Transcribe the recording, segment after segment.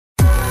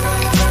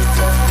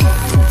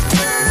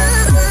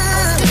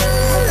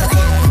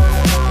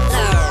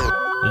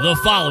The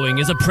following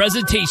is a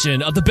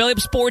presentation of the Belly Up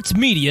Sports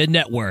Media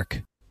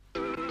Network.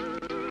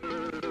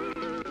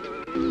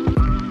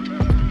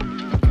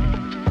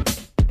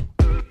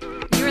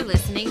 You're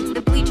listening to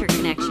the Bleacher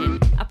Connection,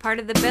 a part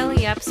of the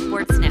Belly Up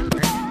Sports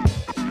Network.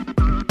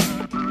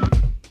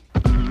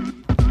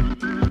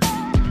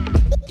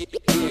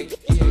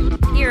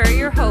 Here are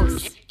your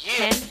hosts,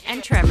 Ken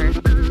and Trevor.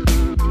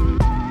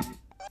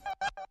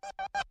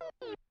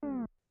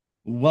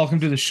 Welcome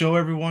to the show,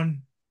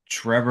 everyone.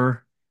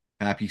 Trevor,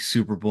 happy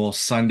Super Bowl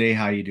Sunday.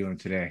 How you doing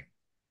today?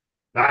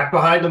 Back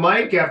behind the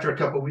mic after a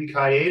couple-week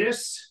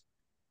hiatus.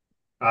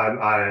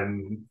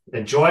 I'm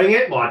enjoying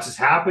it. Lots has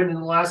happened in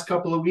the last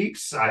couple of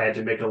weeks. I had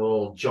to make a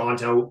little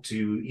jaunt out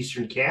to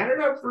Eastern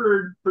Canada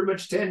for pretty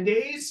much 10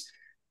 days.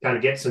 Kind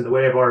of gets in the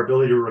way of our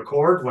ability to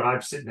record when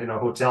I'm sitting in a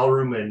hotel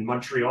room in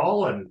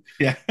Montreal and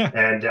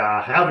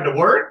having to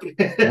work.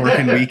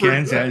 Working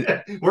weekends.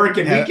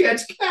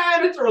 Weekends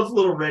kind of throws a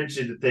little wrench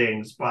into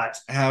things, but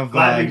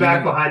glad to be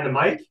back behind the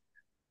mic.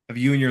 Have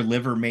you and your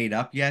liver made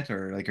up yet?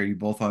 Or are you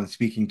both on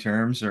speaking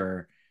terms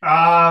or?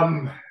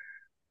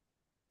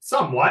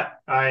 Somewhat.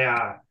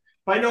 I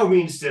by no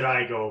means did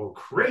I go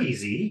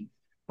crazy,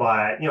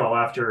 but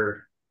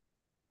after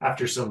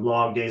some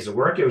long days of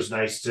work, it was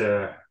nice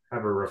to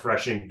have a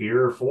refreshing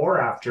beer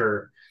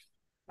after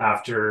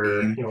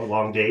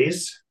long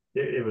days.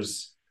 It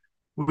was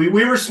we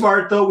were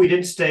smart though. We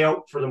didn't stay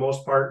out for the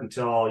most part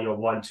until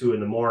 1-2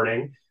 in the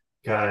morning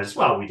because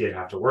we did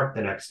have to work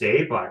the next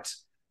day, but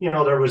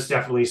there was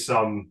definitely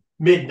some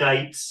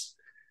midnights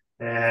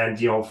and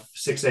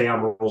 6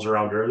 a.m. rolls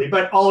around early,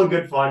 but all in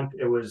good fun.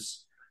 It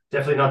was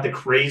definitely not the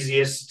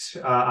craziest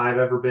I've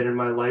ever been in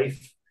my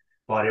life.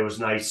 But it was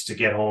nice to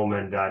get home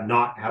and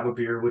not have a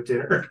beer with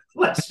dinner.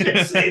 Let's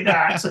just say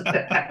that.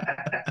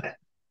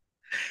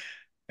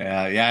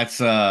 It's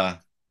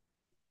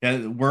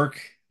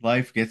work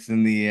life gets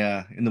in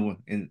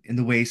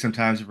the way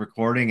sometimes of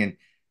recording, and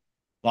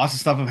lots of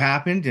stuff have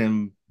happened,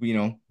 and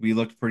we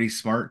looked pretty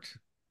smart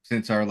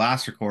since our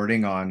last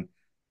recording on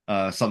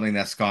something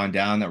that's gone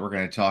down that we're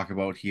going to talk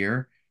about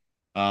here.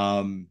 We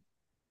are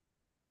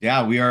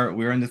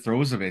in the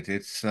throes of it.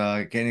 It's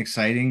getting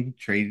exciting.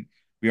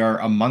 We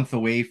are a month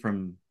away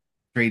from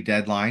trade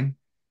deadline,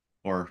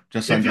 or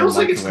just under a month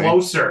away. It feels like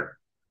it's closer.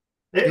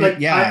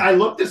 I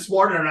looked this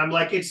morning and I'm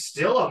like, it's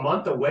still a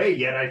month away,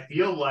 yet I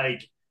feel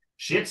like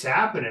shit's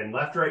happening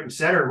left, right, and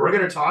center. We're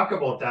going to talk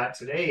about that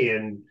today.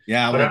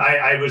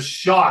 I was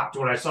shocked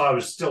when I saw it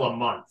was still a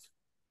month.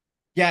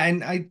 Yeah,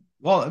 and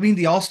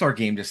the All-Star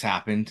game just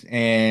happened,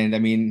 and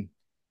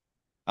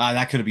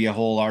that could be a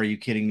whole "Are you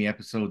kidding me"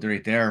 episode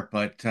right there.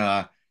 But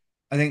I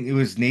think it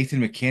was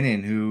Nathan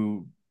McKinnon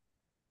who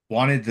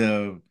wanted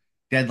the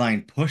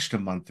deadline pushed a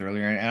month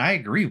earlier, and I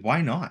agree.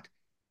 Why not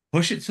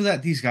push it so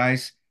that these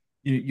guys,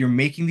 you're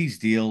making these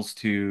deals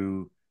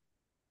to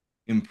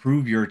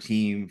improve your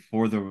team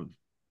for the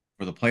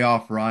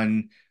playoff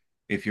run.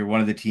 If you're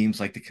one of the teams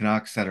like the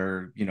Canucks that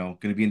are going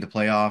to be in the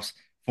playoffs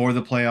for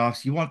the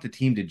playoffs, you want the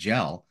team to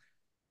gel.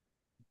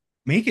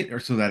 Make it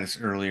so that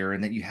it's earlier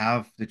and that you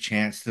have the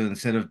chance to,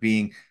 instead of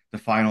being the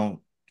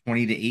final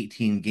 20 to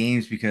 18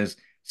 games, because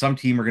some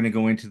team are going to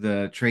go into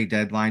the trade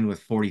deadline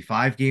with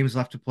 45 games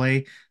left to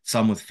play,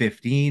 some with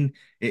 15.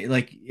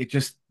 The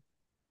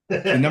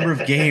number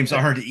of games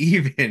aren't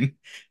even.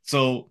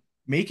 So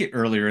make it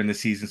earlier in the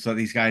season so that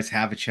these guys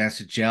have a chance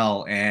to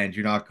gel, and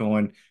you're not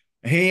going,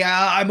 hey,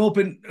 I'm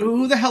open.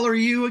 Who the hell are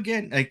you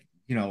again?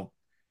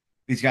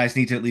 These guys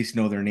need to at least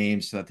know their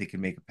names so that they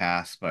can make a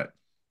pass. But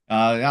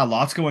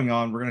lots going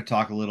on. We're going to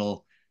talk a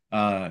little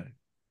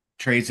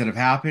trades that have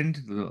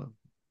happened, the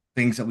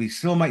things that we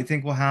still might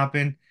think will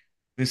happen.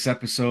 This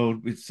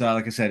episode, it's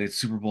like I said, it's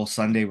Super Bowl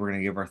Sunday. We're going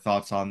to give our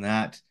thoughts on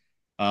that.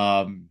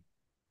 The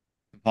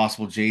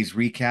possible Jays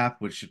recap,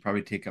 which should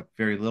probably take up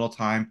very little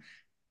time,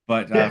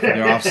 but for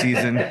their off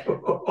season.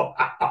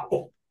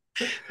 Wow.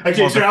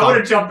 Okay, so I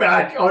want to jump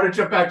back. I want to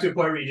jump back to a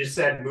point where you just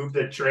said move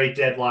the trade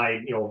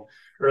deadline,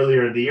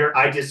 earlier in the year.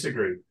 I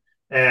disagree,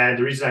 and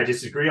the reason I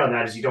disagree on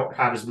that is you don't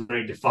have as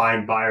many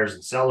defined buyers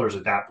and sellers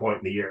at that point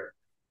in the year.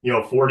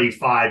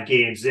 45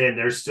 games in,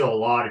 there's still a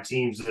lot of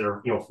teams that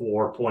are,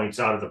 4 points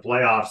out of the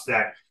playoffs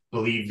that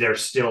believe they're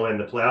still in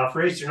the playoff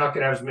race. You're not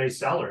going to have as many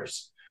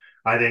sellers.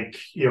 I think,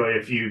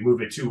 if you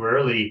move it too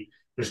early,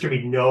 there's going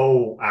to be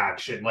no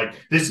action. Like,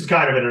 this is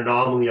kind of an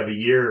anomaly of a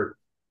year.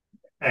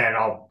 And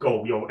I'll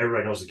go,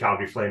 everybody knows the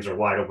Calgary Flames are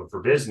wide open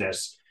for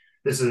business.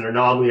 This is an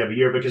anomaly of a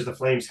year because the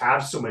Flames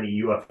have so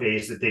many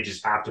UFAs that they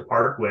just have to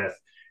part with,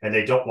 and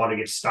they don't want to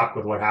get stuck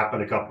with what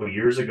happened a couple of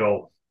years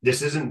ago.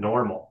 This isn't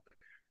normal.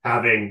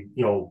 Having,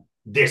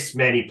 this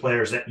many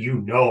players that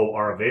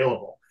are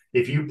available.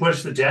 If you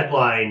push the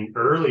deadline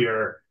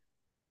earlier,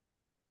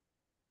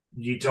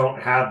 you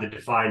don't have the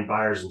defined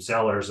buyers and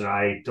sellers, and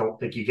I don't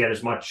think you get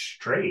as much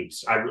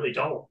trades. I really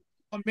don't.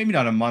 Well, maybe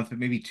not a month, but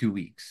maybe 2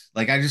 weeks.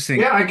 I just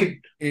think... Yeah, I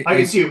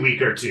could see a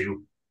week or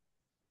two.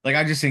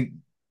 I just think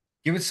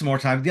give it some more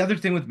time. The other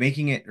thing with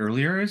making it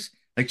earlier is,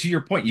 to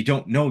your point, you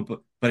don't know,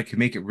 but it can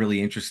make it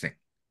really interesting.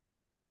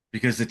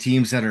 Because the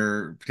teams that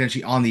are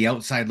potentially on the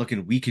outside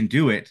looking, we can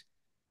do it,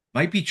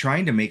 might be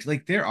trying to make,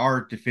 like, there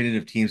are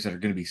definitive teams that are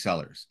going to be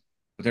sellers,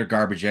 but they're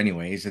garbage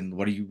anyways. And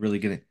what are you really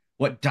going to,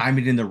 what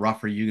diamond in the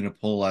rough are you going to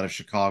pull out of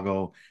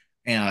Chicago,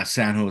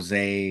 San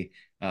Jose,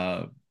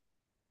 uh,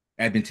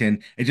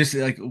 Edmonton? It just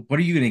like, what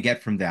are you going to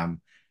get from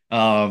them?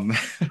 Um,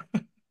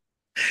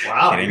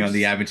 Wow, kidding on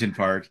the Edmonton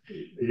part,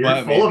 you're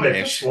but full of maybe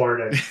it this ish.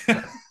 morning.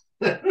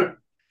 It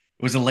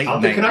was a late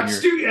How'd the night when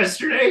Canucks do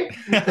yesterday?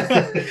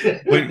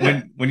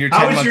 when you're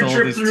How 10 was month your old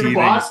trip is through to teething.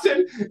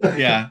 Boston?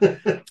 Yeah.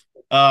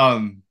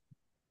 Um,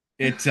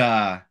 it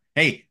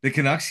hey, the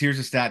Canucks, here's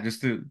a stat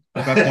just to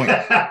at that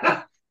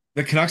point.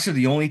 The Canucks are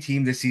the only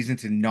team this season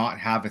to not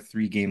have a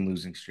 3-game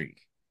losing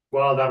streak.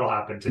 Well, that'll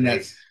happen And today.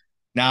 that's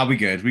now we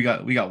good. We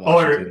got Or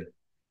Washington.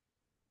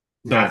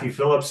 Matthew So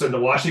Phillips and the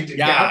Washington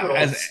yeah,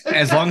 Capitals.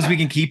 as long as we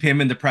can keep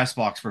him in the press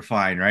box, we're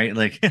fine, right?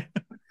 Like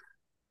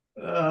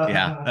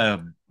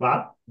yeah,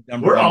 Wow.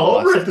 number We're one all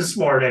over bust. it this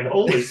morning.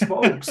 Holy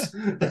smokes.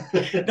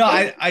 No,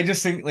 I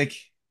just think like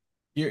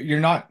you're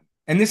not,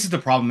 and this is the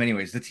problem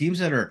anyways. The teams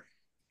that are,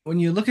 when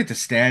you look at the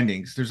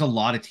standings, there's a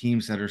lot of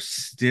teams that are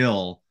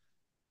still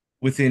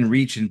within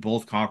reach in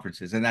both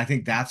conferences, and I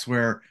think that's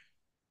where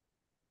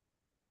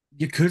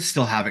you could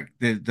still have it.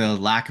 The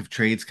lack of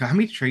trades. How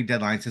many trade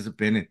deadlines has it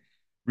been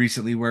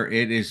recently where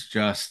it is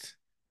just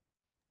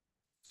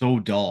so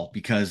dull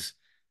because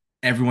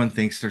everyone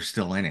thinks they're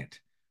still in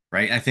it,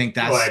 right? I think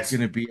Well, that's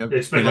going to be a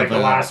it's been bit like of the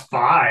a, last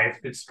five.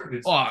 It's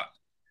oh,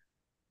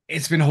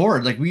 it's been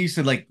horrid. Like we used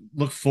to like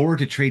look forward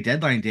to trade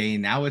deadline day,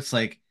 and now it's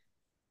like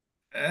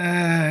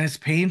it's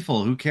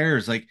painful. Who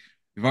cares? Like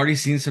we've already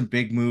seen some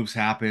big moves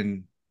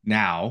happen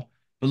now,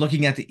 but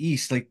looking at the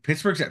East, like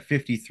Pittsburgh's at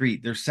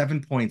 53, they're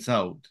 7 points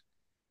out.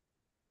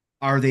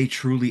 Are they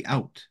truly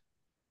out?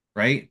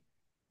 Right?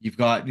 You've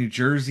got New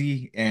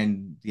Jersey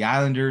and the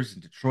Islanders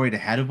and Detroit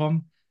ahead of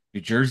them.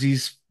 New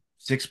Jersey's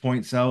 6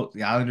 points out.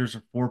 The Islanders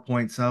are 4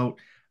 points out.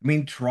 I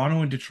mean,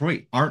 Toronto and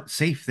Detroit aren't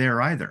safe there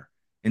either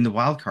in the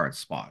wild card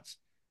spots.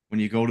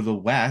 When you go to the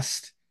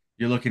West,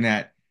 you're looking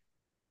at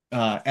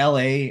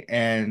LA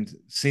and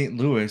St.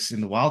 Louis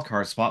in the wild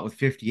card spot with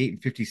 58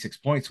 and 56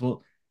 points.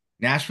 Well,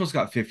 Nashville's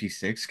got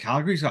 56,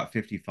 Calgary's got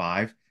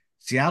 55,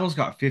 Seattle's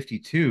got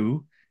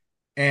 52.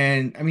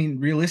 And I mean,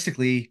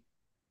 realistically,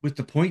 with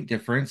the point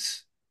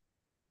difference,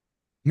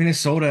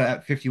 Minnesota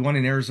at 51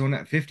 and Arizona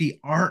at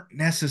 50 aren't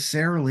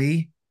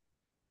necessarily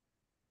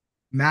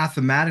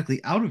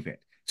mathematically out of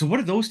it. So what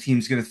are those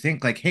teams going to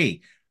think? Like,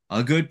 hey,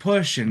 a good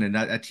push and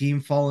a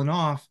team falling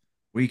off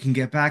where you can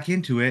get back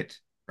into it,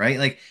 right?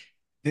 Like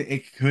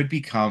it could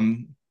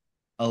become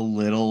a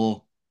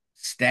little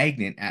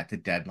stagnant at the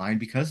deadline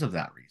because of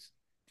that reason.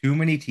 Too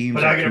many teams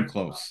but are too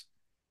close.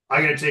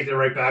 I'm gonna take it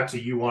right back to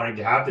you wanting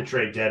to have the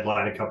trade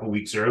deadline a couple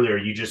weeks earlier.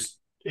 You just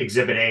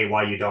exhibit A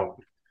why you don't.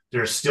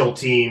 There's still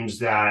teams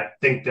that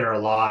think they're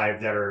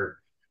alive that are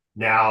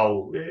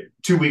now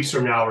 2 weeks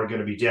from now are going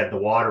to be dead in the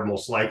water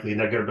most likely, and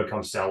they're going to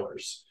become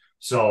sellers.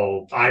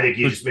 So I think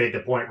you just made the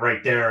point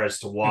right there as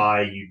to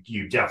why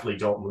you definitely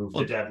don't move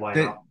the deadline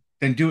up.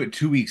 Then do it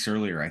 2 weeks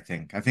earlier. I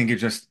think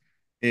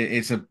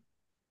it's a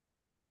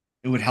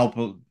it would help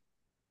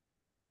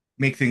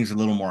make things a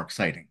little more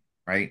exciting,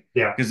 right?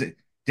 Yeah. Because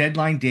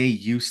deadline day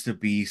used to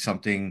be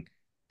something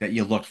that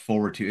you looked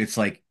forward to. It's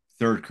like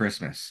third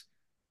Christmas.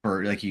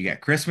 For like you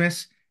get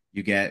Christmas,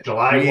 you get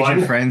July free agent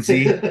 1.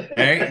 frenzy,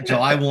 right?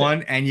 July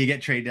 1, and you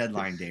get trade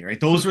deadline day, right?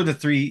 Those were the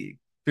three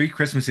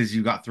Christmases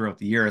you got throughout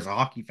the year as a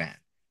hockey fan.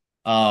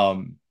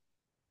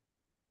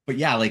 But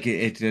yeah, like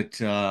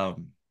I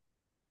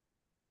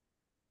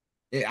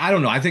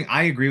don't know. I think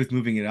I agree with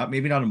moving it up.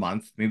 Maybe not a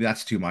month. Maybe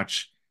that's too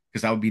much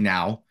because that would be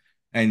now.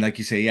 And like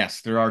you say, yes,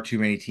 there are too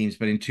many teams,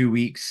 but in 2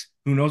 weeks,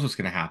 who knows what's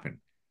going to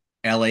happen?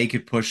 LA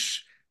could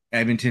push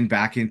Edmonton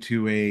back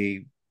into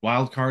a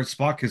wild card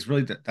spot because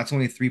really that's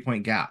only a 3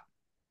 point gap,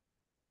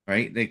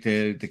 right? Like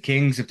the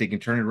Kings, if they can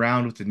turn it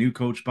around with the new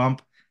coach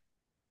bump,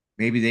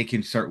 maybe they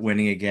can start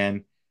winning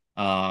again.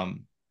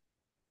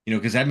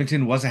 Because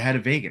Edmonton was ahead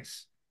of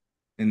Vegas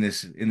in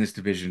this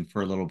division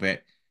for a little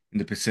bit in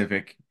the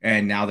Pacific,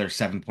 and now they're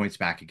 7 points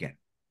back again,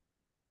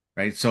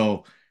 right?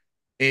 So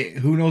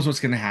who knows what's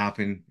going to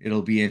happen?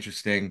 It'll be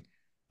interesting.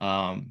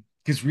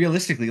 Because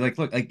realistically, like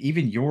look, like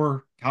even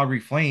your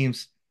Calgary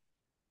Flames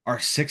are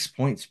 6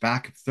 points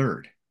back of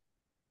third,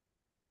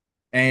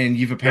 and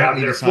you've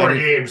apparently They're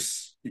decided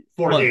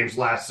 4 games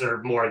less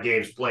or more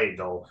games played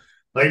though.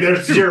 Like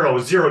there's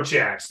zero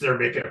chance they're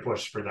making a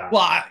push for that.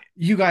 Well,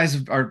 you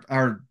guys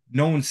are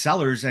known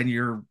sellers, and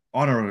you're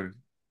on a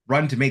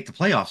run to make the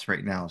playoffs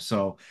right now.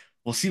 So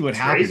we'll see what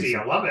happens. Crazy.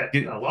 I love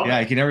it. I love yeah,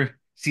 it. you can never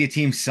see a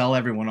team sell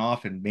everyone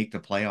off and make the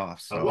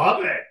playoffs. So. I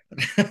love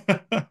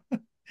it.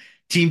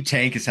 Team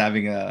Tank is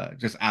having a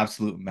just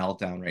absolute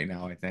meltdown right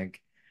now, I think.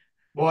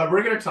 Well,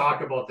 we're going to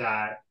talk about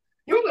that.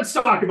 Let's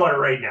talk about it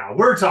right now.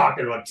 We're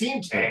talking about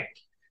Team Tank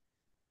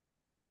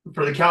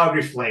for the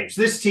Calgary Flames.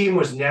 This team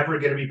was never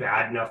going to be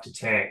bad enough to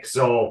tank.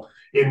 So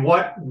in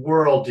what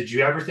world did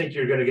you ever think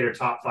you were going to get a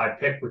top 5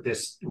 pick with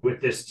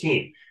this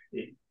team?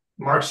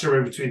 Markstrom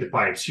in between the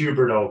pipes,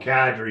 Huberdeau,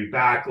 Kadri,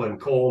 Backlund,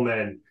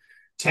 Coleman,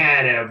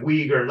 Tanev,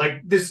 Uyghur.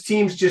 Like, this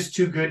team's just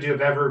too good to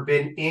have ever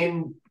been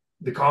in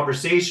the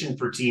conversation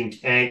for Team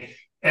Tank.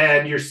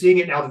 And you're seeing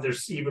it now that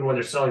there's, even when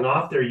they're selling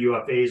off their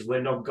UFAs,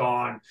 Lindholm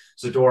gone,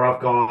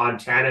 Zadorov gone,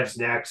 Tanev's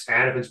next,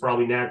 Hanifin's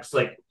probably next.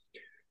 Like,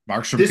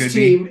 Markstrom this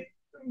team,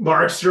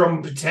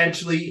 Markstrom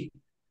potentially.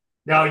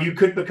 Now, you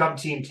could become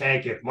Team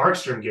Tank if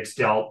Markstrom gets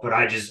dealt, but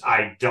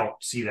I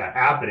don't see that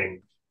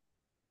happening.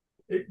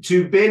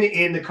 To been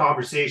in the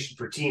conversation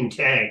for Team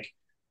Tank,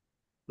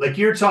 like,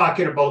 you're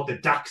talking about the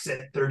Ducks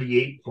at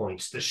 38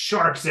 points, the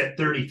Sharks at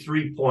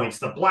 33 points,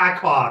 the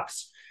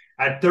Blackhawks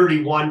at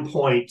 31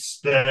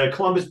 points, the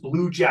Columbus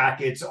Blue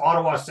Jackets,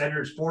 Ottawa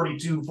Senators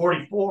 42,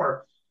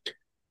 44.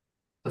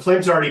 The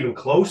Flames aren't even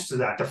close to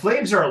that. The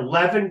Flames are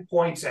 11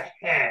 points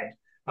ahead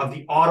of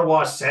the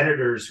Ottawa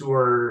Senators, who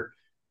are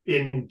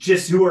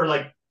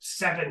like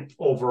 7th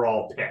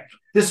overall pick.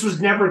 This was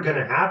never going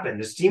to happen.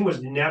 This team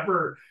was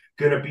never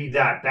going to be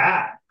that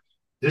bad.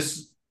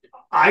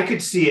 I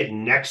could see it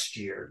next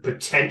year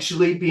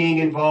potentially being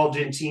involved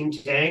in Team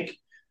Tank,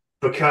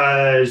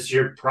 because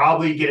you're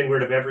probably getting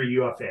rid of every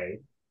UFA.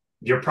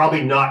 You're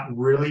probably not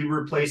really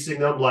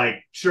replacing them.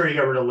 Like, sure, you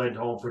got rid of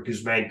Lindholm for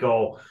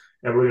Kuzmenko,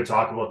 and we're going to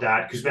talk about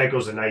that.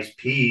 Kuzmenko's a nice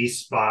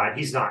piece, but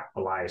he's not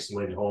Elias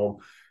Lindholm.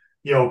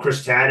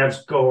 Chris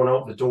Tanev's going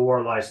out the door.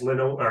 Elias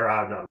Lindholm,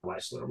 or not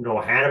Elias Lindholm.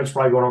 No, Hannum's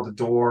probably going out the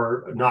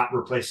door, not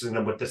replacing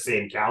them with the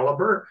same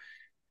caliber.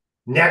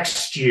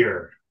 Next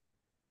year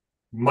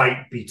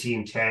might be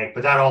Team Tank,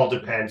 but that all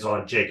depends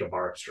on Jacob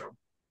Markstrom.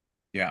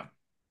 Yeah.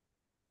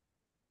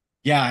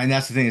 Yeah, and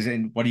that's the thing is,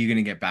 and what are you going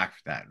to get back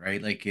for that,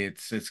 right? Like,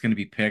 it's going to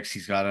be picks.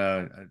 He's got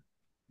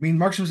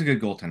Markstrom's a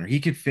good goaltender. He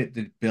could fit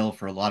the bill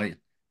for a lot of,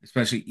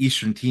 especially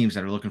Eastern teams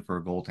that are looking for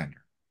a goaltender,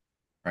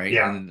 right?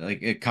 Yeah. And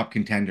like cup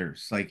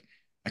contenders, like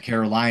a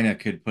Carolina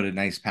could put a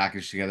nice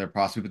package together,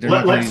 possibly. But they're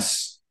not going to.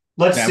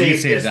 Let's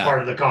save this part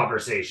of the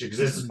conversation, because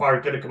this is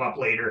part going to come up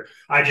later.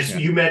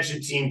 You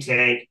mentioned Team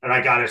Tank, and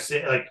I gotta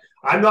say, like,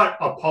 I'm not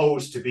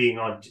opposed to being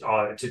on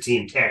to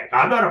Team Tank.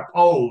 I'm not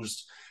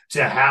opposed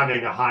to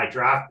having a high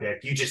draft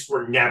pick. You just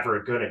were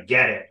never going to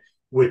get it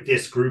with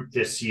this group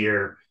this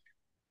year.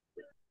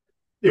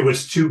 It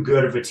was too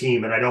good of a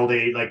team. And I know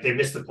they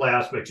missed the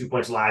playoffs by 2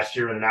 points last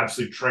year, and an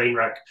absolute train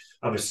wreck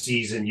of a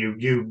season.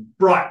 You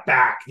brought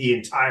back the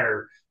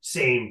entire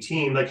same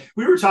team. Like,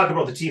 we were talking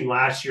about the team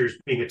last year as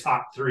being a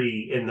top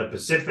 3 in the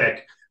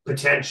Pacific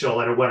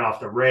potential, and it went off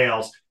the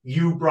rails.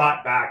 You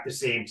brought back the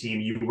same team.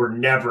 You were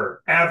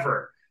never,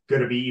 ever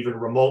going to be even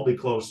remotely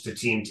close to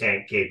Team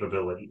Tank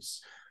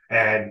capabilities.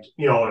 And,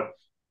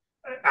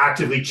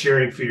 actively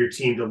cheering for your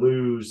team to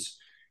lose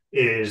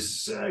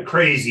is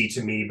crazy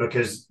to me,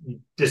 because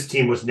this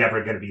team was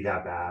never going to be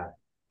that bad.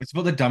 It's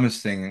about the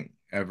dumbest thing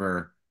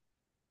ever.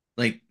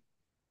 Like,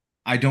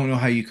 I don't know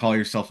how you call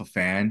yourself a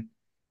fan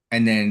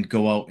and then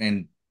go out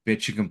and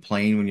bitch and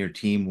complain when your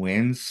team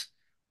wins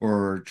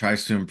or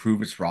tries to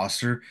improve its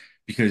roster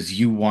because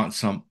you want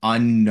some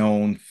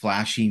unknown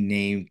flashy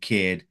name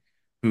kid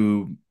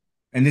who,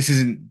 and this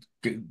isn't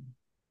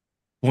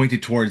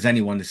pointed towards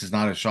anyone. This is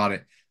not a shot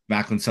at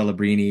Macklin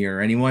Celebrini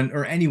or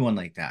anyone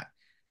like that,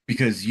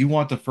 because you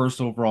want the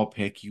first overall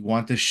pick. You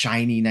want the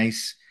shiny,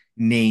 nice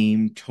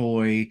name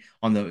toy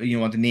on you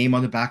want the name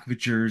on the back of a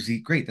jersey.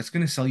 Great. That's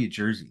going to sell you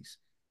jerseys.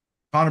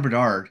 Connor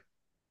Bedard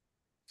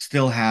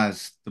still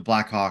has the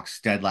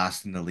Blackhawks dead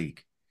last in the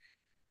league.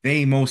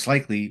 They most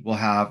likely will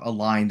have a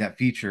line that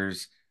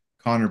features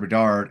Connor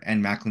Bedard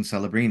and Macklin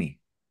Celebrini.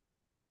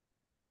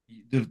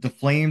 The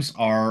Flames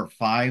are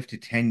 5 to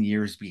 10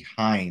 years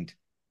behind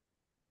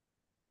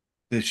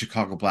the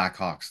Chicago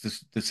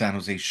Blackhawks, the San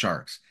Jose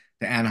Sharks,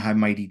 the Anaheim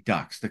Mighty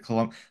Ducks,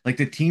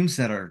 the teams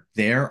that are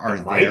there are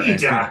the there. Mighty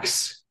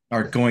Ducks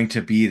are going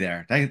to be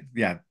there.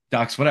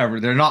 Ducks, whatever.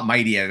 They're not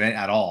mighty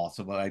at all.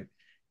 So I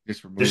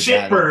just removed the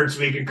shitbirds,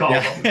 we can call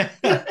them.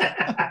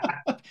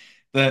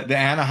 the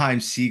Anaheim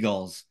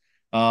Seagulls.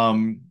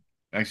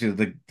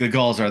 Actually, the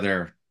Gulls are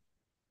their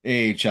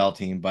AHL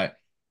team, but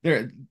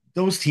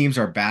those teams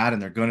are bad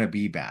and they're going to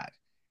be bad.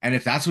 And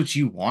if that's what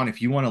you want,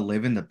 if you want to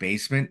live in the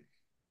basement,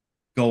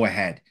 go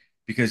ahead,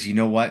 because you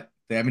know what?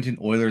 The Edmonton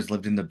Oilers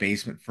lived in the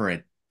basement for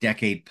a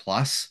decade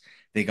plus.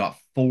 They got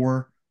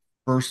 4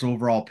 first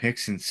overall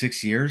picks in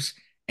 6 years,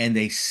 and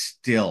they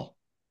still,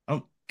 I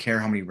don't care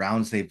how many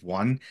rounds they've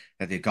won,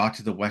 that they got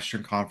to the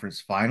Western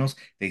Conference Finals,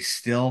 they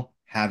still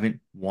haven't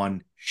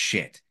won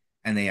shit.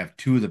 And they have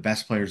 2 of the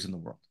best players in the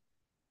world.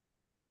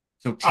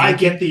 So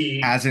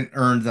hasn't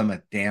earned them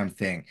a damn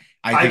thing.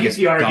 I get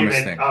the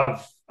argument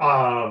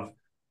of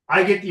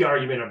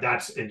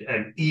that's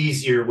an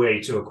easier way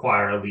to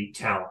acquire elite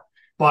talent,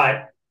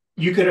 but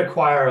you can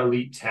acquire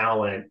elite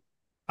talent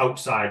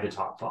outside the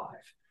top 5.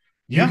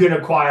 You can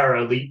acquire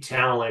elite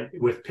talent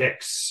with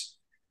picks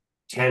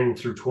 10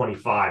 through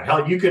 25.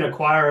 Hell, you can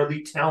acquire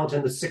elite talent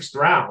in the 6th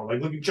round.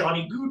 Like, look at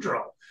Johnny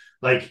Gaudreau.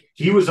 Like,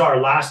 he was our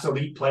last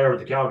elite player with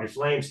the Calgary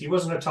Flames. He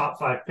wasn't a top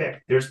 5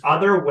 pick. There's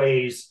other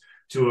ways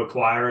to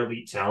acquire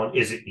elite talent.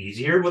 Is it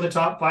easier with a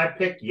top 5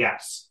 pick?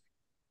 Yes.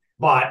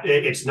 But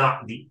it's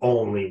not the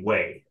only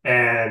way.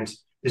 And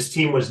this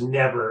team was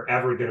never,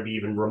 ever going to be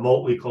even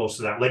remotely close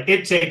to that. Like,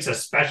 it takes a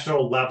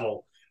special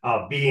level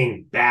of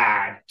being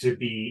bad to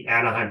be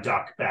Anaheim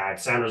Duck bad,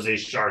 San Jose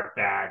Shark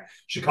bad,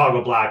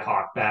 Chicago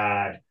Blackhawk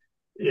bad,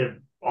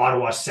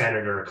 Ottawa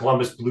Senator,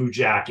 Columbus Blue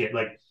Jacket.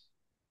 Like,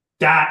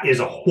 that is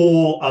a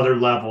whole other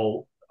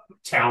level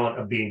of talent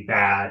of being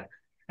bad.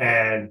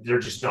 And they're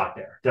just not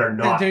there. They're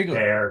not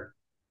there.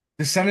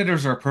 The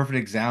Senators are a perfect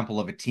example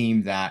of a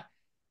team that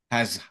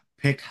has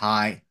picked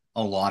high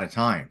a lot of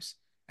times.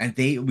 And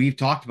we've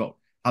talked about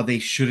how they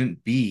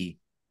shouldn't be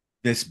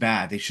this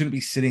bad. They shouldn't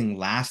be sitting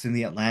last in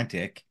the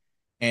Atlantic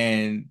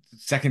and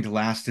second to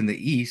last in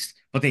the East,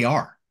 but they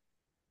are.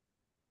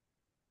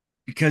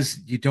 Because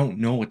you don't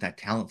know what that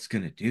talent's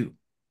going to do,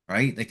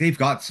 right? Like, they've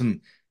got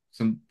some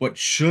what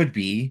should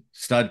be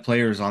stud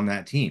players on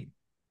that team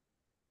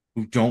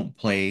who don't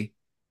play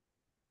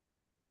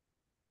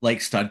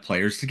like stud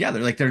players together.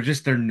 Like,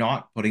 they're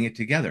not putting it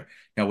together.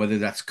 Now, whether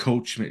that's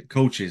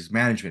coaches,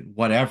 management,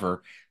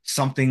 whatever,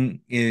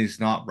 something is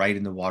not right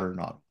in the water,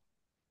 not.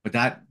 But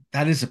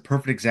that is a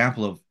perfect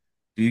example of,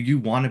 do you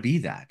want to be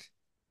that?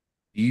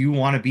 Do you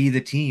want to be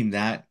the team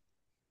that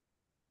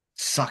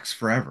sucks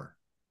forever,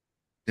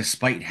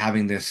 despite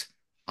having this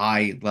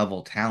high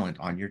level talent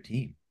on your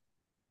team?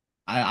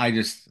 I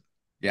just,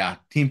 yeah,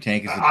 Team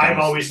Tank is the I've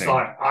always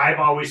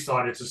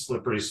thought it's a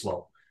slippery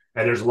slope.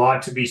 And there's a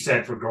lot to be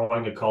said for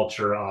growing a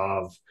culture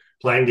of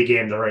playing the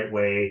game the right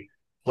way,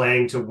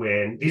 playing to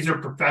win. These are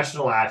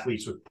professional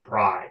athletes with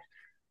pride.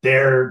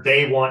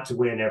 They want to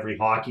win every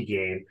hockey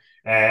game,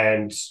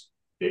 and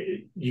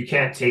you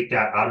can't take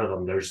that out of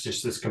them. There's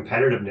just this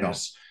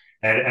competitiveness.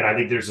 No. And I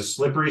think there's a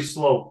slippery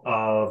slope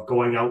of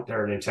going out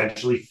there and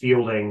intentionally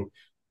fielding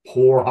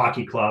poor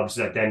hockey clubs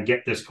that then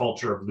get this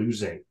culture of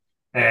losing.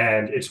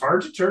 And it's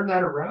hard to turn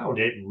that around.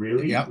 It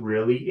really,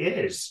 really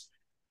is.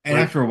 And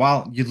like, after a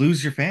while, you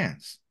lose your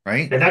fans,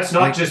 right? And that's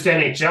not just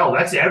NHL.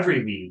 That's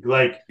every league.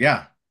 Like,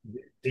 yeah,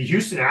 the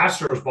Houston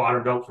Astros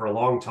bottomed out for a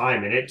long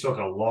time, and it took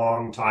a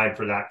long time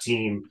for that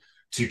team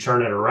to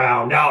turn it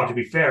around. Now, to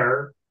be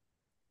fair,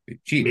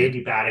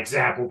 maybe bad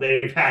example,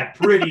 they've had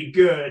pretty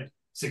good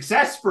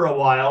success for a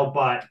while,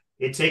 but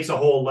it takes a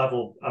whole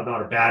level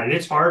amount of bad, and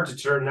it's hard to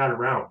turn that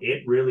around.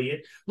 It really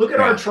is. Look at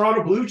our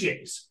Toronto Blue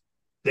Jays.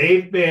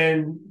 They've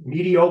been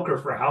mediocre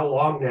for how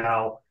long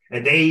now?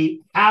 And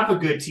they have a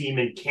good team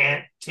and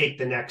can't take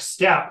the next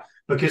step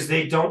because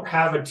they don't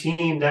have a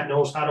team that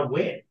knows how to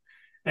win.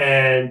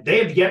 And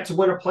they have yet to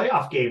win a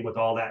playoff game with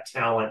all that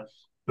talent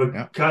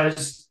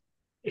because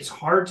it's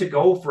hard to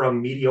go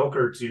from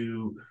mediocre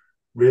to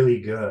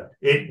really good.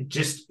 It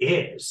just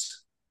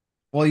is.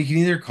 Well, you can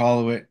either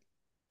call it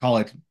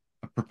a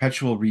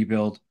perpetual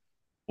rebuild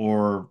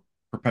or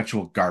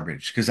perpetual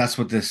garbage, because that's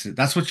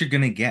what you're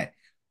going to get.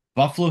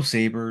 Buffalo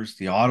Sabres,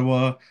 the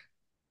Ottawa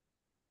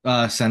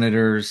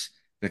Senators,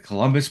 the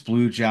Columbus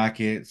Blue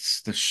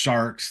Jackets, the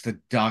Sharks, the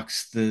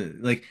Ducks,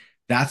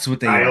 that's what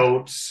they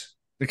Coyotes.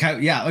 are.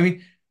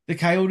 The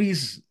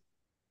Coyotes,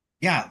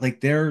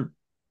 like they're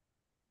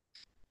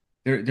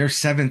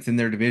seventh in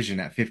their division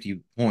at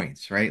 50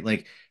 points, right?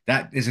 Like,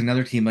 that is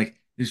another team. Like,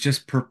 it's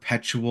just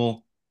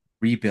perpetual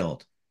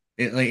rebuild.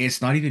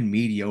 It's not even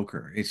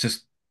mediocre. It's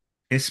just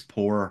piss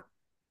poor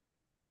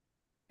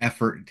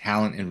effort,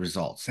 talent, and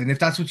results. And if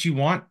that's what you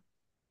want,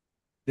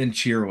 then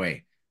cheer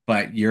away.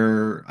 But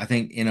you're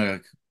on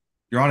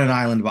an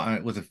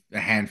island with a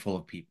handful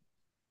of people,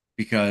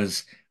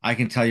 because I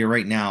can tell you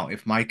right now,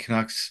 if my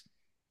Canucks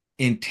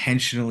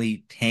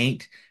intentionally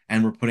tanked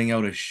and were putting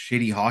out a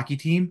shitty hockey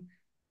team,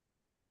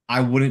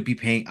 I wouldn't be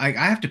paying. I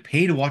have to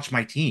pay to watch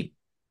my team.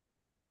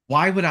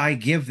 Why would I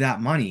give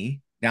that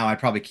money? Now, I'd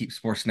probably keep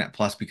Sportsnet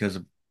Plus because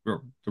of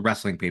the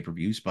wrestling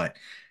pay-per-views, but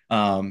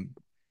why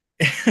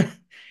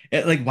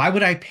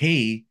would I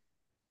pay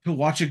to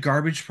watch a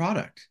garbage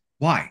product?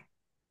 Why?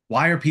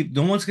 Why are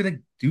people? No one's going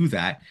to do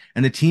that,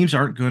 and the teams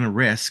aren't going to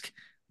risk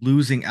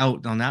losing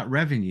out on that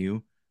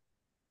revenue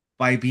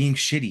by being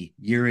shitty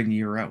year in,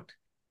 year out,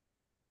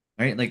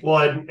 right? Like,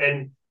 well,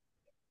 and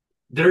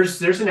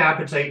there's an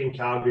appetite in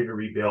Calgary to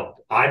rebuild.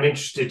 I'm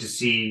interested to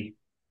see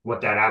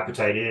what that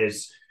appetite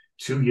is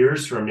 2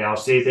 years from now.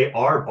 Say they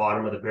are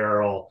bottom of the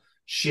barrel,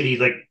 shitty.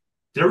 Like,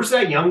 there was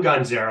that Young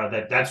Guns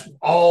era that's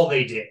all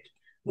they did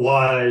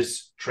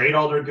was trade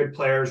all their good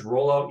players,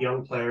 roll out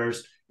young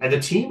players, and the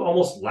team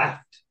almost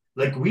left.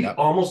 Like, we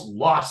almost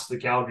lost the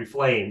Calgary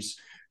Flames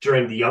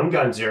during the Young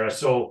Guns era.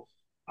 So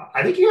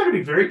I think you got to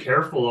be very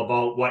careful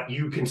about what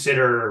you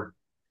consider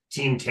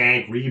team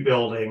tank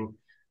rebuilding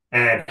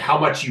and how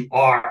much you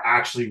are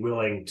actually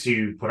willing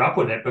to put up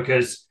with it.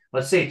 Because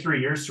let's say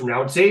 3 years from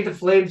now, and say the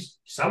Flames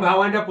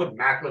somehow end up with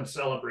Macklin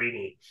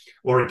Celebrini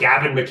or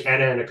Gavin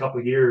McKenna in a couple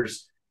of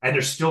years, and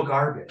they're still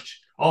garbage.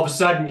 All of a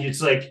sudden,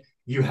 it's like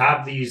you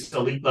have these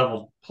elite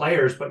level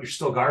players, but you're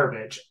still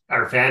garbage.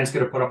 Are fans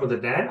going to put up with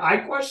it then? I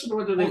question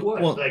whether they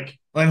would.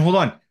 And hold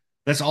on.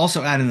 Let's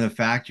also add in the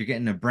fact you're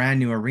getting a brand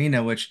new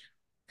arena, which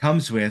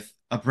comes with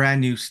a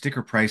brand new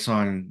sticker price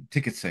on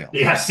ticket sales.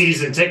 Yeah,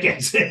 season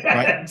tickets.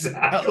 Right?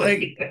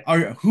 Exactly.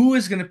 Who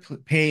is going to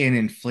pay an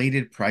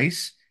inflated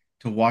price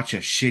to watch a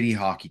shitty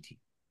hockey team?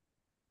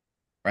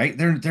 right?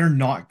 They're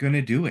not going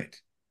to do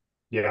it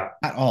Yeah.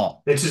 at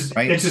all, It's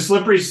right? a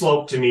slippery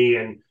slope to me.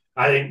 And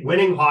I think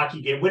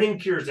winning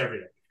cures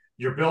everything.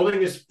 Your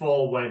building is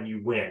full when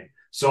you win.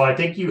 So I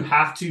think you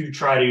have to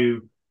try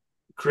to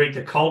create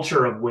the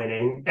culture of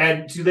winning.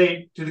 And do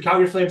the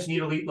Calgary Flames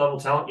need elite level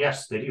talent?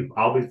 Yes, they do.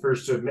 I'll be the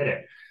first to admit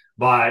it.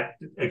 But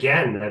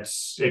again,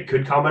 it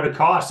could come at a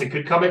cost. It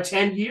could come at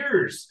 10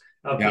 years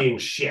of Yeah. being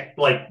shit.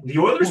 Like the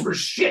Oilers were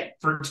shit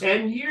for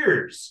 10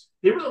 years.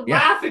 They were the Yeah.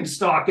 laughing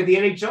stock of the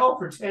NHL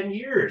for 10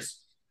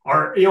 years.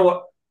 Are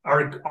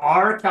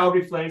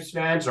Calgary Flames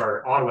fans,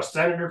 are Ottawa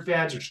Senator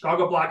fans, or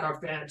Chicago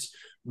Blackhawk fans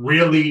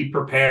really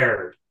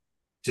prepared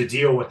to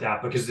deal with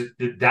that? Because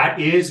that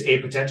is a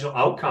potential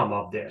outcome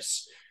of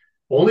this.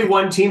 Only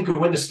one team could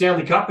win the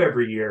Stanley Cup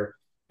every year,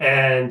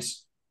 and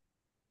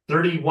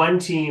 31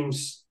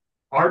 teams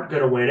aren't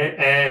going to win it,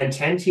 and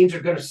 10 teams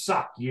are going to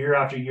suck year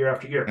after year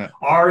after year. Yeah.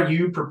 Are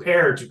you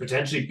prepared to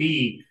potentially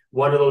be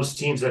one of those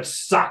teams that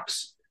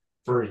sucks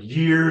for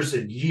years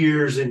and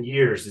years and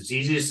years? It's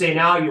easy to say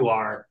now you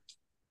are.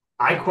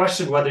 I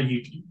question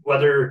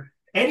whether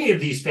any of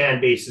these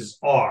fan bases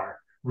are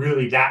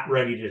really that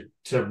ready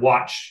to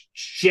watch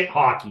shit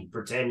hockey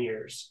for 10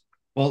 years.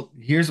 Well,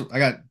 I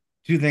got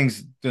two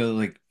things to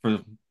like for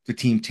the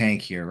team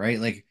tank here,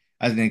 right? Like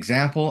as an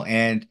example,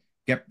 and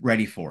get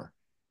ready for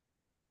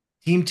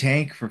team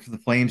tank for the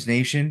Flames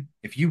Nation.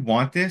 If you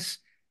want this,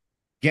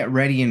 get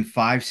ready in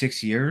 5,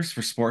 6 years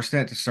for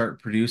Sportsnet to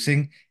start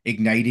producing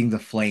Igniting the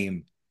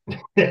Flame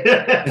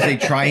as they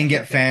try and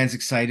get fans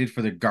excited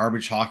for the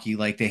garbage hockey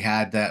like they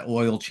had that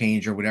oil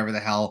change or whatever the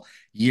hell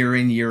year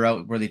in, year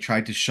out, where they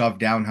tried to shove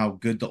down how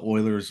good the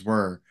Oilers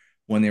were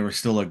when they were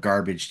still a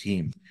garbage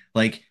team.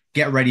 Like,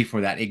 get ready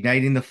for that.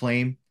 Igniting the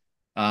Flame.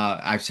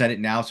 I've said it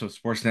now, so if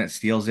Sportsnet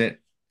steals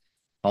it,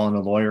 calling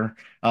a lawyer.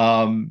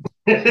 But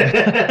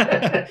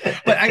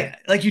I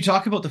like you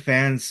talk about the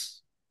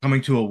fans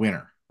coming to a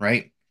winner,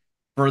 right?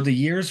 For the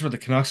years where the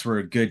Canucks were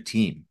a good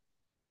team,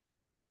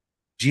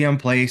 GM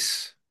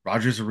Place,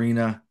 Rogers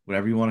Arena,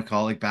 whatever you want to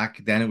call it,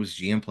 back then it was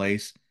GM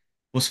Place,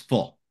 was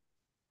full.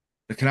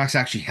 The Canucks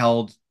actually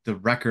held the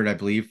record, I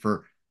believe,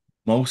 for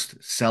most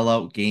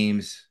sellout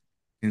games,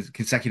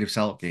 consecutive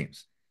sellout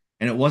games.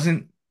 And it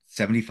wasn't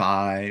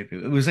 75,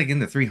 it was like in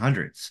the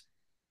 300s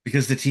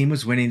because the team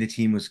was winning, the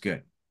team was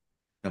good.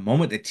 The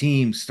moment the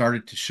team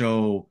started to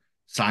show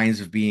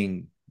signs of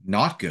being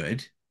not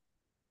good,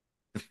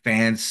 the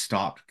fans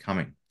stopped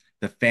coming.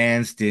 The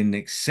fans didn't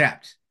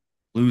accept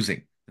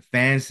losing. The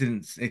fans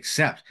didn't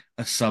accept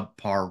a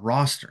subpar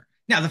roster.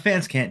 Now, the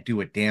fans can't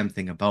do a damn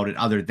thing about it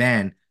other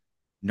than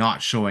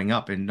not showing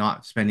up and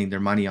not spending their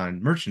money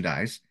on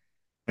merchandise,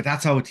 but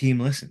that's how a team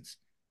listens.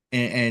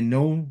 And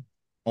no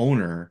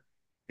owner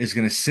is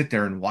going to sit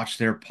there and watch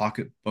their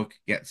pocketbook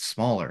get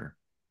smaller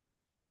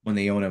when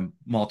they own a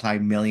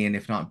multi-million,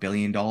 if not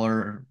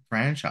billion-dollar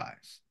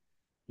franchise.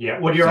 Yeah,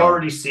 well, you're So,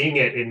 already seeing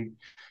it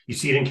you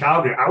see it in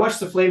Calgary. I watched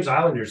the Flames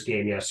Islanders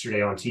game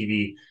yesterday on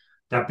TV.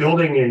 That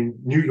building in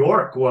New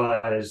York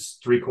was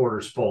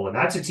three-quarters full, and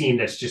that's a team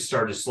that's just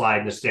started to slide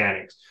in the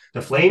standings.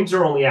 The Flames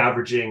are only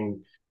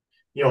averaging,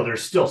 they're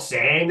still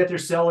saying that they're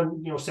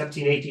selling,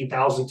 17,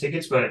 18,000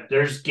 tickets, but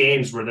there's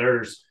games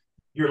where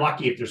you're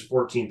lucky if there's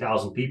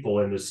 14,000 people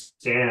in the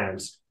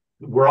stands.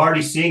 We're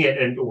already seeing it,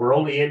 and we're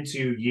only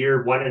into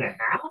year 1.5,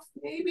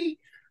 maybe,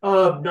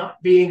 of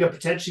not being a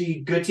potentially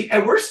good team.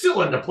 And we're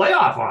still in the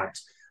playoff hunt.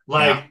 yeah.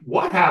 Like,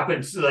 what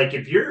happens? Like,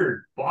 if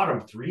you're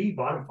bottom 3,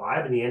 bottom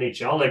 5 in the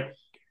NHL, like,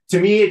 to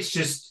me, it's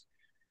just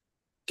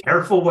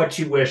careful what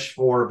you wish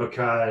for,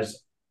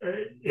 because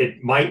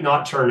it might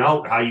not turn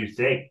out how you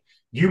think.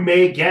 You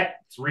may get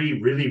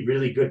 3 really,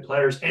 really good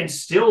players and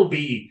still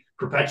be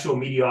perpetual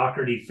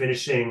mediocrity,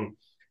 finishing,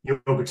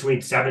 between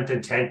 7th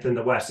and 10th in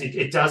the West.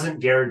 It doesn't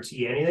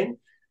guarantee anything.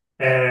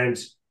 And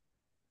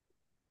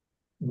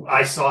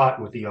I saw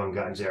it with the Young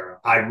Guns era.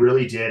 I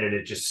really did. And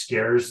it just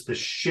scares the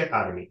shit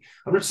out of me.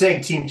 I'm not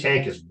saying Team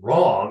Tank is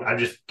wrong. I'm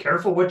just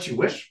careful what you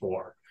wish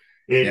for.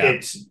 Yeah.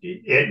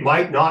 It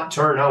might not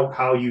turn out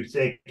how you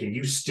think, and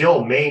you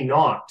still may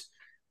not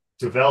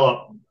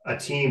develop a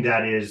team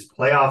that is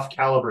playoff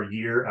caliber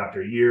year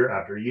after year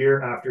after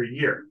year after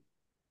year.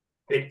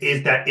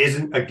 That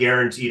isn't a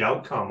guaranteed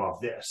outcome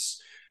of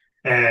this.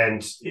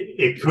 And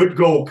it could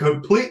go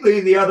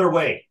completely the other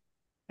way.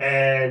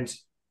 And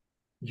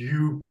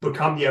you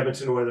become the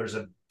Edmonton Oilers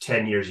of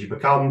 10 years. You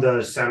become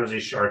the San Jose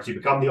Sharks. You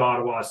become the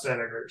Ottawa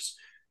Senators.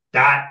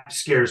 That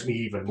scares me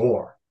even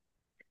more.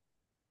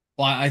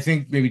 Well, I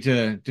think maybe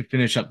to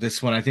finish up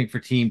this one, I think for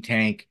Team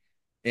Tank,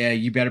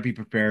 you better be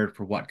prepared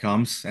for what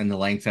comes and the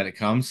length that it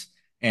comes.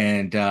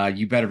 And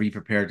you better be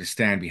prepared to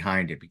stand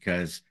behind it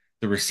because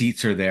the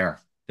receipts are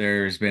there.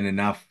 There's been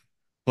enough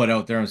put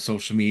out there on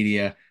social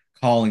media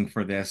calling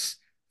for this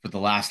for the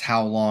last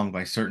how long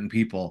by certain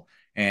people.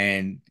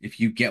 And if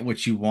you get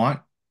what you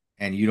want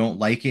and you don't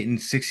like it in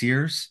 6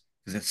 years,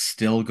 because it's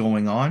still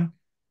going on,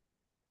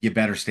 you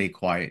better stay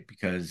quiet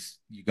because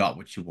you got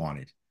what you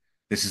wanted.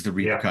 This is the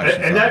repercussions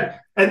of it.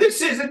 And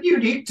this isn't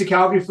unique to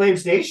Calgary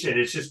Flames Nation.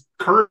 It's just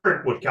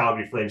current with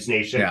Calgary Flames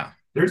Nation. Yeah.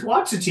 there's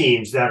lots of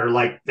teams that are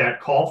like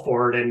that, call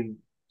for it, and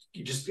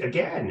you just,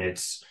 again,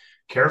 it's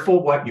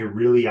careful what you're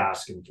really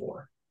asking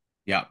for.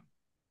 Yeah.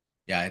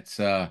 Yeah, it's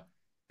a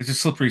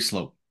slippery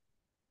slope.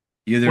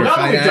 Either Well, if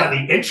now that we've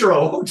done the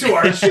intro to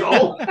our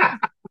show,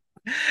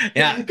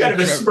 yeah, kind of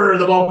a spur of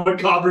the moment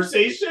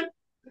conversation.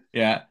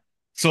 yeah.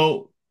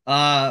 So,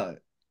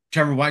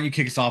 Trevor, why don't you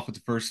kick us off with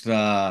the first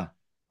Are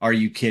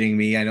You Kidding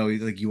Me? I know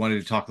like you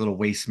wanted to talk a little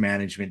waste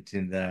management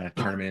in the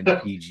tournament in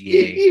the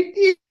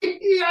PGA.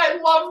 I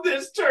love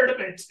this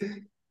tournament.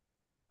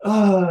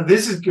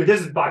 This is good.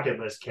 This is bucket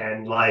list,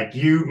 Ken. Like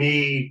you,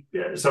 me,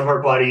 some of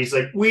our buddies,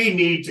 like we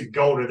need to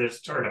go to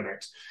this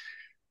tournament.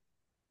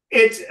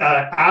 It's an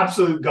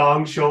absolute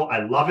gong show.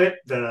 I love it.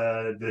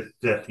 The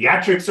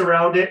theatrics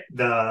around it,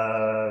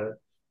 the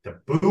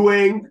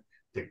booing,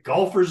 the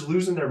golfers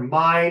losing their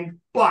mind.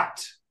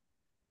 But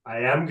I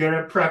am going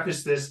to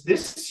preface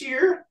this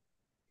year.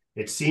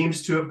 It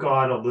seems to have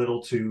gone a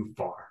little too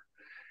far.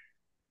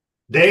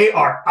 They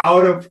are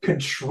out of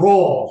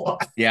control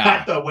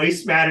at the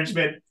Waste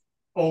Management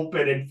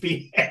Open in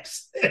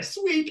Phoenix this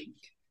week.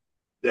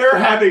 They're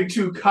having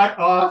to cut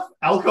off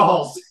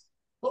alcohol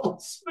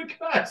sales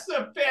because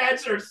the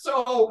fans are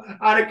so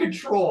out of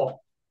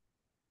control.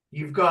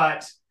 You've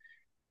got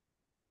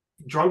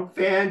drunk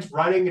fans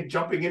running and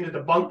jumping into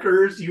the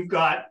bunkers. You've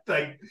got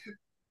like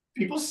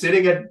people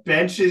sitting at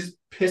benches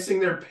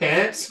pissing their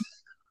pants.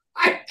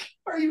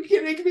 Are you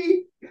kidding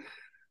me?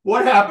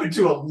 What happened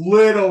to a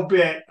little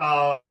bit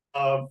of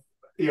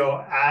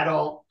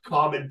adult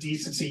common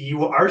decency?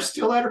 You are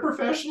still at a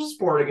professional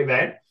sporting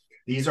event.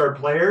 These are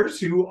players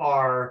who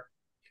are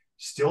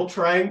still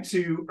trying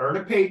to earn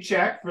a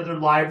paycheck for their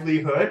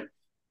livelihood.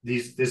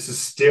 This is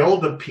still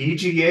the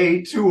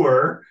PGA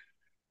Tour.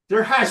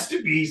 There has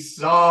to be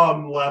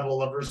some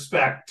level of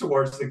respect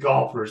towards the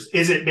golfers.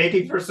 Is it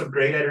making for some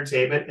great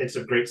entertainment and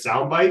some great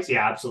sound bites?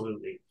 Yeah,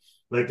 absolutely.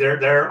 Like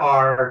there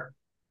are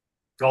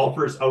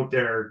golfers out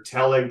there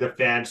telling the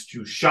fans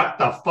to shut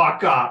the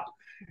fuck up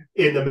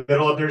in the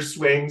middle of their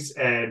swings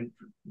and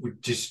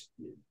just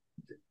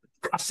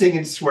cussing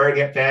and swearing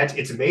at fans.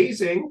 It's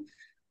amazing,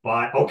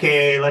 but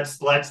okay, let's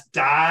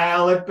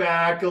dial it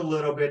back a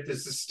little bit.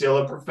 This is still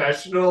a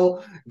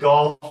professional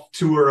golf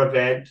tour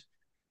event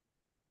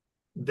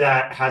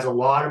that has a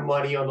lot of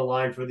money on the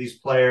line for these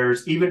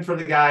players, even for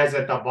the guys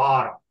at the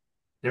bottom.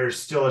 There's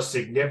still a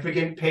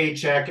significant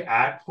paycheck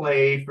at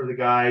play for the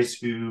guys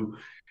who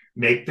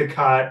make the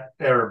cut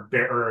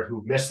or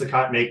who miss the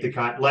cut, make the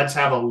cut. Let's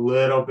have a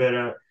little bit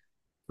of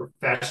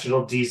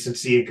professional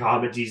decency and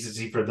common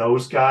decency for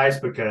those guys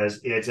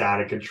because it's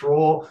out of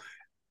control.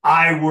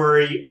 I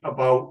worry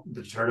about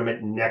the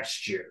tournament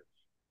next year.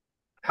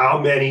 How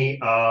many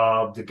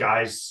of the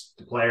guys,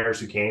 the players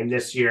who came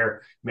this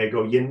year may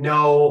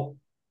go,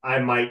 I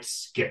might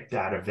skip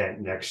that event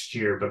next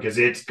year because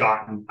it's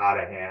gotten out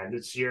of hand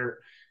this year.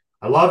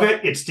 I love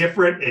it. It's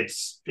different.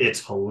 It's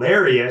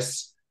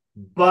hilarious.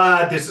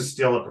 But this is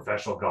still a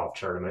professional golf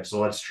tournament, so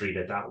let's treat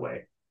it that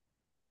way.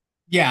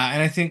 Yeah,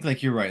 and I think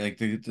like you're right. Like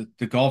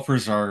the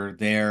golfers are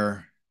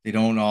there. They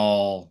don't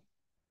all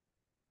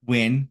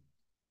win,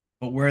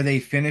 but where they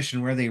finish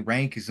and where they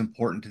rank is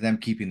important to them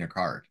keeping their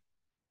card.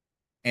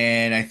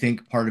 And I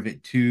think part of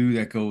it too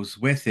that goes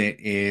with it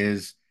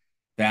is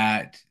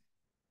that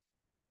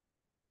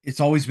it's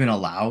always been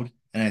allowed,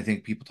 and I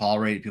think people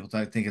tolerate it. People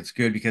think it's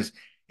good because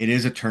it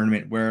is a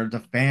tournament where the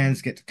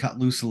fans get to cut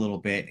loose a little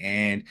bit,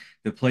 and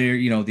the player,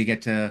 they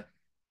get to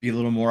be a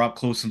little more up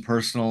close and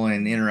personal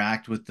and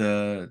interact with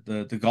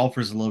the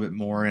golfers a little bit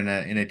more in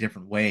a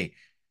different way.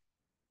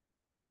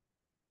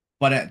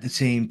 But at the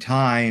same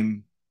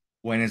time,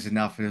 when is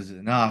enough?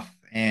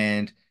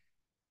 And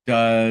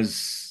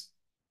does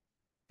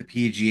the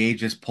PGA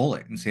just pull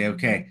it and say,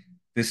 okay,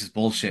 this is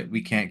bullshit.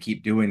 We can't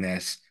keep doing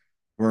this.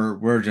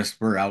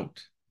 We're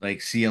out.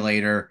 Like, see you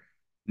later.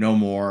 No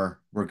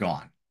more. We're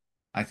gone.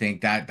 I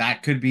think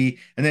that could be,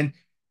 and then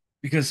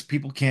because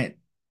people can't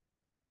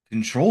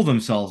control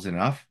themselves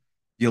enough,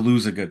 you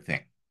lose a good thing.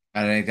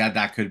 And I think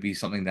that could be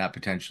something that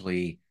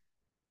potentially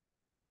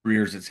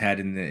rears its head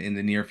in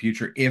the near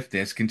future if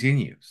this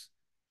continues.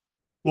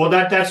 Well,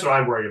 that's what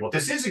I'm worried about.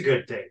 This is a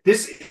good thing.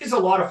 This is a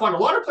lot of fun. A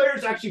lot of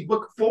players actually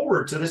look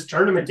forward to this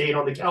tournament date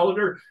on the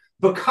calendar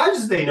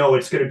because they know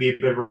it's going to be a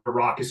bit of a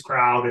raucous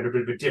crowd and a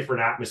bit of a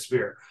different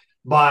atmosphere.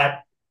 But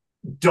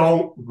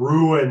don't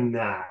ruin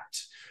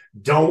that.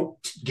 Don't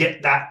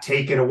get that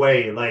taken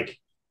away. Like,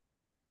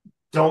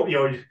 don't,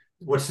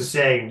 what's the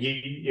saying?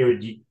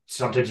 You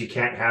sometimes you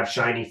can't have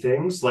shiny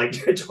things. Like,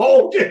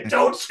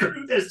 don't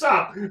screw this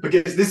up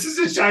because this is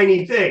a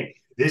shiny thing.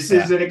 This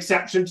is an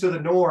exception to the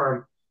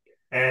norm.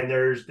 And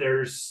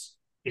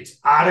it's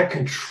out of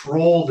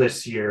control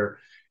this year,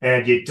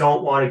 and you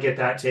don't want to get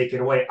that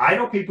taken away. I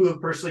know people who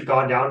have personally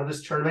gone down to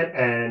this tournament,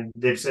 and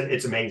they've said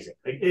it's amazing.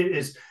 It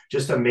is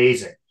just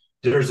amazing.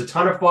 There's a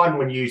ton of fun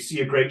when you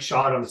see a great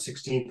shot on the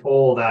 16th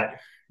hole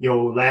that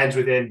lands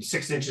within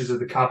 6 inches of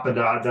the cup, and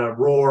the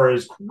roar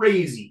is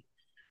crazy.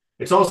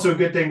 It's also a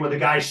good thing when the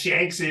guy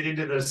shanks it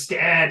into the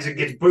stands and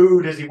gets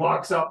booed as he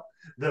walks up.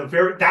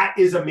 That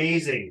is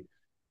amazing.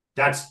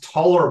 That's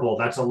tolerable.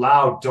 That's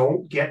allowed.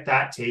 Don't get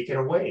that taken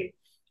away.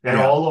 And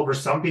Yeah. all over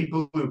some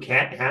people who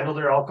can't handle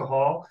their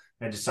alcohol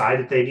and decide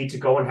that they need to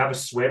go and have a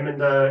swim in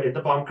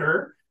the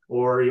bunker,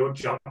 or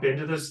jump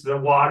into the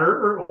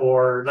water,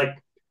 or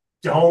like,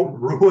 don't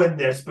ruin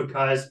this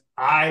because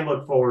I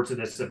look forward to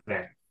this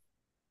event.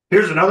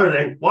 Here's another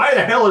thing. Why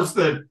the hell is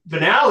the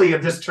finale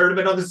of this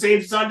tournament on the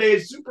same Sunday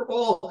as Super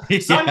Bowl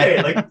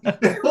Sunday? Like,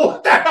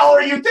 what the hell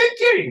are you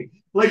thinking?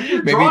 Like,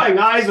 you're Maybe, drawing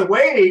eyes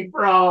away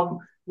from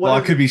one well, it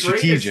of could the be greatest.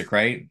 strategic,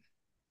 right?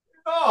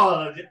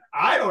 Oh,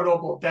 I don't know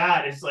about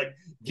that. It's like,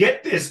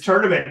 get this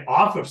tournament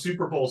off of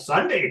Super Bowl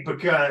Sunday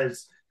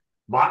because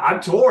I'm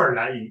torn.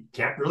 I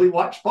can't really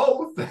watch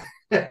both.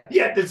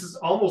 Yet this is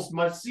almost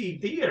must see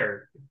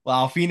theater.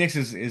 Well, Phoenix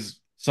is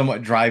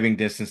somewhat driving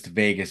distance to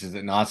Vegas, is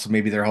it not? So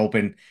maybe they're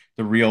hoping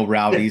the real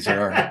rowdies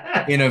are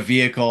in a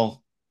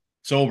vehicle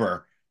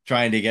sober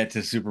trying to get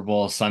to Super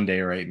Bowl Sunday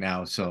right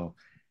now. So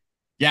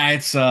yeah,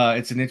 it's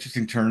an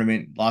interesting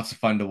tournament, lots of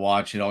fun to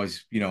watch. It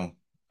always,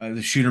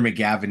 the Shooter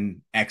McGavin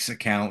X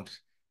account,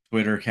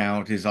 Twitter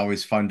account is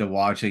always fun to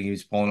watch. And he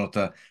was pulling out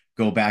the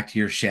 "Go Back to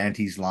Your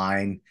Shanties"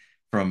 line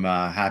from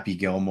Happy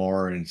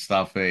Gilmore and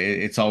stuff.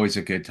 It's always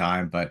a good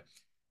time, but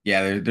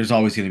yeah, there's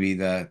always going to be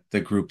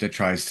the group that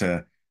tries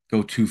to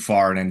go too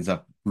far and ends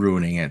up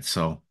ruining it.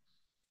 So,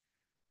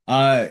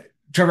 uh,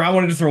 Trevor, I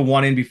wanted to throw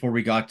one in before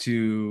we got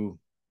to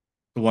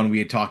the one we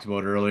had talked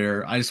about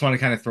earlier. I just want to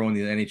kind of throw in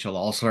the NHL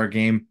All-Star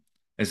game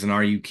as an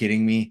 "Are you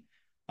kidding me?"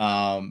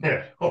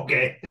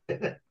 Okay.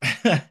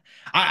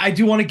 I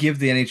do want to give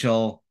the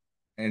NHL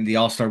and the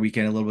All-Star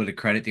weekend a little bit of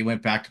credit. They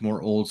went back to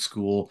more old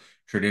school,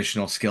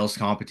 traditional skills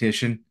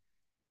competition.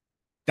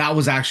 That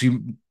was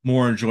actually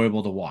more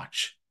enjoyable to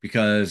watch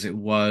because it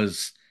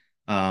was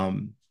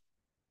um,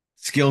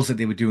 skills that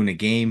they would do in a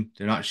game.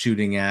 They're not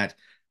shooting at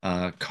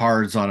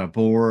cards on a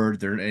board.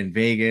 They're in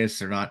Vegas.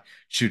 They're not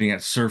shooting at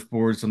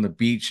surfboards on the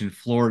beach in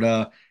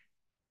Florida.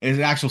 It's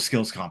an actual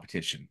skills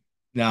competition.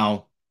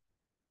 Now,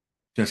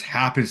 just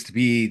happens to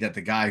be that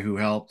the guy who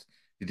helped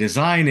to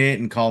design it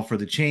and call for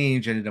the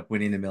change ended up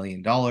winning $1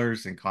 million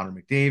and Connor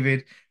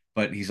McDavid,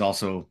 but he's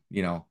also,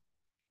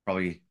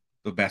 probably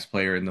the best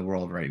player in the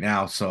world right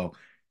now. So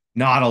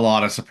not a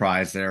lot of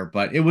surprise there,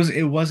 but it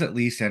was at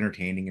least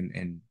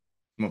entertaining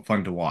and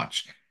fun to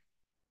watch.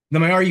 Now,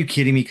 my "Are you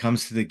kidding me?"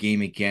 comes to the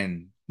game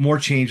again. More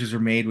changes were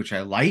made, which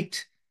I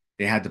liked.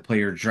 They had the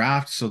player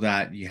draft so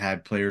that you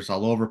had players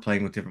all over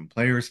playing with different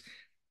players.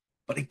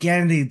 But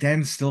again, they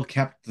then still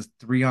kept the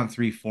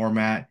 3-on-3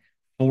 format,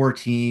 four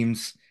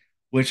teams,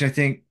 which I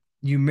think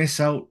you miss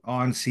out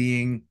on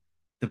seeing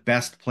the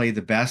best play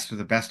the best or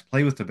the best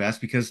play with the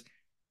best because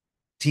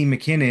Team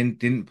McKinnon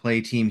didn't play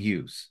Team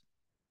Hughes,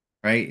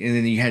 right? And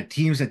then you had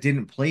teams that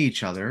didn't play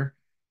each other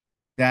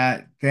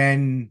that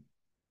then,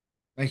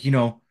 like,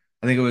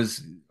 I think it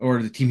was,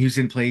 or the Team Hughes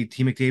didn't play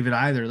Team McDavid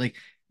either. Like,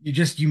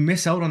 you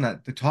miss out on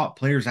that, the top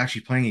players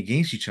actually playing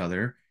against each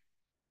other.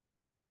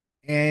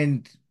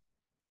 And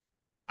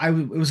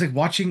it was like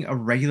watching a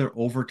regular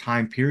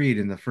overtime period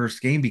in the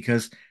first game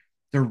because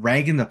they're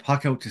ragging the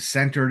puck out to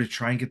center to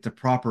try and get the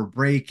proper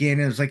break in.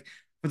 It was like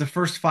for the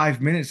first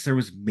 5 minutes, there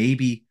was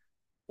maybe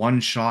one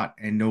shot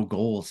and no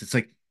goals. It's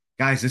like,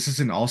 guys, this is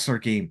an all-star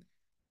game.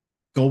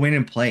 Go in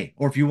and play.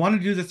 Or if you want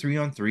to do the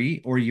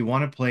 3-on-3 or you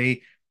want to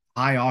play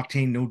high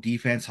octane, no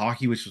defense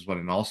hockey, which is what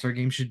an all-star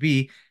game should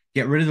be,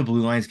 get rid of the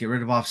blue lines, get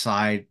rid of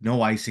offside,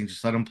 no icing,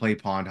 just let them play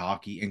pond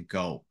hockey and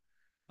go.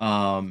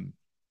 Um,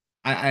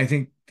 I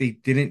think they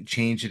didn't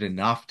change it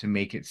enough to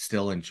make it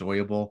still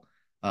enjoyable.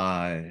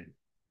 Uh,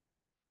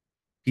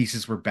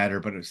 Pieces were better,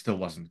 but it still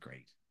wasn't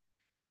great.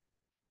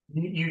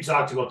 You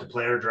talked about the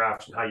player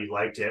draft and how you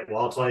liked it.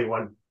 Well, I'll tell you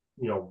one,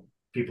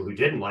 people who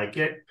didn't like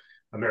it,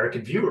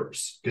 American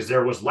viewers, because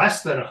there was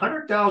less than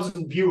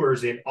 100,000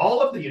 viewers in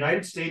all of the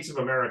United States of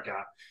America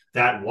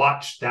that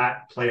watched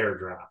that player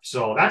draft.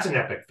 So that's an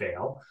epic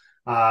fail.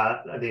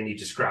 They need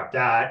to scrap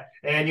that.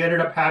 And you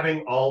ended up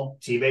having all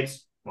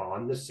teammates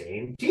on the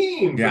same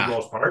team for the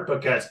most part,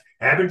 because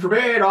heaven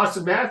forbid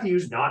Austin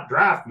Matthews not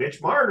draft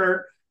Mitch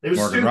Marner. It was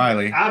Morgan stupid.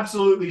 Riley.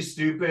 Absolutely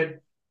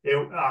stupid.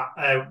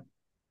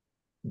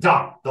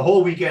 Dumb. The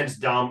whole weekend's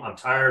dumb. I'm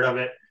tired of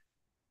it.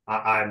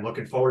 I'm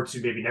looking forward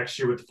to maybe next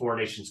year with the Four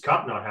Nations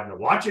Cup, not having to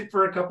watch it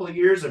for a couple of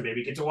years and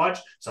maybe get to watch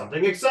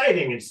something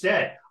exciting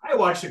instead. I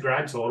watched a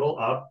grand total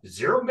of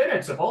 0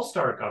 minutes of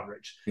All-Star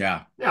coverage.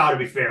 Yeah. Now, to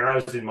be fair, I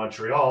was in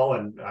Montreal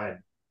and I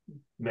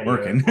had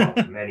working.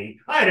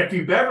 I had a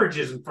few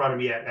beverages in front of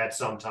me at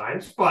some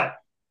times, but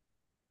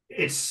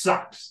it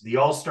sucks. The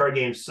All-Star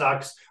game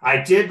sucks. I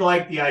did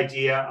like the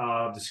idea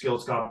of the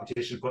skills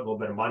competition, put a little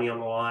bit of money on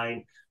the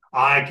line.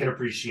 I can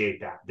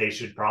appreciate that. They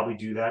should probably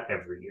do that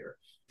every year.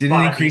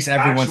 Didn't increase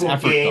everyone's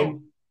effort,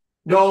 though.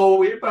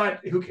 No, but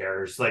who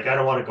cares? Like, I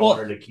don't want to go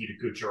under Nikita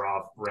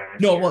Kucherov rant.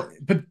 No,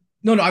 but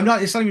no, I'm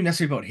not. It's not even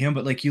necessarily about him,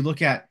 but like you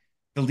look at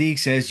the league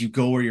says you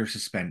go or you're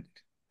suspended,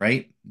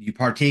 right? You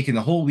partake in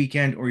the whole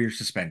weekend or you're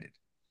suspended.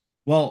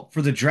 Well,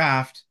 for the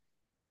draft,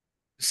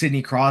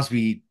 Sidney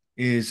Crosby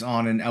is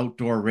on an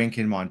outdoor rink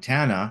in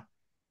Montana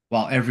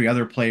while every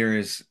other player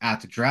is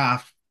at the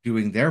draft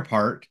doing their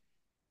part,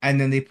 and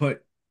then they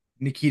put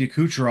Nikita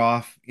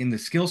Kucherov in the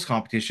skills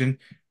competition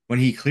when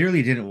he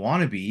clearly didn't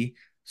want to be.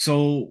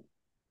 So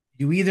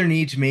you either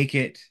need to make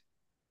it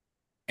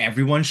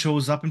everyone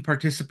shows up and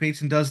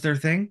participates and does their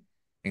thing,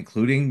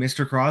 including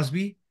Mr.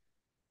 Crosby,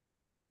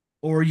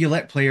 or you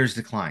let players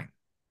decline.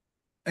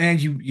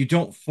 And you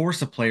don't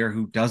force a player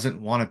who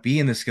doesn't want to be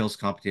in the skills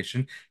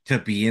competition to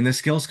be in the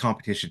skills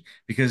competition,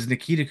 because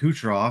Nikita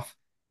Kucherov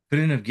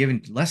couldn't have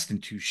given less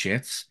than two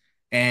shits,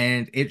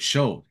 and it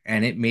showed,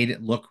 and it made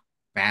it look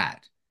bad.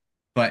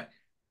 But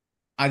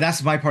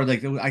that's my part.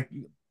 Like, I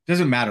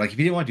doesn't matter. Like, if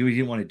you didn't want to do it, you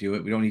didn't want to do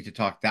it. We don't need to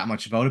talk that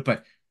much about it.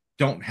 But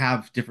don't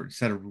have different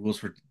set of rules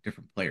for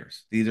different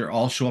players. They either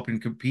all show up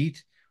and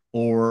compete,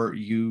 or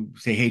you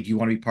say, "Hey, do you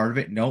want to be part of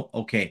it?" No,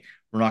 okay,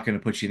 we're not going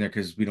to put you in there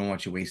because we don't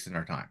want you wasting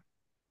our time.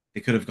 They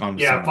could have gone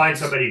with Yeah, someone find else.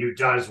 somebody who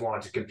does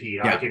want to compete.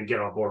 I Yeah, can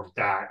get on board with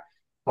that.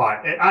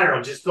 But I don't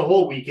know, just the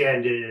whole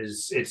weekend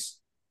is it's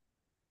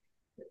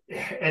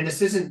and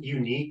this isn't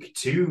unique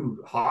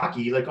to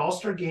hockey. Like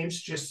all-star games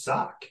just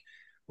suck.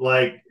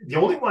 Like the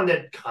only one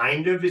that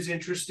kind of is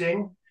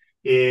interesting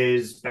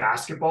is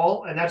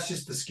basketball, and that's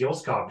just the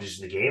skills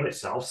competition. The game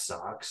itself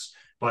sucks.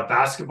 But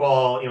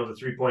basketball, the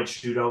three-point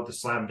shootout, the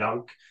slam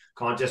dunk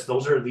contest,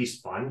 those are at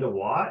least fun to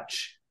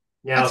watch.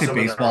 I'd Now say some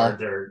of them are baseball.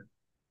 they're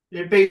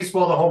in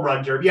baseball, the home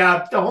run derby.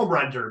 Yeah, the home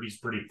run derby is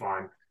pretty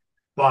fun.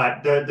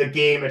 But the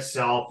game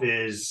itself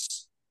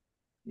is,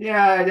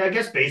 yeah, I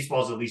guess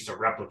baseball is at least a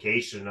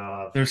replication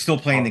They're still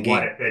playing the of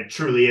what game. it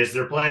truly is.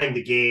 They're playing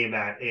the game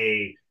at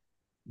a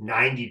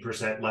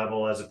 90%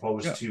 level as Yeah.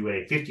 opposed to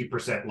a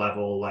 50%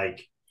 level.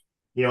 Like,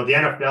 the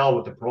NFL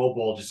with the Pro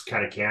Bowl just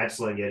kind of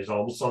canceling it is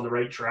almost on the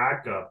right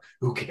track of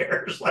who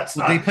cares? Let's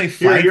Well, they not. play You're,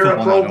 flag you're a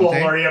football now, Pro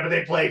don't Bowler, they? yeah, but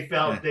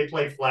Yeah. they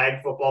play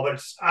flag football. But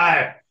it's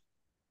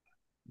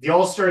the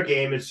All Star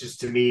game is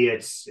just, to me,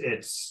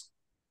 it's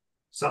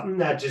something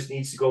that just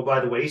needs to go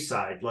by the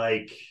wayside.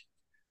 Like,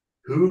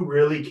 who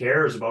really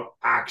cares about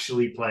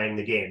actually playing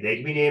the game? They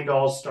can be named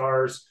all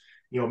stars.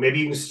 Maybe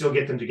you can still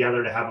get them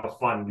together to have a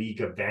fun league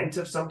event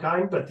of some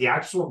kind, but the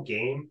actual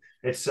game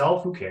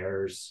itself, who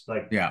cares?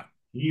 Like, Yeah.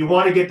 you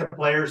want to get the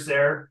players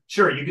there.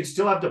 Sure, you can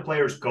still have the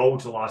players go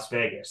to Las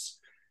Vegas,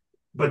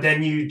 but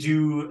then you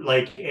do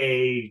like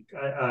a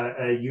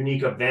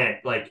unique event,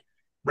 like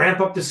ramp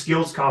up the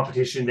skills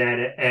competition then,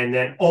 and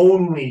then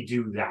only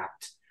do that.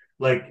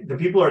 Like the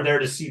people are there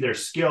to see their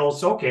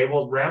skills. So, okay,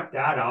 well, ramp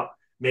that up,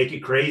 make it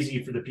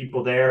crazy for the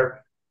people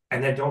there,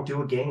 and then don't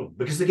do a game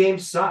because the game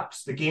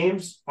sucks. The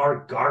games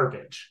are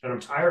garbage, and I'm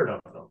tired of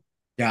them.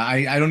 Yeah,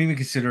 I don't even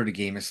consider it a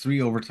game. It's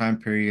three overtime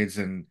periods,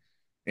 and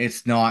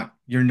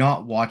you're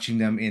not watching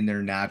them in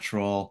their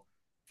natural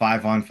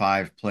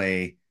 5-on-5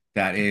 play.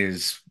 That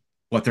is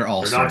what they're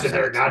all They're not to stars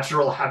their at.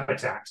 natural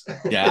habitat.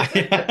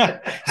 Yeah.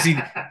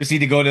 Just need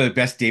to go to the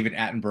best David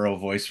Attenborough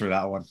voice for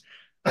that one.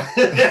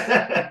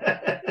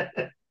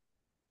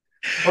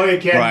 Okay,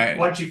 Ken, Right.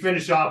 why don't you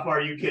finish off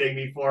Are You Kidding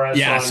Me for us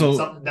Yeah, on so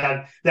something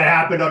that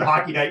happened on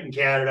Hockey Night in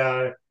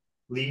Canada,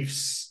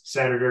 Leafs,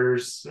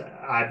 Senators.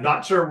 I'm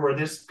not sure where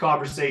this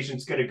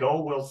conversation's going to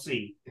go. We'll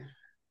see.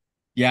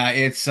 yeah,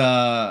 it's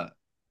so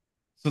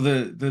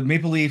the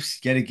Maple Leafs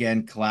yet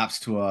again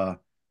collapsed to a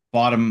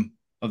bottom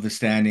of the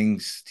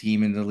standings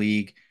team in the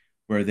league,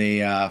 where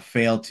they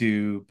failed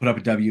to put up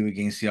a W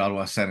against the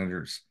Ottawa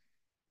Senators.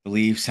 The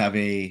Leafs have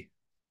a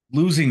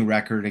losing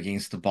record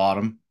against the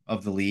bottom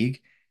of the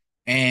league,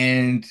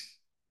 and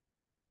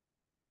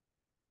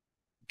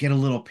get a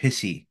little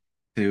pissy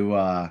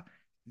to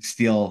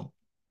steal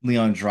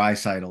Leon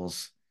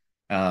Draisaitl's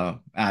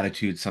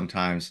attitude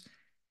sometimes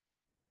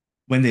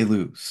when they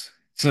lose.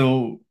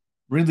 So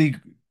Ridley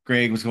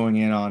Gregg was going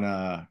in on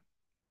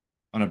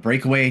a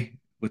breakaway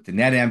with the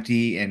net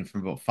empty, and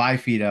from about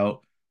 5 feet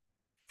out,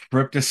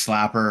 tripped a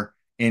slapper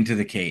into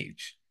the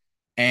cage.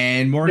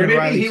 And Yeah, Morgan maybe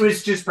Riley, he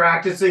was just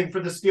practicing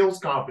for the skills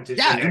competition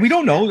yeah, we next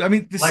don't year. know. I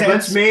mean, the Like,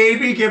 let's Sens,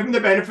 maybe give him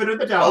the benefit of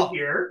the doubt well,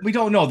 here. we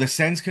don't know. The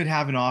Sens could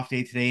have an off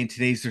day today, and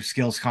today's their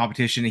skills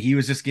competition. And he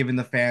was just giving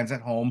the fans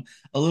at home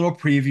a little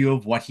preview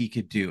of what he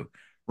could do,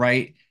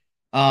 right?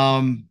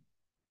 Um,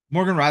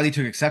 Morgan Riley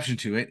took exception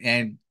to it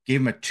and gave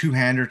him a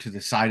two-hander to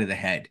the side of the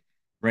head,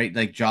 right?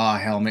 Like jaw,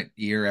 helmet,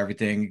 ear,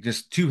 everything.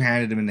 Just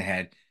two-handed him in the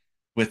head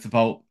with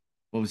about,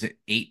 what was it,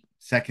 8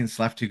 seconds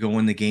left to go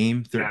in the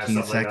game, Yeah, 13 something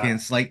like that.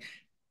 seconds, like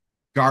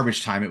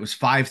garbage time. It was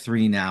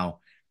 5-3 now.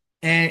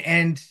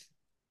 And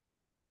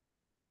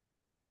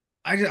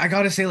I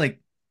gotta say, like,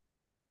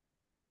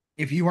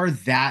 if you are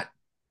that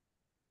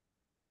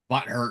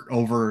butthurt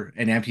over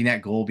an empty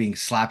net goal being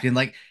slapped in,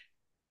 like,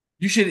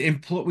 we should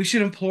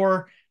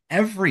implore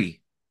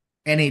every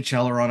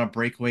NHLer on a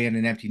breakaway and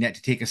an empty net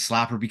to take a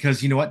slapper,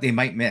 because you know what? They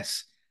might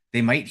miss.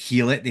 They might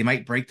heel it. They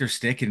might break their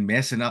stick and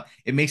miss, and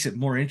it makes it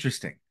more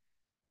interesting.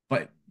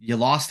 But you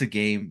lost the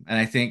game, and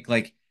I think,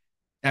 like,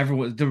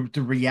 everyone,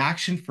 the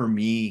reaction for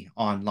me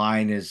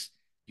online is,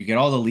 you get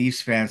all the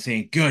Leafs fans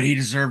saying, "Good, he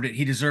deserved it.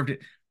 He deserved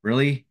it."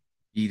 Really?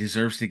 He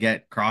deserves to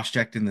get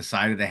cross-checked in the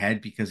side of the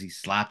head because he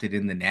slapped it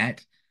in the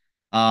net.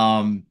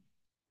 Um,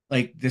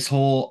 like this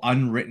whole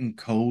unwritten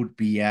code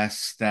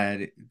BS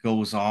that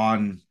goes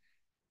on.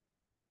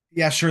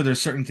 Yeah, sure,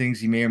 there's certain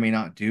things you may or may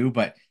not do,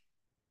 but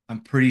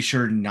I'm pretty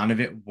sure none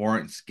of it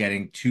warrants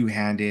getting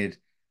two-handed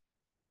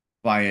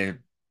by a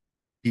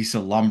piece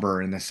of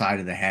lumber in the side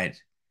of the head.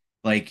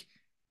 Like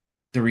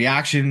the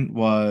reaction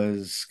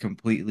was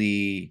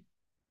completely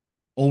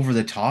over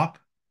the top.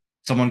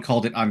 Someone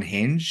called it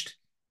unhinged.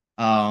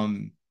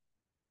 Um,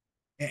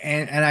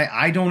 and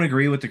I don't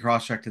agree with the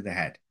cross check to the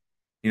head.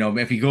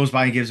 If he goes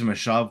by and gives him a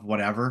shove,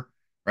 whatever,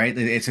 right?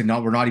 It's a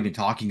no, we're not even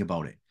talking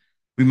about it.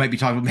 We might be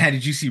talking about, man,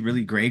 did you see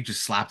really Greg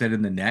just slapped it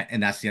in the net?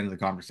 And that's the end of the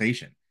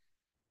conversation.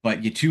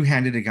 But you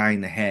two-handed a guy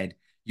in the head.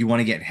 You want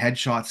to get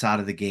headshots out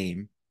of the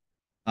game.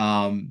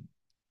 Um,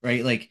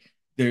 right? Like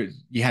there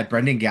you had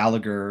Brendan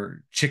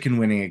Gallagher chicken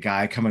winning a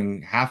guy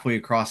coming halfway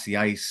across the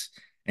ice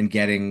and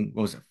getting,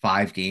 what was it,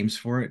 5 games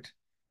for it.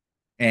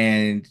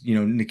 And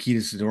Nikita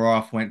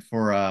Zadorov went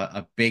for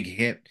a big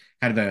hit,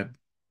 kind of a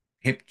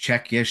hip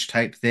check-ish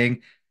type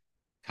thing.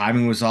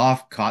 Timing was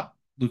off, caught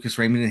Lucas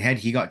Raymond in the head.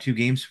 He got 2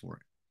 games for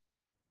it.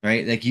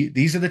 Right? Like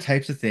these are the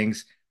types of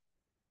things.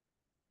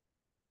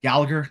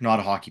 Gallagher, not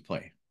a hockey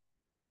play.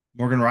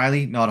 Morgan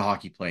Riley, not a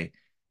hockey play.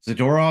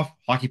 Zadorov,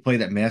 hockey play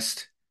that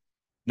missed.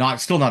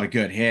 Still not a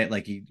good hit.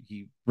 Like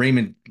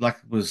Raymond luck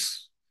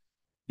was,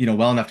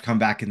 well enough to come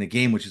back in the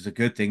game, which is a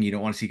good thing. You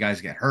don't want to see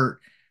guys get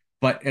hurt,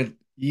 but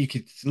you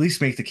could at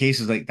least make the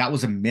cases like that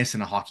was a miss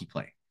in a hockey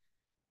play.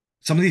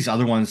 Some of these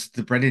other ones,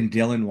 the Brendan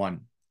Dillon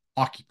one,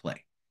 hockey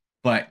play,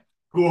 but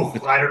I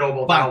don't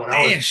know about that one.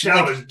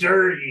 That was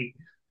dirty.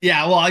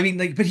 Yeah, well, I mean,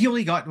 like, but he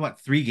only got what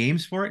 3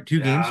 games for it,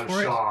 2 games I'm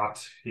for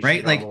shocked. it,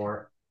 right? Like,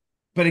 more.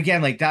 But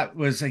again, like that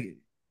was like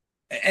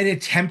an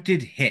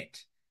attempted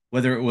hit,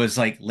 whether it was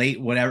like late,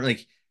 whatever.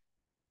 Like,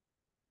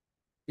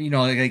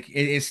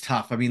 it's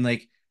tough. I mean,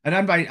 like, and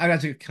I'm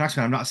as a Canucks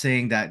fan, I'm not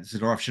saying that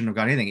Zadorov shouldn't have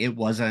got anything. It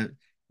was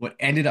what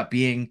ended up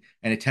being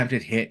an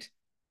attempted hit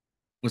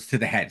was to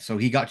the head, so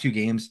he got 2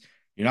 games.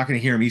 You're not going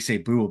to hear me say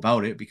boo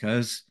about it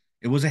because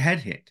it was a head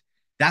hit.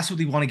 That's what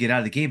they want to get out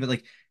of the game. But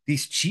like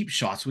these cheap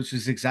shots, which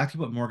is exactly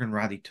what Morgan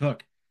Riley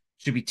took,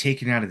 should be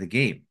taken out of the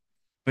game.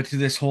 But to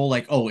this whole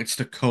like, oh, it's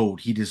the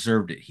code. He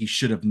deserved it. He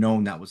should have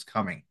known that was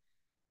coming.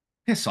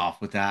 Piss off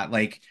with that.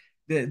 Like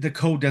the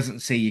code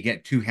doesn't say you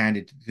get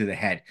two-handed to the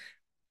head.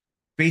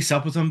 Face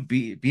up with him,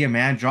 be a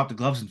man, drop the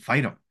gloves and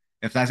fight him.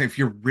 If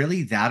you're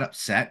really that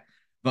upset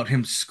about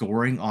him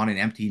scoring on an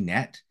empty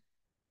net,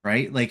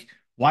 right? Like,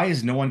 why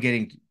is no one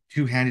getting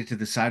two-handed to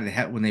the side of the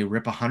head when they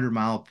rip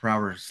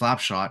 100-mile-per-hour slap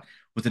shot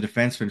with a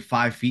defenseman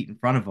 5 feet in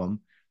front of them?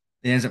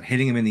 It ends up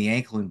hitting him in the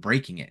ankle and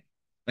breaking it.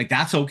 Like,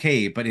 that's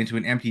okay, but into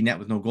an empty net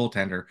with no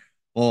goaltender,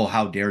 oh,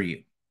 how dare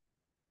you?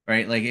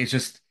 Right? Like, it's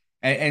just,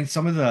 and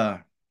some of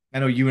I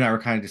know you and I were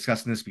kind of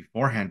discussing this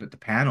beforehand, but the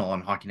panel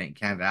on Hockey Night in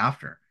Canada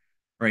after,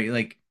 right?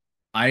 Like,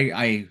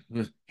 I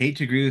hate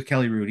to agree with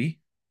Kelly Rudy.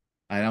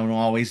 I don't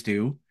always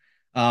do.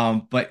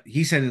 But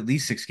he said at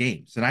least 6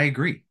 games, and I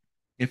agree,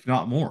 if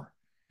not more.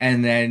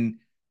 And then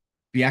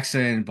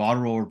Bieksa and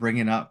Botterill were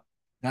bringing up,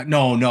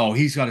 no,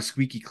 he's got a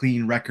squeaky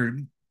clean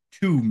record,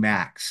 2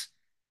 max.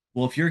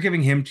 Well, if you're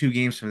giving him 2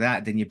 games for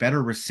that, then you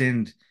better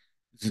rescind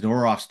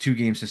Zadorov's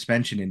 2-game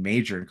suspension in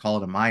major and call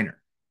it a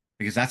minor,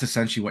 because that's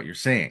essentially what you're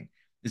saying,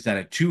 is that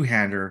a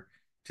two-hander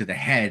to the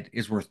head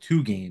is worth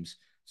 2 games.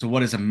 So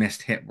what is a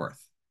missed hit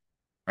worth,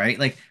 right?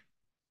 Like,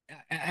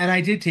 and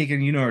I did take,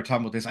 and we're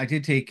talking about this, I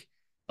did take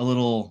a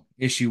little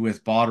issue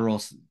with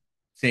Botterill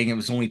saying it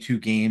was only 2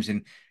 games.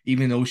 And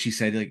even though she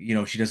said, like,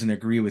 she doesn't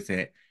agree with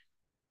it,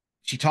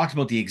 she talked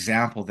about the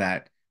example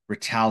that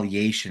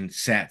retaliation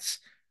sets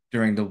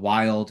during the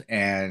Wild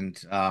and,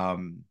 oh,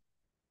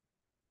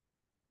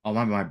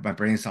 my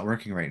brain's not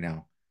working right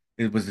now.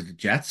 It was the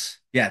Jets?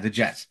 Yeah, the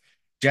Jets.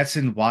 Jets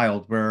and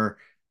Wild, where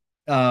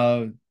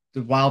uh,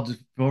 the Wild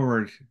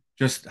forward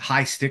just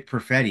high stick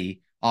Perfetti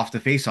off the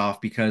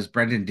faceoff because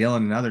Brendan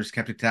Dillon and others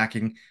kept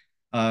attacking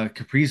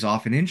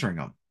Kaprizov and injuring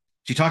him.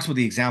 She talks about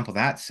the example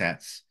that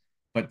sets,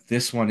 but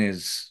this one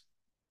is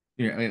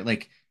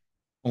like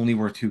only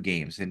worth 2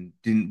 games and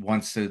didn't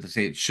want to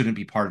say it shouldn't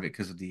be part of it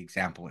because of the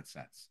example it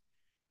sets.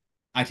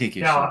 I take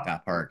issue with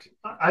that part.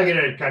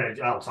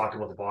 I'll talk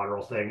about the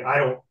Botterill thing.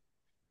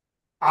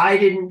 I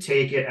didn't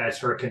take it as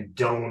her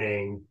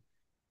condoning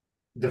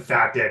the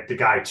fact that the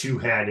guy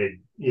two-handed,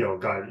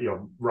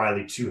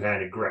 Riley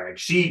two-handed Greg.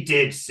 She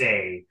did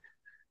say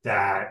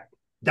that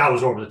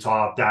was over the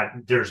top, that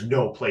there's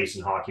no place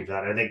in hockey for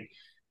that. I think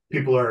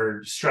people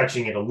are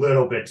stretching it a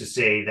little bit to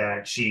say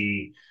that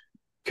she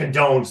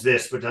condones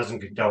this but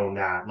doesn't condone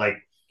that. Like,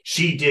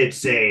 she did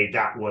say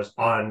that was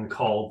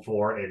uncalled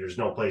for and there's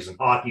no place in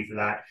hockey for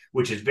that,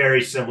 which is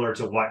very similar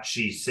to what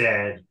she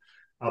said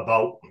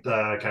about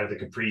the kind of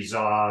the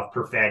Kaprizov,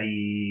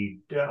 Perfetti,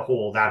 that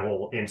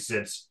whole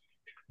instance.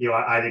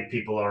 I think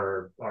people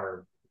are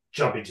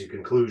jumping to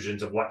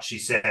conclusions of what she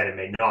said and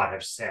may not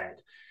have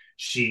said.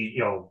 She,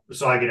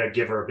 so I'm going to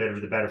give her a bit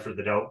of the benefit of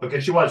the doubt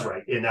because she was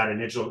right in that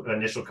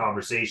initial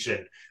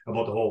conversation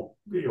about the whole,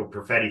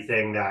 Perfetti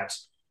thing, that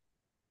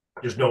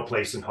There's no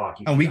place in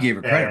hockey. And we gave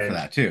her credit for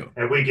that too.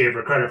 And we gave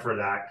her credit for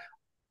that.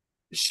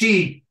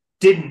 She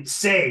didn't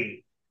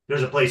say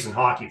there's a place in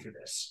hockey for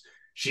this.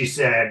 She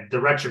said the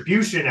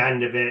retribution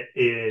end of it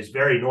is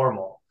very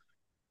normal.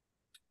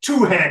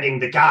 Two-handing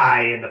the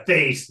guy in the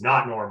face,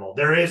 not normal.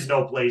 There is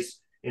no place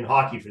in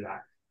hockey for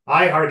that.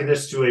 I argue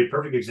this to a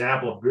perfect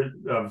example of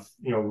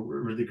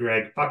Ridley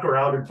Gregg. Fuck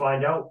around and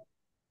find out.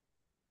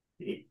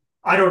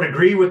 I don't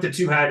agree with the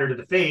two-hander to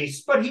the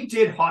face, but he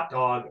did hot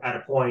dog at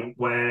a point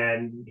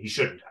when he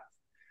shouldn't have.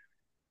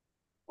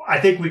 I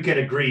think we can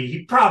agree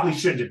he probably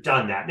shouldn't have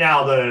done that.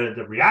 Now,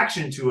 the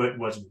reaction to it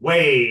was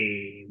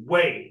way,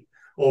 way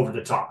over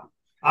the top.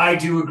 I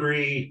do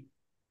agree.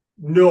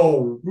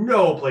 No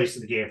place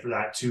in the game for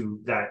that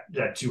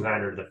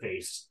two-hander to the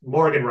face.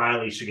 Morgan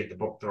Riley should get the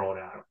book thrown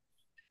at him.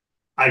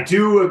 I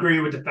do agree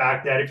with the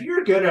fact that if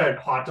you're good at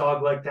hot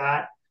dog like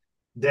that,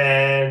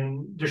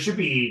 then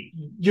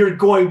you're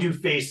going to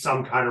face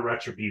some kind of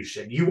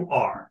retribution. You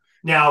are.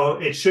 Now,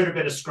 it should have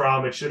been a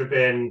scrum. It should have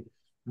been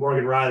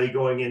Morgan Riley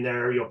going in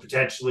there,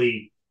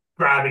 potentially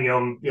grabbing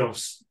him, I don't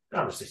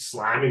want to say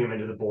slamming him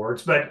into the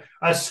boards, but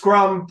a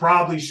scrum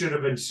probably should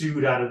have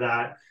ensued out of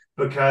that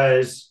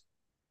because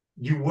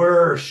you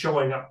were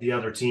showing up the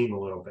other team a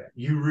little bit.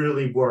 You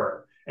really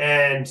were.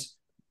 And,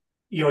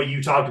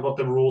 you talked about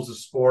the rules of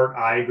sport.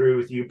 I agree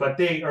with you, but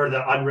the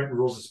unwritten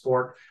rules of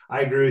sport.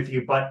 I agree with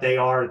you, but they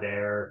are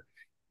there.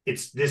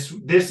 It's this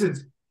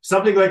is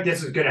something like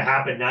this is going to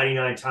happen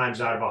 99 times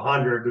out of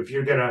 100. If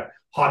you're going to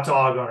hot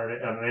dog on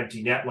an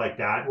empty net like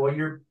that, well,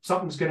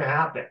 something's going to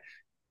happen.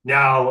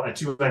 Now, a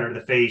two-hander to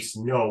the face,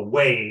 no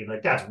way.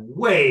 Like, that's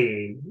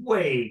way,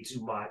 way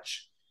too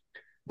much.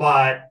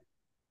 But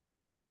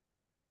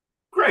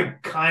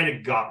Greg kind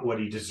of got what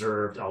he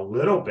deserved a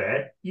little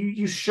bit.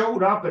 You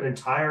showed up an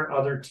entire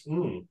other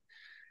team.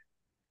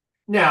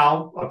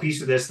 Now, a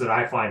piece of this that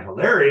I find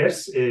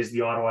hilarious is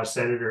the Ottawa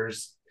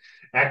Senators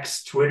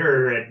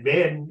ex-Twitter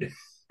admin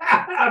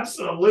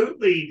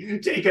absolutely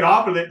taken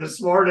off with it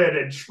this morning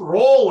and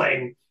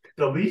trolling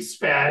the Leafs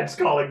fans,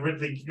 calling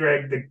Ridley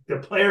Gregg the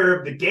player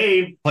of the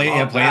game.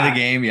 Play of the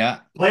game,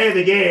 yeah. Play of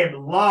the game.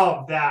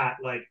 Love that.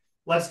 Like,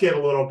 let's get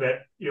a little bit,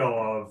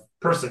 of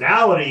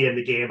personality in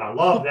the game. I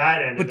love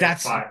that. And but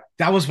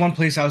that was one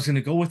place I was going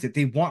to go with it.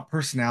 They want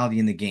personality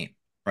in the game,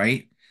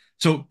 right?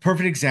 So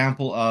perfect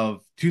example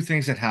of two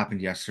things that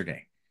happened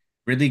yesterday.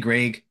 Ridley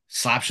Gregg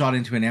slap shot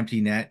into an empty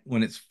net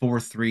when it's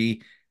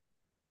 4-3.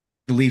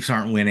 The Leafs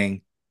aren't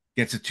winning.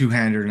 Gets a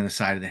two-hander in the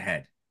side of the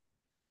head.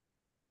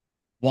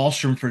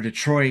 Wahlstrom for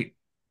Detroit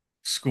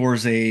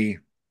scores a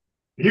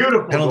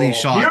beautiful penalty goal.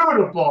 Shot.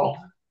 Beautiful.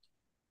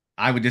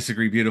 I would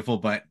disagree, beautiful,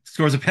 but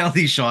scores a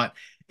penalty shot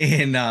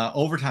in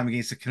overtime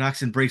against the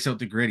Canucks and breaks out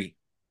the Gritty.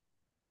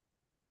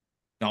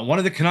 Now, one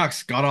of the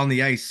Canucks got on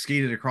the ice,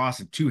 skated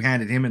across, and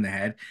two-handed him in the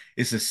head.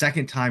 It's the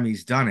second time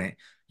he's done it.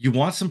 You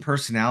want some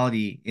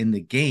personality in the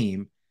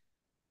game,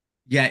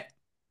 yet,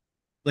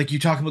 like you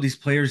talk about these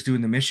players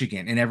doing the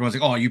Michigan, and everyone's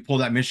like, "Oh, you pull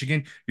that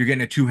Michigan, you're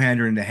getting a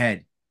two-hander in the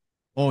head.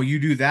 Oh, you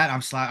do that,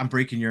 I'm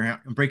breaking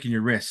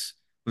your wrists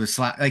with a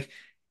slap." Like,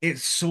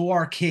 it's so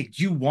archaic.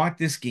 Do you want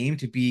this game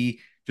to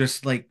be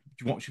just like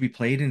should be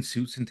played in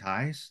suits and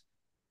ties,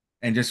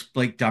 and just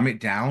like dumb it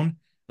down?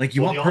 Like,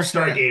 you want the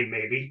All-Star game,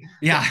 maybe.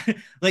 Yeah,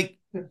 like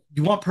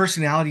you want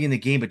personality in the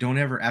game, but don't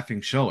ever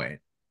effing show it,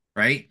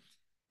 right?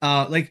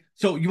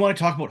 So you want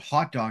to talk about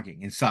hot dogging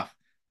and stuff.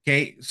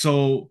 Okay,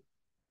 so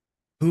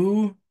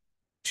who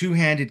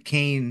two-handed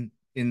Kane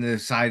in the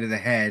side of the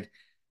head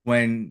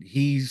when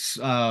he's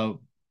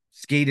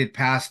skated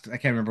past, I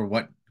can't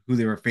remember who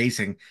they were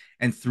facing,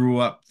 and threw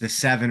up the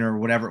 7 or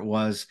whatever it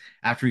was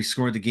after he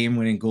scored the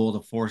game-winning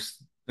goal to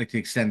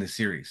extend the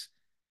series.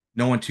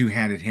 No one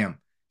two-handed him.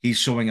 He's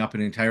showing up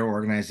an entire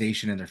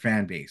organization and their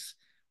fan base.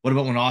 What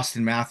about when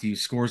Austin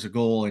Matthews scores a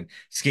goal and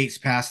skates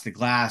past the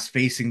glass,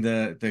 facing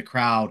the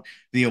crowd,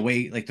 the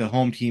away, like the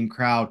home team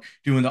crowd,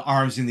 doing the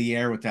arms in the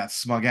air with that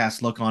smug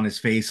ass look on his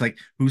face? Like,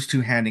 who's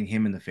two-handing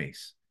him in the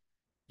face?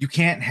 You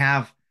can't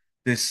have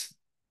this.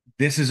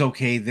 This is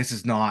okay. This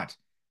is not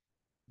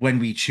when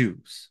we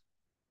choose,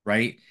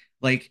 right?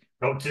 Like,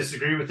 don't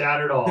disagree with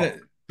that at all.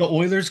 The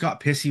Oilers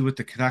got pissy with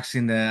the Canucks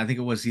in I think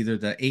it was either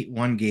the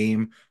 8-1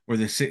 game or I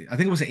think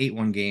it was the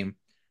 8-1 game,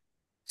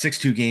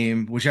 6-2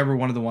 game, whichever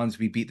one of the ones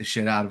we beat the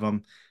shit out of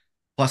them,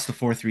 plus the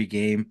 4-3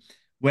 game.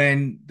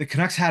 When the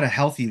Canucks had a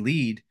healthy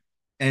lead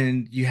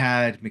and you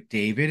had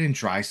McDavid and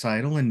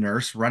Draisaitl and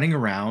Nurse running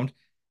around,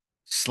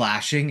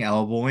 slashing,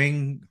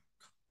 elbowing,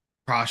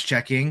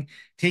 cross-checking,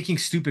 taking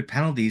stupid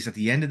penalties at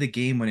the end of the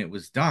game when it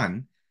was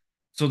done.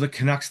 So the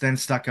Canucks then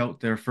stuck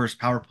out their first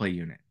power play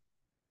unit.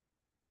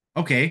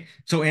 Okay,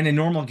 so in a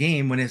normal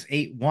game, when it's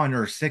 8-1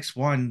 or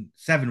 6-1,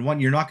 7-1,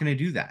 you're not going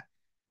to do that.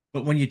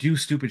 But when you do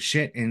stupid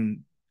shit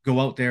and go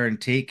out there and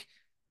take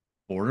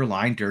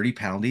borderline dirty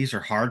penalties or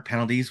hard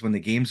penalties when the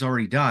game's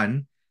already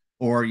done,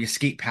 or you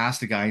skate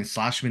past a guy and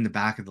slash him in the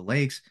back of the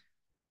legs,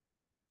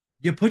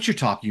 you put your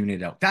top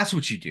unit out. That's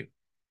what you do.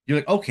 You're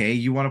like, okay,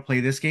 you want to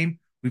play this game?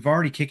 We've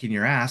already kicking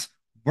your ass.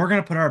 We're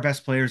going to put our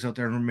best players out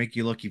there and make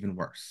you look even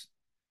worse.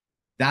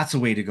 That's a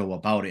way to go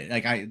about it.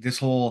 Like this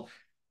whole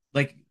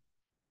like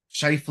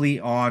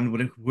Shifley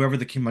on whoever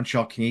the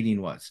Montreal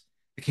Canadian was.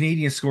 The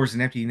Canadian scores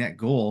an empty net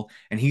goal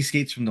and he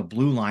skates from the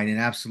blue line and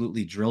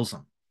absolutely drills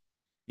them.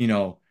 You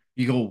know,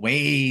 you go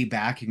way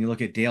back and you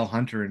look at Dale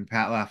Hunter and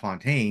Pat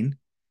LaFontaine,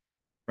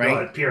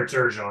 right? No, Pierre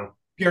Turgeon.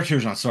 Pierre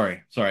Turgeon,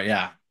 sorry,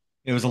 yeah.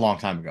 It was a long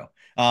time ago.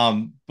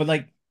 But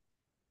like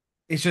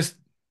it's just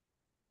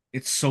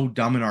it's so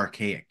dumb and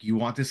archaic. You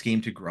want this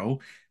game to grow.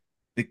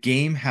 The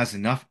game has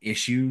enough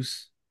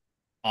issues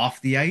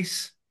off the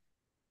ice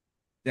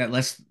that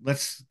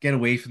let's get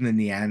away from the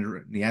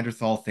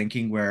Neanderthal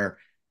thinking where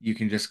you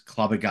can just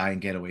club a guy and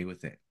get away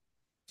with it.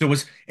 So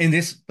was in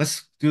this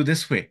let's do it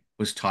this way.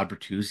 Was Todd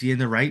Bertuzzi in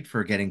the right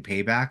for getting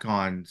payback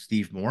on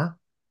Steve Moore?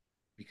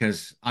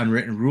 Because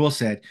unwritten rule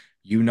said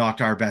you knocked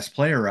our best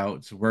player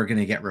out, so we're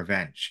gonna get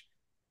revenge.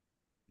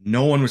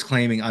 No one was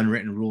claiming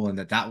unwritten rule and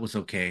that was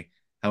okay,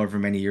 however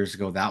many years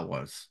ago that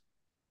was,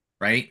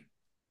 right?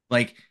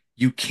 Like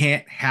you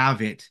can't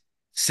have it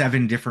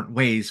seven different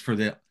ways for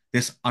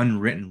this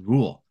unwritten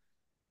rule.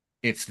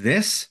 It's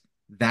this,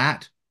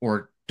 that,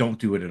 or don't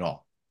do it at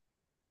all.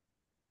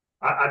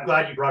 I'm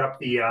glad you brought up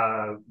the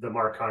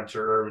Mark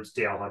Hunter, or it's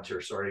Dale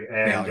Hunter, sorry,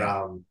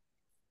 and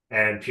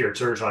Pierre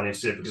Turgeon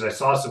incident, because I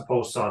saw some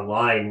posts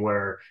online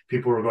where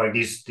people were going,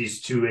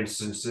 these two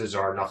instances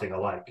are nothing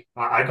alike.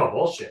 I call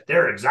bullshit.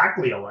 They're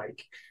exactly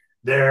alike.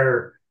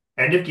 They're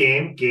end of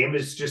game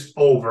is just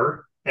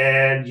over,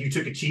 and you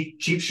took a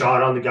cheap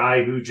shot on the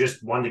guy who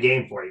just won the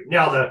game for you.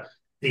 Now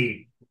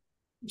the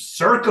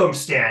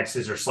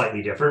circumstances are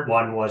slightly different.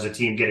 One was a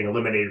team getting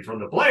eliminated from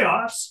the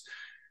playoffs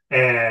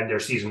and their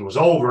season was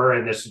over,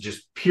 and this is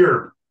just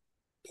pure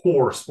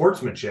poor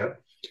sportsmanship.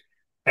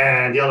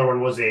 And the other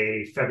one was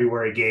a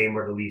February game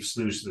where the Leafs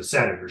lose to the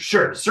Senators.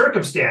 Sure, the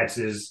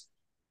circumstances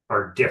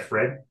are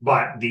different,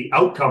 but the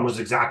outcome was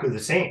exactly the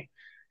same.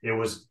 It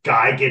was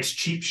guy gets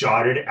cheap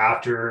shotted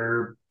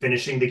after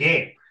finishing the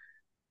game.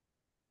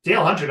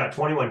 Dale Hunter got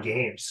 21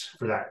 games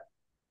for that.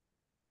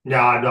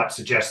 Now, I'm not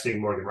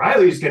suggesting Morgan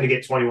Riley is going to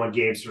get 21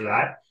 games for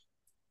that,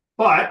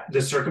 but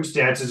the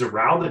circumstances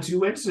around the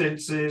two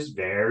incidents is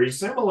very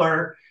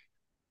similar.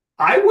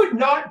 I would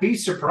not be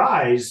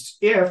surprised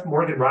if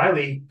Morgan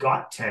Riley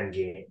got 10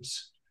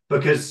 games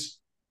because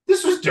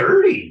this was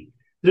dirty.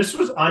 This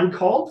was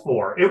uncalled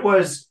for. It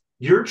was,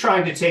 you're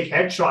trying to take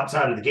headshots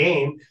out of the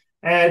game,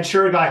 and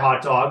sure, a guy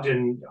hot dogged,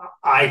 and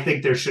I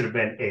think there should have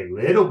been a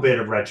little bit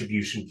of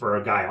retribution for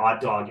a guy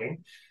hot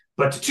dogging.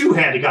 But to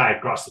two-hand a guy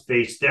across the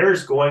face,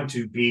 there's going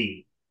to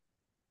be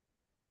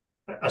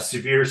a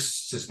severe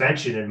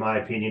suspension, in my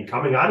opinion,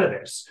 coming out of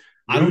this.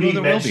 Rudy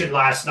mentioned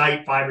last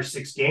night 5 or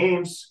 6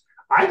 games.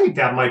 I think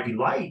that might be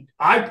light.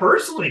 I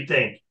personally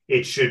think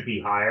it should be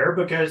higher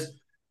because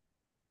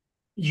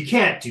you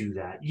can't do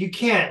that. You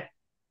can't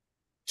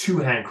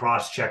two-hand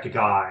cross-check a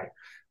guy.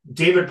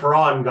 David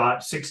Perron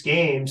got 6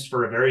 games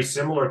for a very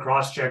similar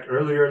cross-check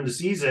earlier in the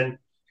season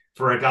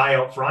for a guy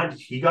out front.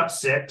 He got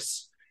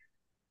 6.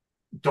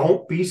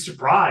 Don't be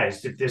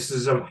surprised if this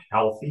is a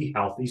healthy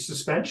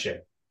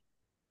suspension.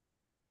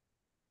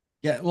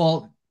 Yeah,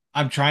 well,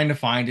 I'm trying to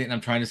find it and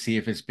I'm trying to see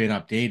if it's been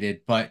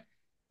updated, but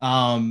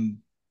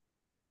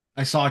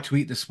I saw a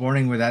tweet this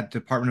morning where that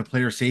Department of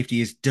Player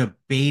Safety is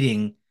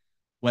debating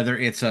whether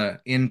it's a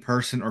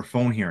in-person or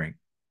phone hearing.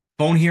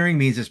 Phone hearing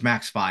means it's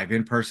max 5.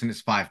 In person,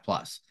 it's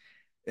 5+.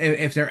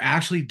 If they're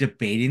actually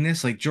debating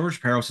this, like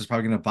George Peros is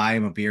probably going to buy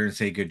him a beer and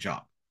say good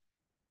job.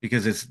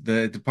 Because it's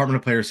the Department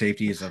of Player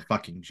Safety is a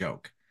fucking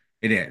joke.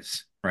 It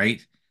is,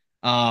 right?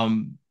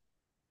 Offered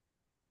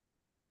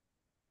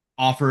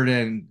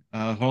and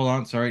hold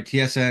on, sorry.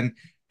 TSN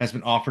has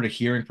been offered a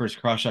hearing for his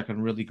cross-check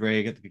on Ridley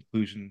Gray at the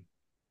conclusion.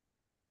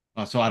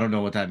 So I don't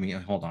know what that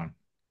means. Hold on.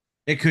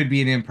 It could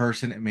be an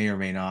in-person. It may or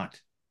may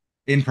not.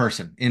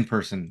 In-person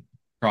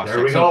cross-check.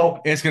 There we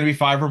go. It's going to be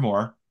 5 or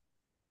more.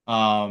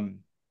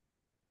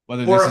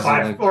 Whether or this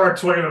a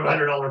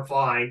 $2,100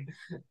 fine.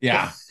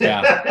 Yeah.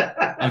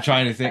 I'm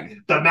trying to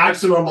think. The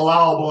maximum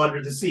allowable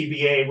under the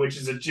CBA, which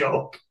is a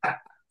joke.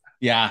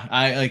 Yeah,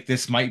 I like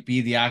this might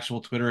be the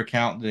actual Twitter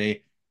account.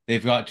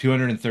 They've got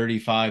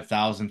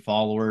 235,000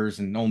 followers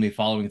and only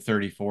following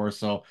 34,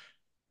 so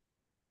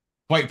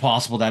quite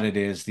possible that it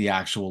is the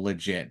actual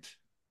legit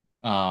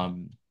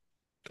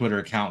Twitter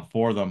account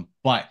for them.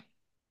 But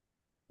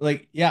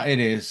like, yeah, it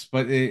is.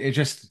 But it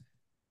just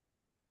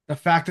the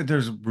fact that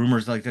there's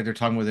rumors like that they're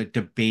talking about it,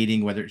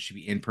 debating whether it should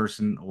be in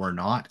person or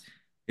not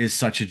is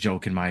such a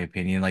joke in my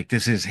opinion. Like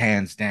this is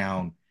hands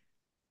down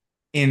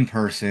in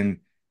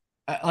person.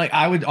 Like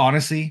I would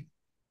honestly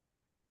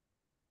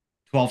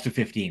 12 to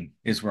 15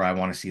 is where I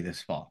want to see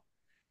this fall.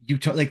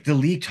 Like the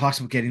league talks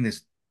about getting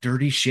this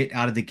dirty shit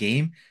out of the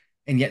game,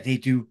 and yet they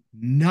do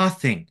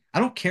nothing. I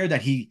don't care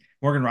that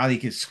Morgan Riley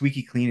is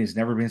squeaky clean, has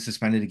never been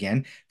suspended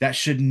again. That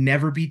should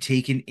never be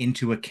taken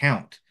into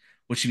account.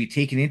 What should be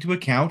taken into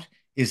account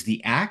is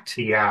the act,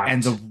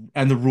 and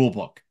the rule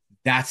book.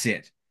 That's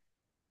it.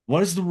 What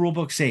does the rule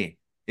book say?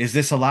 Is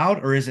this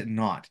allowed or is it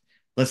not?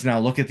 Let's now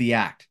look at the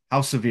act.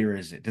 How severe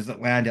is it? Does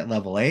it land at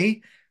level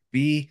A?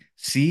 B,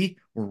 C,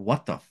 or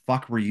what the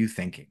fuck were you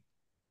thinking?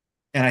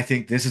 And I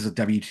think this is a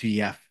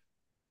WTF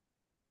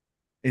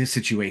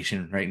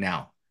situation right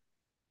now.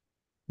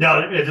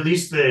 Now, at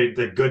least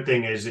the good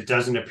thing is it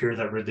doesn't appear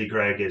that Ridley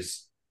Gregg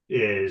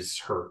is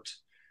hurt.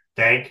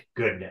 Thank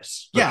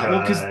goodness, Yeah,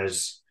 well,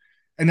 because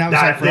and that was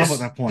I forgot about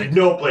that there's point.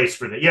 no place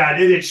for that. Yeah,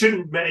 it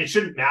shouldn't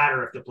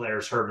matter if the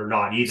player's hurt or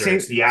not either.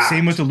 It's the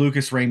Same with act. the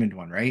Lucas Raymond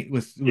one, right?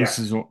 With Yeah.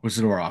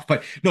 Zadorov.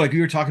 But no, like we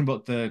were talking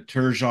about the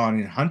Turgeon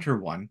and Hunter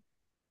one.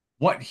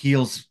 What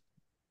heals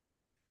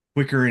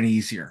quicker and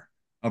easier?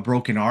 A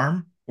broken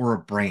arm or a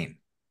brain?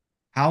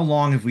 How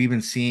long have we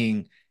been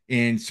seeing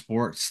in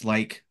sports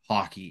like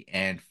hockey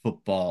and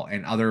football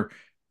and other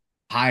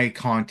high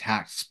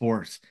contact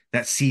sports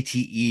that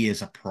CTE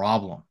is a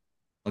problem?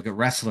 Look at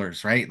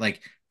wrestlers, right?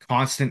 Like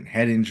constant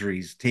head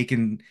injuries,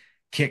 taking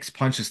kicks,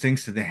 punches,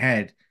 things to the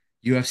head,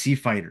 UFC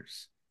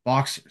fighters,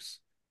 boxers.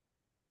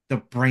 The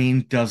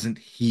brain doesn't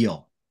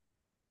heal.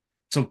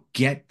 So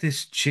get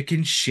this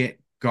chicken shit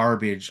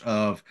garbage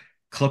of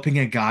clipping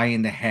a guy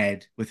in the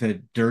head with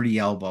a dirty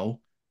elbow,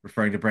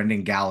 referring to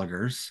Brendan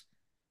Gallagher's,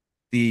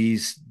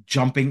 these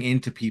jumping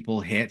into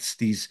people hits,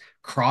 these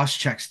cross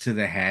checks to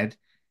the head.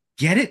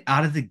 Get it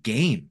out of the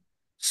game.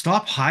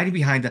 Stop hiding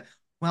behind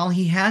well,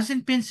 he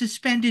hasn't been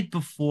suspended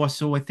before,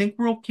 so I think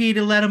we're okay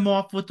to let him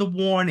off with a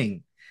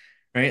warning.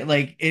 Right?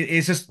 Like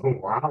it's just Oh,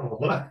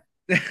 wow.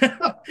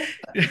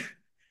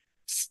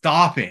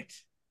 stop it.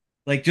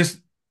 Like just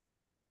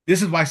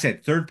this is why I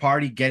said third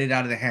party, get it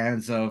out of the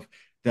hands of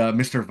the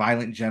Mr.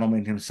 Violent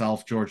Gentleman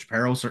himself, George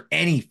Peros, or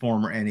any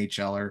former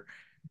NHLer,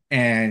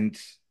 and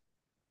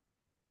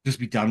just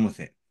be done with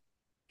it.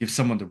 Give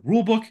someone the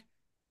rule book,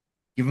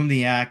 give them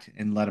the act,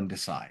 and let them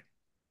decide.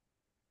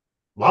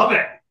 Love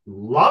it.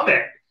 Love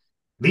it.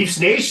 Leafs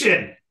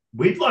Nation.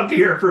 We'd love to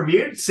hear from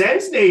you.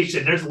 Sens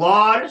Nation. There's a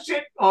lot of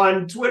shit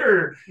on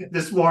Twitter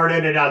this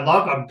morning, and I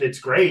love them. It's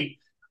great.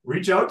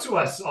 Reach out to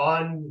us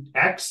on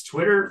X,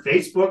 Twitter,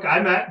 Facebook.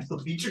 I'm at the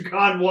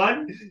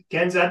BleacherCon1.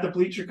 Ken's at the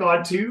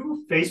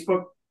BleacherCon2.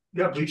 Facebook,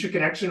 Bleacher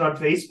Connection on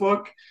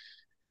Facebook.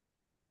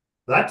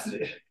 That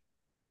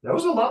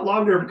was a lot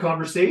longer of a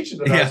conversation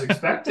than I was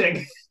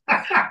expecting.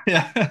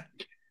 Yeah.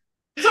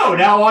 So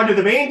now on to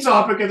the main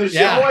topic of the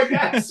show, Yeah. I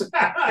guess.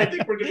 I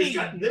think we're going to be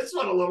cutting this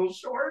one a little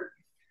short.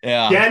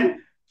 Yeah.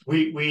 Ken,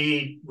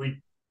 we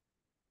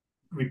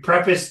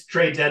prefaced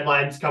trade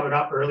deadlines coming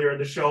up earlier in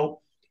the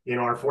show in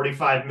our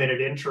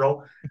 45-minute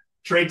intro.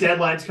 Trade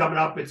deadlines coming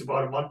up. It's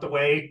about a month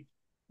away.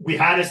 We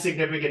had a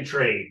significant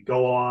trade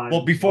go on.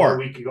 Well, before a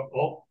week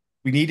ago.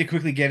 we need to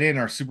quickly get in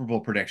our Super Bowl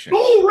prediction.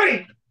 Oh,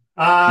 right. You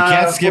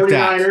can't skip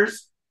 49ers,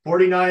 that.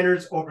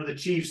 49ers over the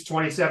Chiefs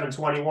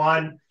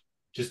 27-21.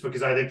 Just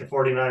because I think the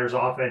 49ers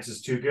offense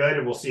is too good,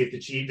 and we'll see if the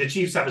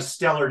Chiefs have a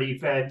stellar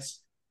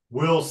defense.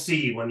 We'll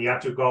see when you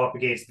have to go up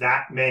against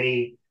that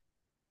many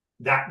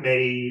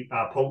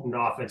potent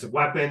offensive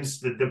weapons.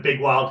 The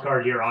big wild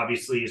card here,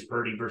 obviously, is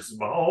Purdy versus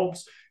Mahomes.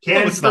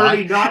 Can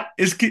Purdy not?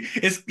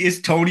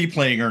 Is Tony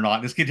playing or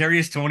not? Is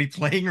Kadarius Tony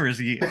playing, or is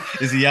he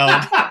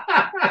out?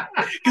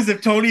 Because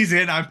if Tony's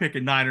in, I'm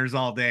picking Niners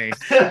all day.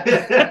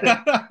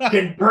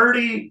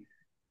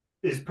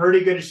 Is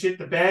Purdy going to shit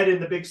the bed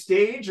in the big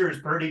stage, or is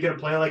Purdy going to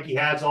play like he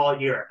has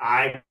all year?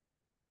 I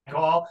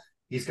call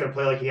he's going to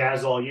play like he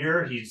has all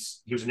year. He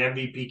was an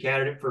MVP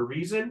candidate for a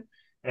reason,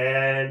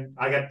 and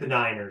I got the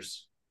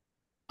Niners.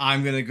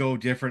 I'm going to go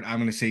different. I'm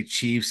going to say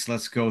Chiefs.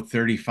 Let's go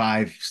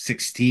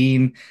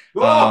 35-16.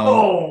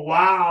 Oh,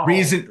 wow.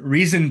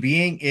 Reason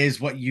being is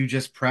what you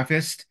just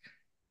prefaced.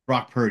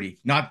 Brock Purdy.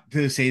 Not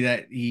to say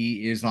that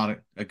he is not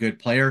a good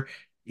player.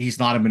 He's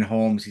not a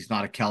Mahomes. He's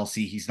not a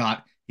Kelsey. He's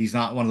not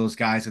one of those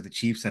guys at the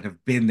Chiefs that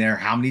have been there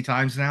how many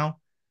times now,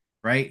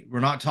 right? We're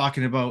not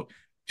talking about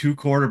two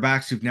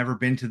quarterbacks who've never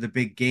been to the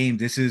big game.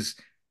 This is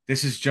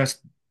just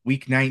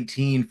week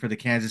 19 for the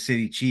Kansas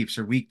City Chiefs,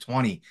 or week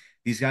 20.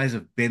 These guys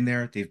have been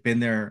there. They've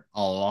been there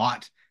a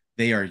lot.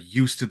 They are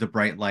used to the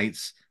bright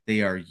lights.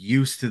 They are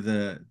used to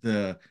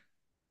the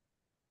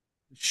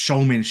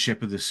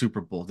showmanship of the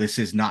Super Bowl. This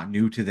is not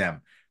new to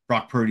them.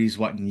 Brock Purdy's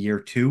what, in year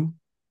 2?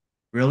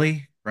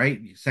 Really?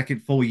 Right?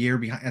 Second full year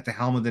behind at the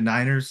helm of the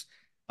Niners.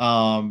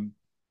 I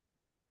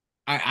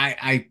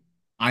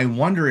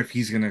wonder if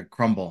he's going to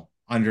crumble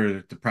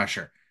under the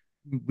pressure.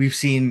 We've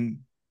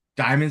seen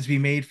diamonds be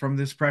made from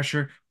this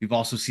pressure. We've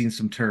also seen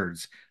some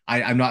turds.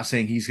 I'm not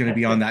saying he's going to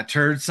be on that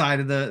turd side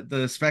of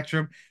the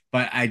spectrum,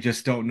 but I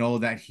just don't know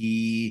that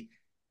he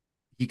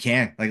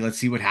can. Like, let's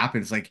see what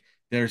happens. Like,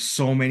 there's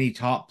so many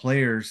top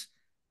players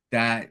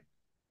that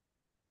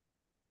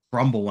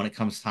crumble when it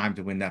comes time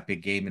to win that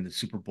big game in the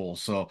Super Bowl.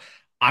 So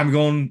I'm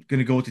going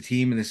to go with the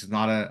team, and this is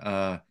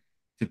not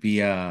to be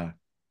a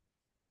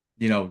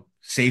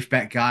safe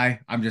bet guy.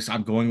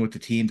 I'm going with the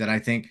team that I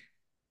think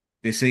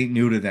this ain't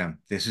new to them.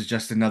 This is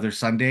just another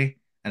Sunday,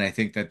 and I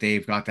think that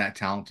they've got that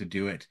talent to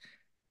do it.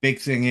 Big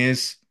thing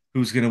is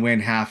who's going to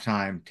win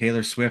halftime,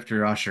 Taylor Swift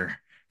or Usher?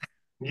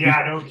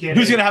 Yeah, no kidding.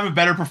 Who's going to have a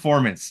better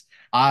performance?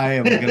 I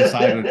am going to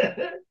side with.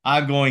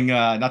 I'm going.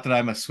 Not that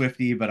I'm a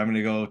Swiftie, but I'm going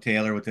to go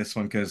Taylor with this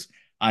one because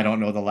I don't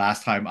know the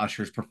last time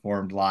Usher's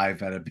performed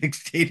live at a big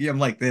stadium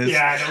like this.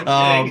 Yeah,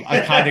 no kidding.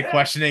 I'm kind of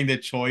questioning the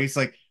choice.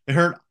 Like, I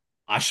heard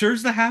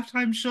Usher's the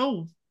halftime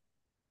show.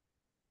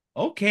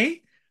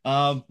 Okay.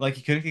 Like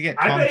you couldn't get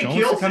I Tom bet he Jones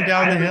to kills come it.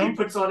 down I the bet he hill.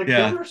 puts on a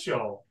Yeah. killer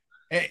show.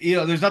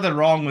 There's nothing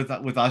wrong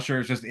with Usher.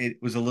 It's just it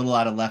was a little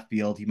out of left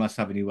field. He must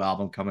have a new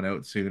album coming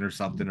out soon or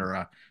something, or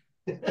a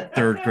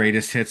third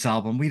greatest hits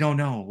album. We don't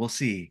know. We'll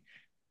see.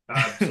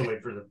 So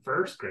wait for the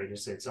first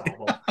greatest hits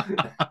album.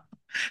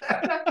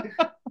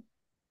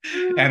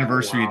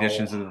 Anniversary Wow.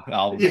 editions of the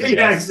albums, I Yeah,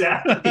 guess.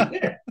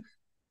 exactly.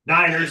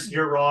 Niners,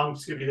 you're wrong.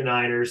 It's gonna be the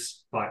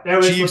Niners. But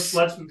anyways, Chiefs,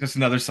 just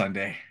another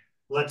Sunday.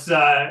 let's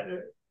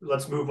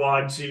let's move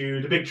on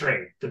to the big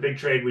trade. The big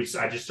trade, which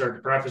I just started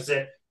to preface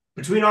it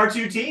between our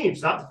two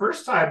teams. Not the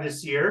first time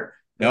this year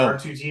that No. our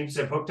two teams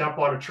have hooked up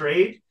on a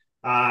trade.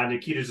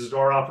 Nikita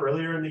Zadorov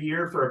earlier in the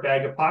year for a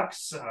bag of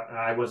pucks.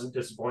 I wasn't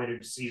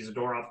disappointed to see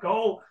Zadorov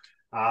go.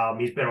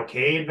 He's been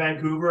okay in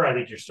Vancouver. I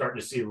think you're starting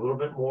to see a little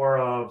bit more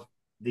of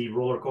the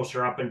roller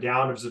coaster up and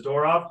down of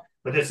Zadorov.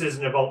 But this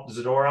isn't about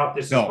Zadorov.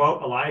 This is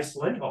about Elias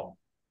Lindholm.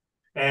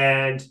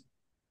 And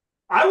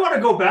I want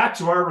to go back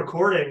to our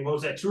recording. What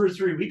was that, 2 or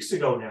 3 weeks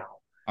ago now?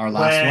 Our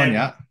last one,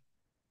 yeah.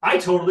 I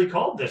totally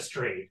called this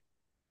trade.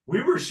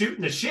 We were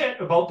shooting the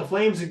shit about the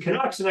Flames and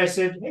Canucks, and I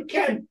said, hey,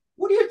 Ken,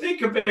 what do you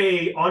think of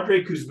a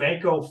Andrei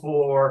Kuzmenko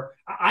for,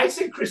 I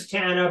said Chris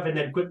Tanev, and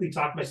then quickly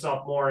talked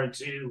myself more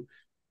into,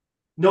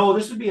 no,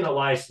 this would be an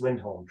Elias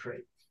Lindholm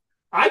trade.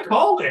 I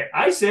called it.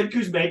 I said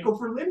Kuzmenko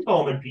for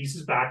Lindholm and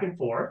pieces back and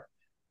forth.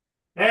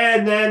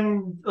 And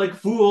then, like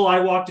fool,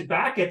 I walked it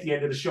back at the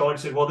end of the show and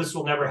said, well, this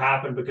will never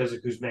happen because of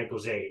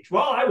Kuzmenko's age.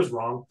 Well, I was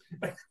wrong.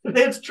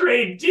 This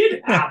trade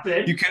did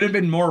happen. You could have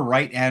been more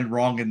right and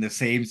wrong in the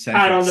same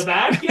sentence. Pat on the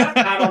back. Yeah,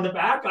 pat on the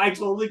back. I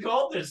totally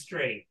called this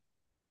trade.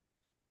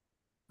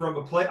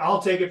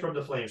 I'll take it from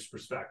the Flames'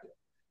 perspective.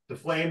 The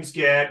Flames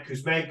get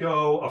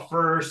Kuzmenko, a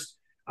first,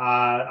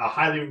 a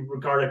highly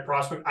regarded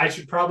prospect. I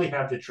should probably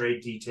have the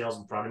trade details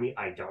in front of me.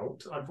 I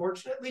don't,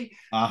 unfortunately.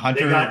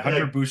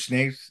 Hunter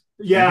Bushnaves.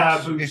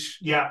 Yeah,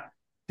 yeah.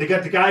 They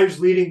got the guy who's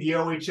leading the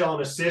OHL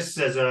in assists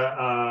as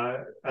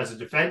a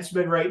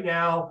defenseman right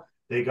now.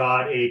 They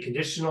got a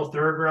conditional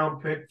 3rd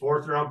round pick,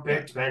 4th round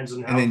pick, depends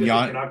on how good the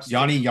Canucks.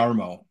 Yanni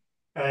Yarmo.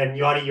 And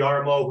Yanni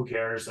Yarmo, who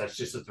cares? That's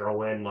just a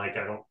throw in. Like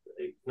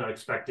not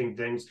expecting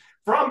things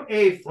from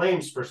a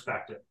Flames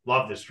perspective.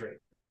 Love this trade.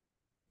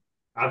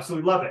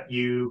 Absolutely love it.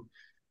 You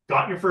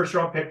got your 1st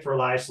round pick for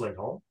Elias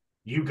Lindholm.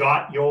 You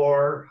got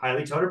your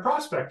highly touted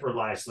prospect for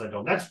Elias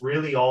Lindholm. That's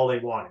really all they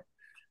wanted.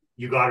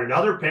 You got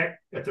another pick,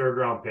 a 3rd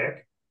round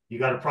pick. You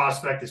got a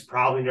prospect that's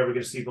probably never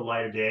going to see the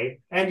light of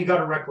day. And you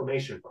got a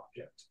reclamation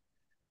project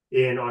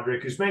in Andrei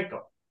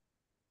Kuzmenko.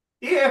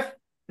 If,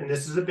 and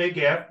this is a big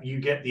if,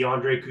 you get the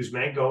Andrei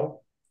Kuzmenko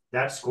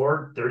that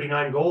scored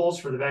 39 goals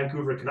for the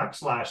Vancouver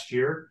Canucks last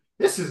year,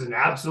 this is an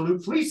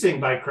absolute fleecing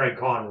by Craig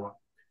Conroy.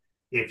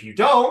 If you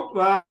don't,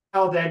 well,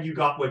 then you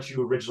got what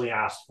you originally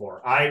asked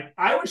for.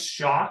 I was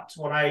shocked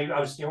when I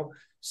was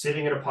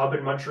sitting in a pub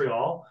in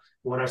Montreal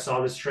when I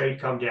saw this trade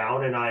come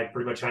down, and I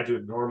pretty much had to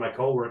ignore my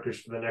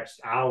coworkers for the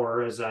next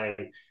hour as I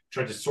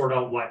tried to sort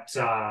out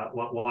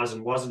what was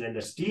and wasn't in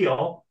this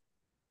deal.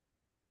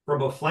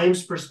 From a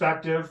Flames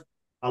perspective,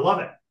 I love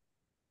it.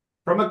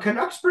 From a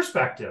Canucks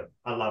perspective,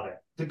 I love it.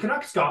 The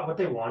Canucks got what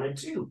they wanted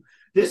too.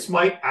 This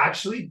might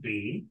actually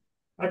be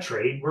a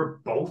trade where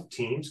both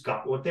teams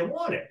got what they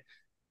wanted.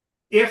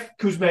 If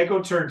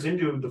Kuzmenko turns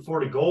into the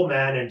 40-goal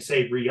man and,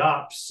 say,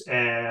 re-ups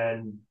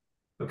and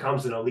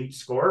becomes an elite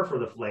scorer for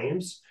the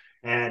Flames,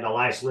 and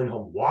Elias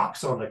Lindholm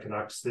walks on the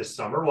Canucks this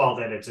summer, well,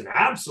 then it's an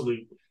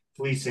absolute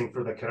fleecing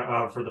for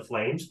the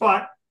Flames,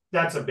 but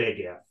that's a big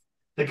if.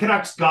 The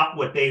Canucks got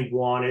what they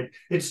wanted.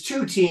 It's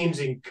two teams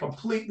in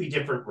completely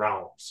different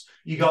realms.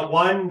 You got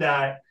one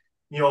that,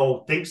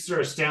 thinks they're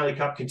a Stanley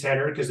Cup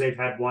contender because they've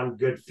had one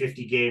good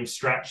 50-game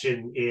stretch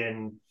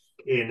in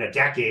a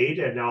decade,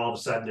 and now all of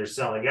a sudden they're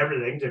selling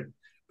everything to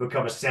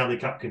become a Stanley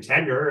Cup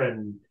contender,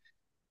 and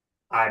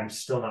I'm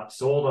still not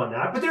sold on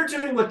that, but they're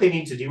doing what they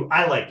need to do.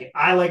 I like it.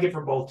 I like it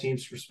from both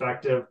teams'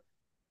 perspective.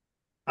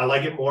 I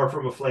like it more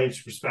from a Flames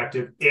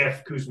perspective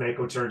if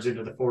Kuzmenko turns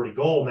into the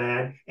 40-goal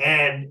man,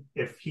 and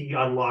if he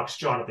unlocks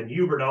Jonathan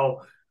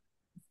Huberdeau,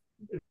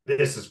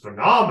 this is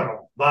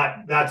phenomenal.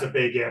 But that's a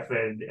big if,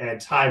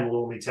 and time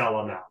will only tell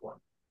on that one.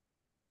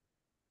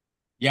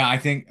 Yeah, I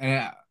think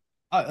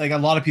like a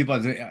lot of people,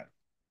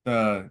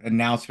 the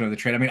announcement of the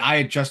trade. I mean, I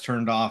had just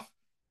turned off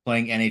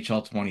playing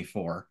NHL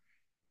 24.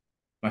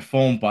 My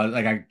phone buzzed,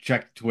 like I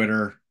checked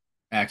Twitter,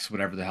 X,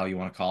 whatever the hell you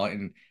want to call it,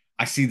 and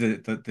I see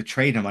the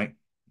trade. And I'm like,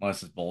 well,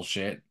 this is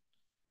bullshit.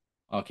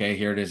 Okay,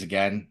 here it is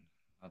again.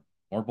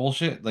 More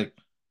bullshit. Like,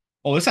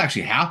 oh, this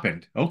actually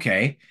happened.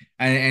 Okay,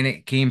 and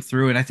it came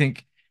through, and I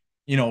think,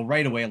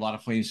 right away, a lot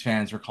of Flames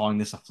fans were calling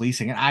this a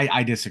fleecing, and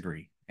I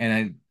disagree.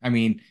 And I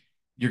mean,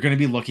 you're going to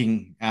be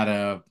looking at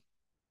a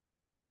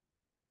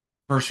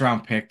 1st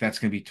round pick that's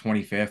going to be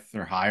 25th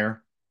or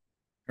higher,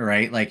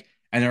 right? Like.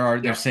 And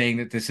they're saying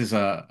that this is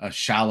a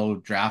shallow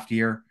draft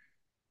year.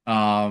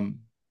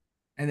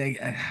 and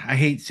I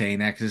hate saying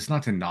that because it's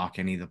not to knock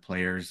any of the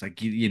players.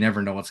 Like you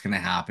never know what's going to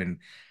happen,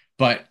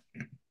 but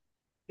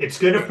It's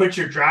going to put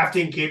your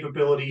drafting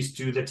capabilities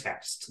to the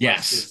test. Let's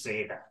yes. just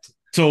say that.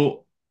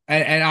 So,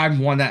 and I'm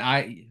one that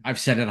I've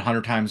said it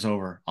 100 times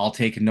over. I'll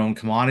take a known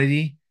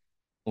commodity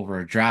over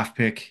a draft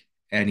pick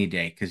any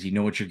day because you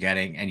know what you're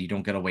getting, and you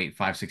don't got to wait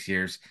 5, 6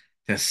 years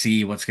to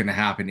see what's going to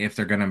happen if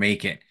they're going to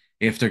make it,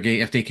 if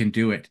they can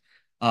do it.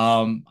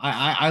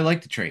 I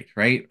like the trade,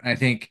 right? I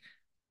think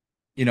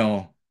you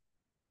know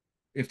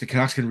if the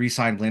Canucks can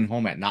re-sign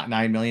Lindholm at not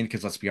 9 million,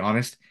 because let's be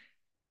honest,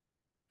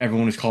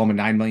 everyone was calling him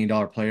a $9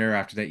 million player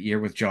after that year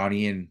with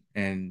Johnny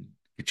and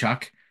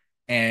Kachuk,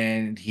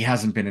 and he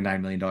hasn't been a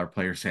 $9 million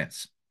player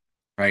since,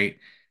 right?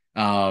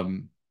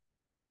 Um,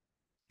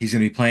 he's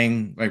going to be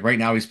playing like right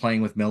now. He's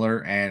playing with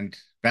Miller and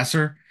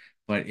Besser,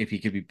 but if he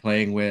could be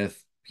playing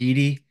with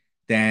Petey,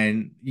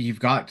 then you've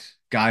got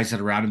guys that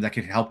are around him that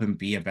could help him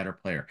be a better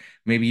player.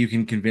 Maybe you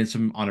can convince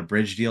him on a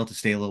bridge deal to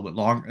stay a little bit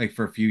longer, like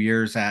for a few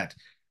years at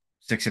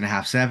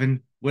 6.5,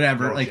 7,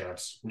 whatever. No Like,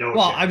 chance. No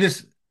well, I'm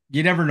chance. just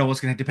you never know what's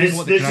going to depend on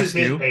what the This is Canucks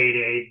his do.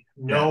 payday.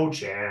 Yeah, No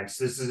chance.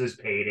 This is his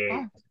payday.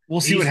 well,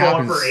 we'll see what He's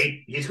going for happens.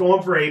 8. He's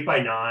going for 8 by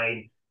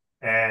 9,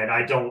 and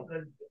I don't.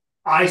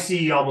 I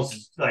see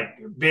almost like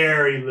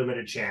very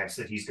limited chance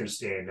that he's going to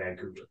stay in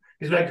Vancouver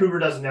because Vancouver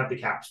doesn't have the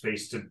cap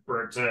space to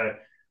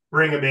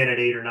bring him in at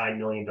 $8 or $9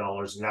 million,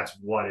 and that's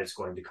what it's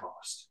going to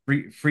cost.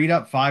 Freed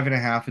up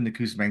 5.5 in the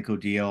Kuzmenko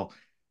deal.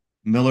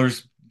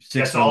 Miller's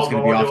six That's mil is all going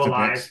to be going to off the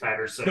Elias books. No,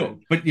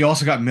 Patterson. but you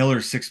also got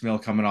Miller's 6 mil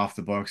coming off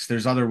the books.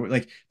 There's other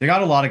like they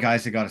got a lot of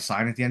guys that got to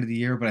sign at the end of the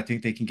year, but I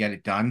think they can get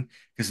it done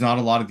because not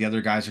a lot of the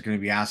other guys are going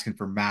to be asking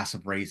for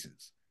massive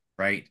raises,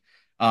 right?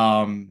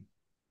 Um,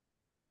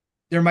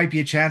 there might be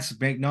a chance,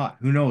 maybe not.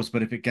 Who knows?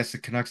 But if it gets the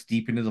Canucks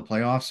deep into the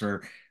playoffs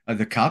or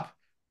the Cup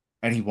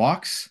and he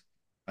walks,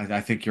 I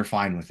think you're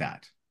fine with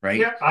that, right?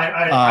 Yeah,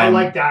 I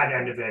like Um, that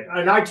end of it,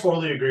 and I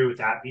totally agree with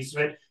that piece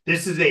of it.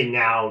 This is a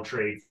now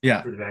trade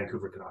yeah, for the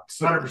Vancouver Canucks,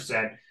 but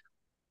 100%.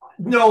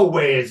 No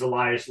way is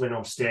Elias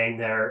Lindholm staying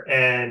there,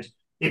 and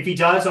if he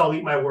does, I'll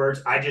eat my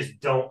words. I just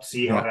don't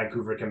see how yeah.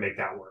 Vancouver can make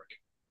that work.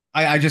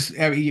 I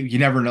mean, you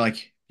never know.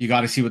 Like, you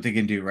got to see what they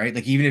can do, right?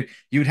 Like, even if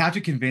you would have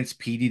to convince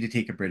PD to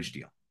take a bridge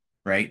deal,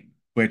 right?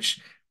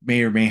 Which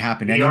may or may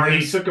happen He already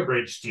anyways. took a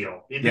bridge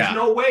deal. There's Yeah,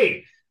 no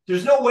way.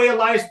 There's no way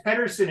Elias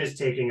Pettersson is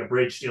taking a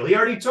bridge deal. He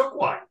already took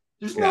one.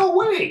 There's yeah. no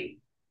way.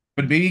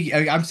 But maybe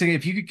I'm saying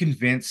if you could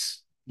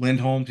convince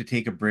Lindholm to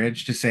take a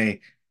bridge to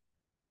say,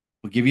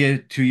 we'll give you a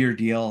 2 year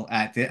deal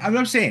at the,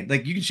 I'm saying,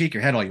 like, you can shake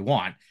your head all you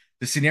want.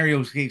 The scenario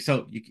is okay,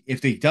 so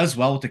if he does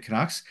well with the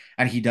Canucks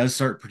and he does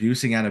start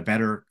producing at a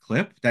better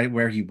clip that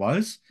where he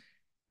was,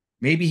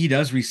 maybe he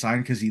does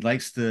resign because he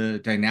likes the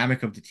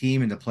dynamic of the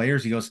team and the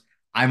players. He goes,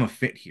 I'm a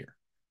fit here,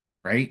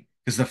 right?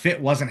 Because the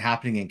fit wasn't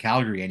happening in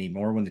Calgary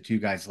anymore when the two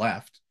guys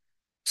left.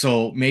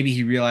 So maybe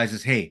he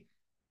realizes, hey,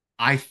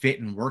 I fit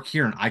and work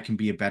here and I can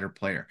be a better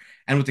player.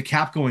 And with the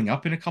cap going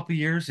up in a couple of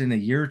years, in a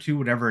year or two,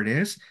 whatever it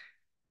is,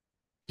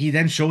 he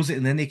then shows it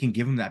and then they can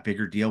give him that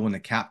bigger deal when the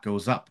cap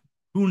goes up.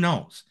 Who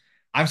knows?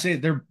 I'm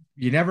saying there,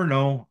 you never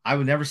know. I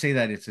would never say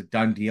that it's a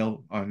done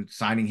deal on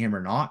signing him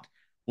or not.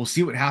 We'll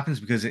see what happens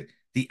because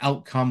the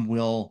outcome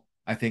will,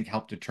 I think,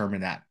 help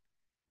determine that.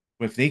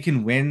 If they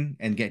can win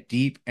and get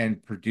deep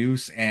and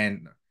produce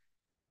and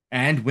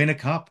win a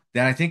cup,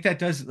 then I think that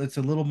does it's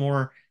a little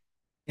more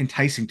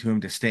enticing to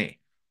him to stay.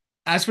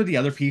 As for the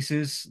other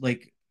pieces,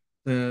 like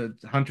the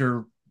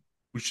Hunter,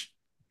 which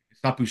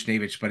it's not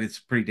Bushnevich, but it's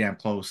pretty damn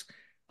close.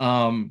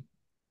 Um,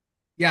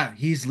 yeah,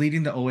 he's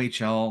leading the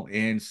OHL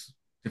in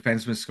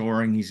defenseman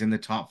scoring. He's in the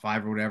top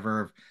 5 or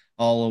whatever of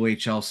all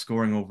OHL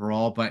scoring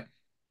overall, but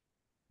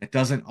it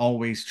doesn't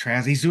always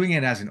translate. He's doing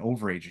it as an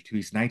overager too.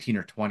 He's 19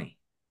 or 20.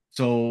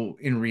 So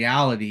in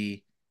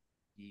reality,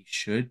 he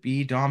should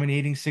be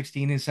dominating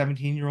 16 and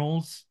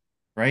 17-year-olds,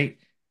 right?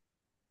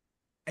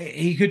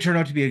 He could turn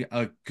out to be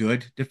a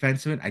good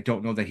defenseman. I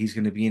don't know that he's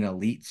going to be an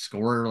elite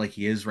scorer like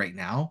he is right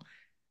now.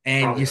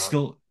 And Probably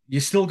not. you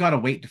still got to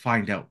wait to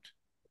find out,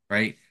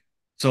 right?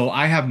 So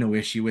I have no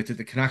issue with it.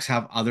 The Canucks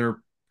have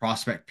other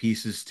prospect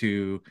pieces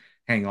to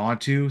hang on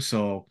to.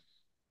 So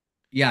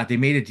yeah, they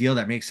made a deal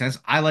that makes sense.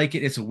 I like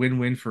it. It's a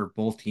win-win for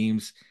both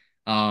teams.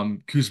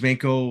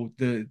 Kuzmenko,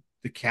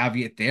 the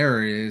caveat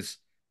there is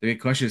the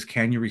big question is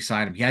can you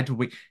resign him? He had to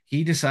wait.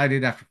 He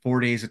decided after 4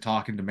 days of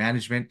talking to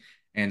management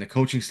and the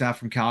coaching staff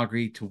from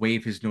Calgary to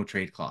waive his no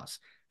trade clause.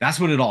 That's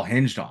what it all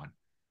hinged on.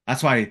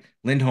 That's why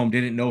Lindholm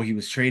didn't know he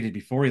was traded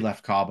before he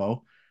left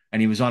Cabo,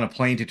 and he was on a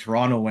plane to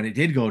Toronto when it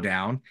did go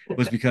down,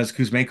 was because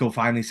Kuzmenko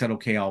finally said,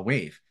 okay, I'll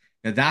waive.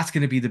 Now that's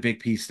going to be the big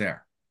piece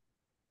there.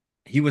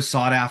 He was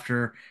sought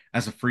after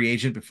as a free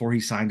agent before he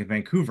signed in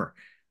Vancouver.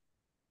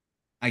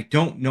 I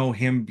don't know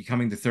him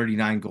becoming the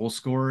 39 goal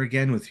scorer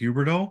again with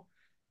Huberto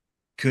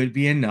could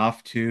be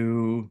enough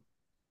to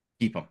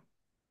keep him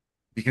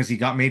because he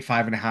got made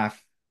 5.5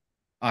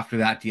 after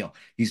that deal.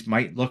 He's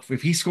might look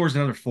if he scores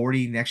another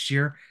 40 next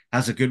year,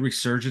 has a good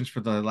resurgence for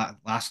the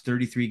last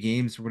 33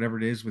 games or whatever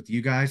it is with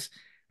you guys,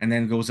 and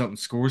then goes out and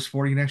scores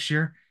 40 next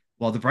year.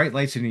 Well, the bright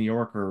lights in New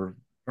York are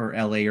or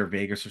LA or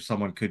Vegas or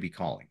someone could be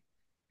calling.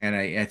 And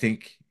I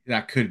think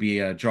that could be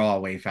a draw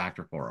away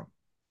factor for him.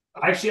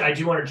 Actually, I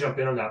do want to jump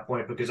in on that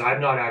point because I'm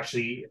not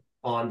actually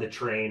on the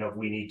train of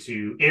we need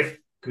to, if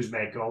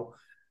Kuzmenko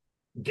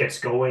gets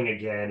going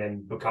again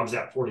and becomes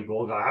that 40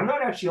 goal guy, I'm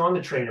not actually on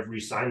the train of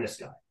re-sign this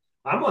guy.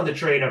 I'm on the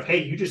train of,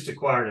 hey, you just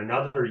acquired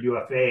another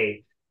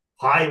UFA,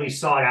 highly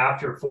sought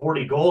after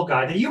 40 goal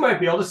guy that you might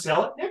be able to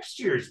sell at next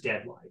year's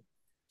deadline.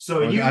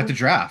 So or you at the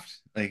draft,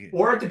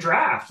 or at the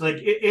draft,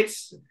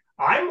 it's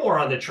I'm more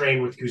on the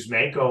train with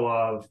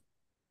Kuzmenko of,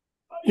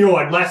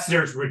 unless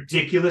there's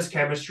ridiculous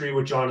chemistry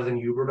with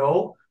Jonathan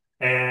Huberdeau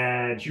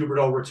and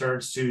Huberdeau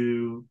returns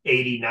to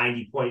 80,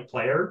 90-point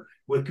player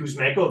with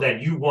Kuzmenko, then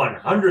you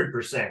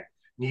 100%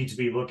 need to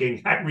be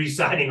looking at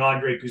re-signing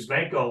Andrei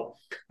Kuzmenko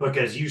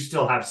because you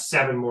still have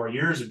 7 more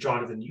years of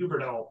Jonathan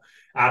Huberdeau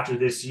after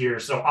this year.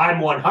 So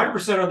I'm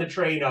 100% on the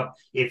train of,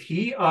 if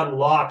he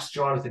unlocks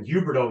Jonathan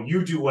Huberdeau,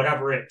 you do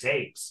whatever it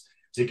takes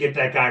to get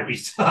that guy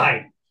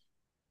re-signed.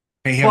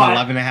 pay him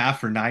 11.5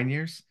 for 9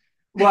 years.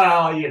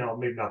 Well,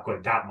 maybe not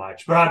quite that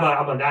much, but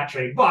I'm on that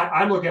train. But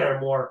I'm looking at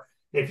it more.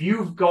 If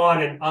you've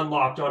gone and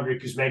unlocked Andrei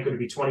Kuzmenko to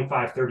be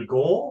 25, 30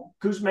 goal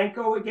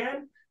Kuzmenko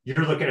again,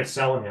 you're looking at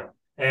selling him.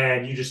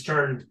 And you just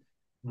turned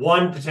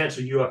one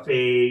potential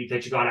UFA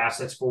that you got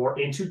assets for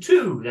into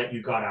 2 that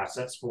you got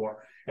assets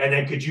for. And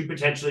then could you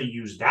potentially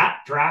use that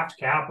draft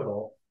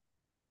capital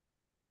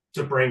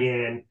to bring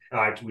in,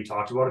 we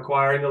talked about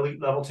acquiring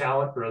elite level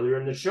talent earlier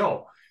in the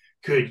show.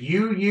 Could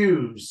you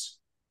use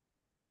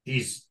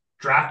these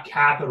draft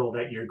capital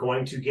that you're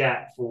going to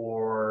get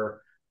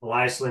for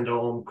Elias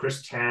Lindholm,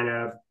 Chris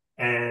Tanev,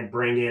 and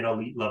bring in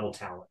elite level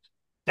talent?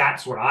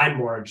 That's what I'm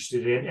more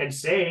interested in. And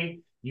say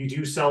you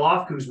do sell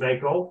off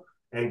Kuzmenko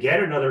and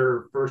get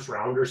another first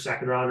rounder,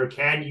 second rounder.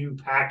 Can you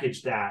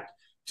package that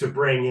to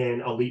bring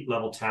in elite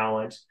level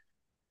talent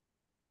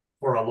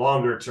for a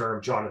longer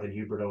term Jonathan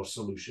Huberdeau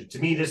solution? To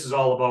me, this is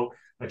all about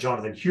a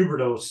Jonathan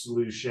Huberdeau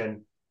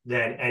solution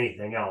than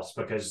anything else,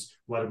 because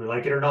whether we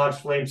like it or not,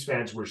 as Flames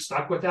fans, we're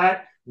stuck with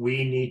that.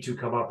 We need to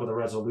come up with a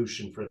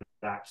resolution for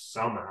that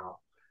somehow.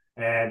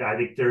 And I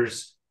think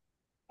there's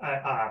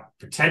a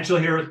potential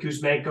here with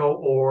Kuzmenko,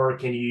 or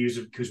can you use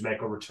a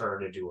Kuzmenko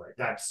return to do it?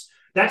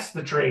 That's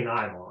the train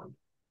I'm on.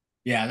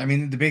 Yeah, I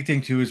mean, the big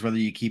thing too is whether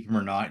you keep him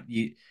or not.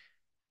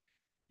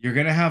 You're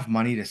gonna have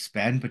money to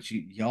spend, but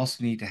you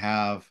also need to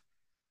have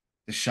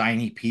the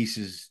shiny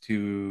pieces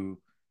to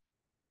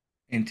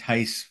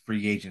entice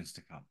free agents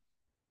to come.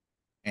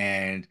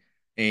 And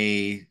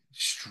a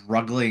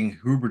struggling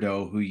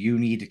Huberdeau who you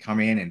need to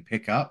come in and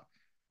pick up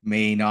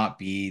may not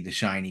be the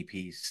shiny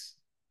piece.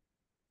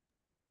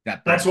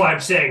 That's why I'm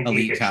saying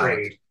via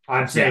trade.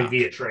 I'm saying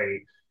via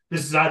trade.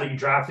 This is either you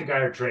draft the guy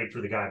or trade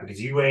for the guy,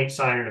 because you ain't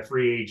signing a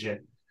free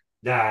agent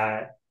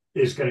that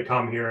is going to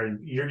come here,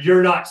 and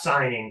you're not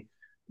signing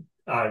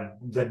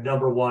the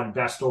number 1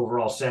 best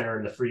overall center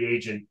in the free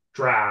agent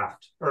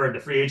draft or in the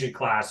free agent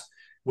class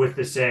with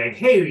the saying,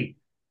 hey,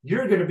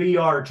 you're going to be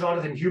our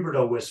Jonathan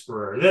Huberdeau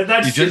whisperer.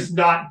 That's just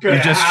not going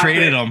to happen. You just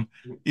traded him.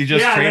 You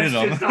just traded him.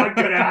 That's just not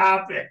going to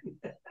happen.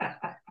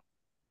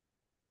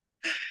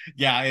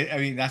 Yeah, I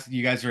mean,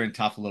 you guys are in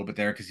tough a little bit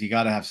there, because you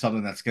got to have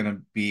something that's going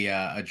to be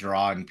a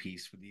drawing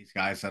piece for these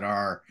guys that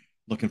are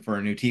looking for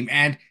a new team.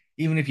 And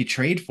even if you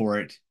trade for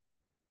it,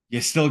 you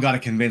still got to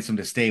convince them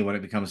to stay when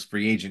it becomes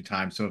free agent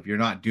time. So if you're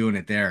not doing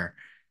it there,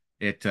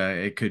 it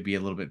could be a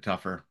little bit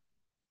tougher.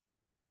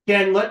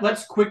 Ken,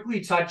 let's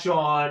quickly touch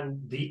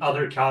on the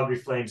other Calgary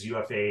Flames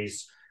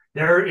UFAs.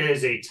 There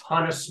is a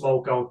ton of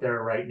smoke out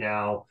there right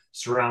now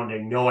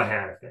surrounding Noah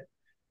Hanifin,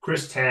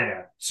 Chris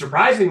Tanev.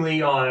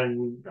 Surprisingly,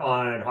 on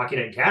Hockey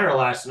Night in Canada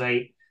last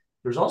night,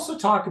 there's also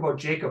talk about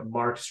Jacob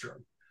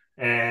Markstrom.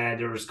 And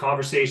there was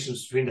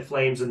conversations between the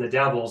Flames and the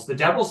Devils. The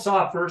Devils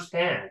saw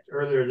firsthand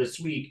earlier this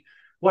week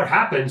what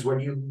happens when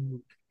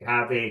you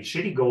have a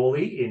shitty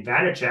goalie in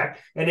Vanacek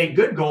and a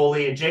good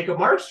goalie in Jacob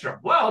Markstrom.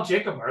 Well,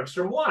 Jacob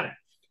Markstrom won.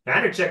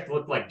 Vanacek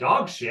looked like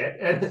dog shit,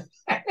 and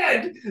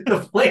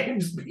the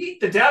Flames beat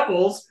the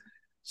Devils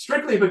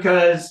strictly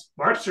because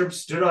Markstrom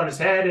stood on his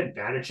head and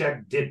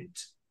Vanacek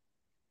didn't.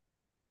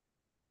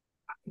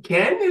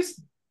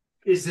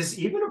 Is this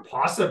even a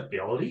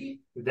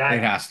possibility that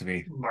it has to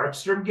be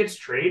Markstrom gets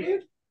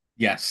traded?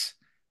 Yes,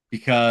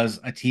 because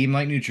a team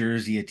like New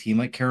Jersey, a team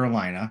like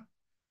Carolina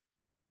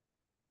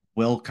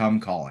will come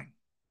calling,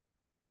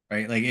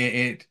 right? Like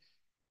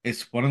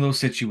it's one of those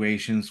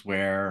situations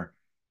where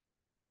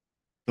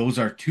those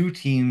are 2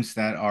 teams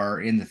that are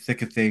in the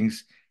thick of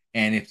things,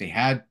 and if they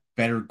had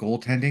better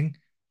goaltending,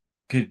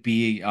 could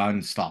be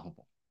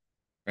unstoppable,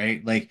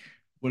 right? Like,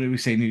 what did we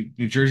say?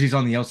 New Jersey's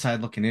on the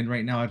outside looking in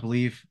right now, I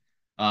believe.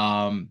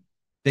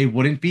 They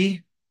wouldn't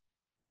be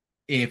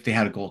if they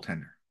had a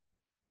goaltender.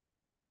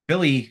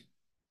 Philly,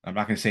 I'm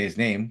not going to say his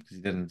name because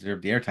he doesn't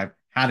deserve the airtime,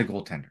 had a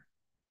goaltender.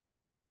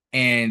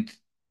 And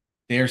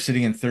they're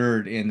sitting in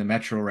 3rd in the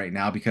Metro right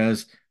now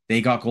because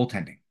they got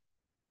goaltending.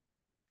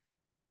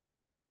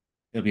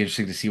 It'll be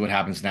interesting to see what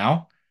happens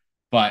now.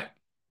 But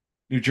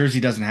New Jersey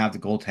doesn't have the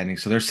goaltending,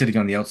 so they're sitting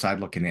on the outside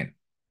looking in.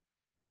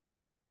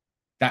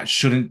 That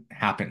shouldn't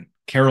happen.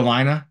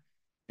 Carolina,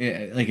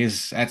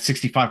 is at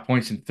 65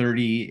 points in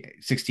 30,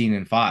 16,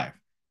 and 5.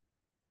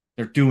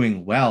 They're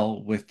doing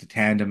well with the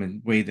tandem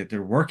and way that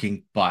they're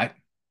working, but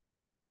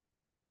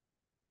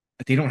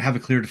they don't have a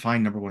clear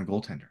defined number one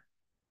goaltender.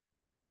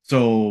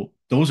 So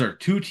those are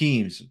two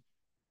teams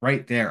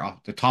right there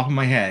off the top of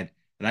my head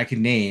that I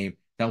can name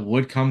that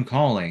would come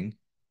calling,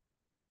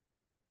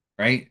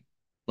 right?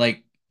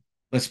 Like,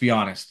 let's be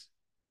honest.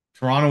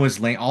 Toronto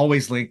is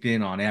always linked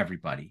in on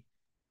everybody,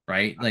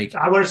 right? Like,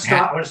 I want to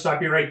stop. I want to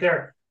stop you right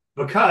there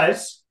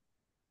because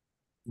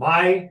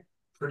my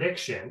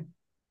prediction,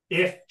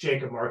 if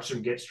Jacob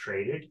Markstrom gets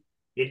traded,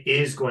 it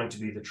is going to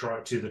be the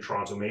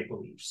Toronto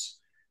Maple Leafs.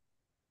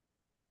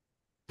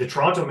 The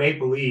Toronto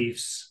Maple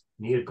Leafs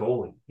need a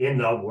goalie in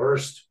the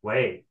worst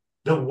way.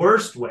 The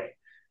worst way.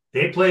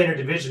 They play in a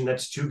division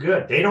that's too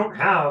good. They don't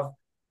have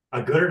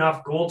a good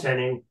enough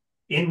goaltending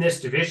in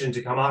this division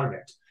to come out of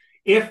it.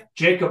 If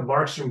Jacob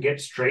Markstrom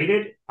gets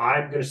traded,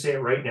 I'm going to say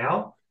it right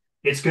now,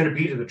 it's going to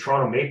be to the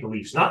Toronto Maple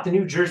Leafs, not the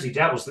New Jersey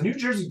Devils. The New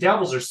Jersey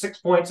Devils are 6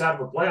 points out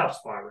of a playoff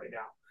spot right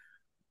now.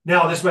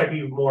 Now, this might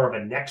be more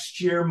of a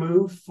next year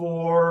move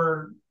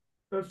for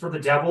the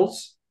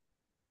Devils.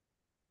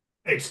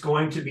 It's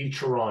going to be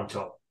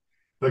Toronto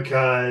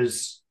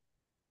because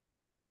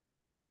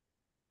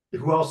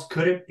who else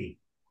could it be?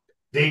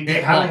 They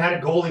haven't had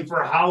a goalie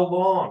for how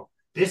long?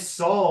 This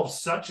solves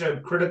such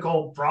a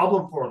critical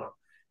problem for them.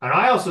 And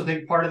I also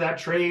think part of that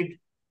trade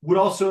would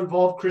also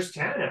involve Chris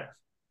Tanev.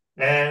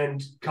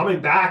 And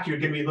coming back, you're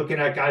going to be looking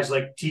at guys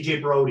like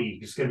TJ Brody,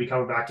 who's going to be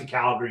coming back to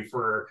Calgary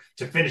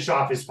to finish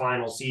off his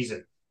final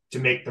season, to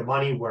make the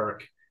money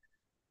work.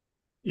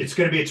 It's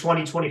going to be a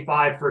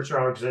 2025 first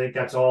round because I think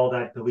that's all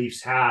that the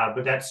Leafs have,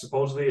 but that's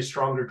supposedly a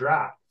stronger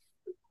draft.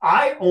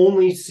 I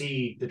only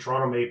see the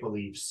Toronto Maple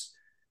Leafs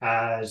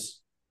as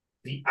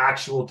the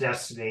actual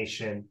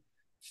destination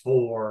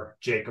for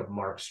Jacob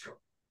Markstrom.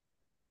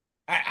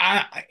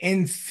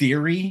 In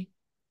theory,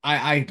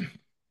 I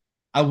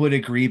would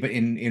agree, but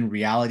in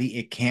reality,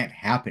 it can't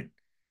happen.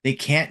 They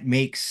can't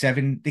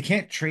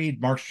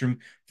trade Markstrom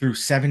through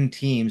 7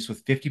 teams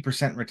with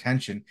 50%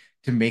 retention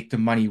to make the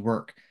money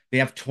work. They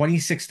have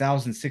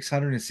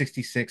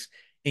 26,666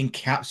 in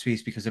cap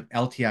space because of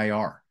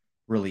LTIR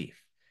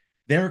relief.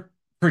 Their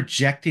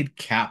projected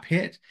cap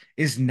hit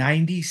is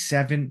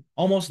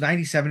almost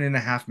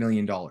 $97.5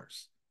 million.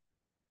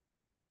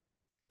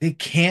 They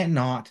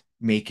cannot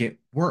make it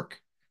work.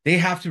 They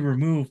have to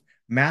remove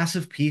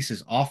massive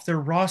pieces off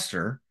their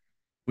roster,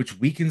 which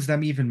weakens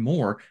them even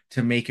more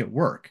to make it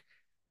work.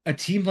 A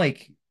team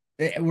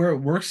where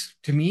it works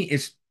to me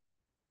is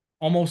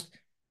almost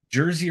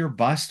Jersey or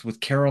bust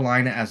with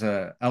Carolina as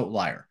a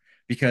outlier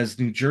because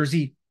New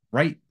Jersey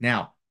right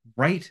now,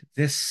 right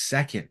this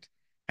second,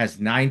 has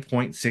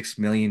 $9.6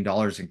 million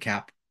in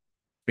cap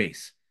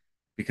space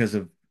because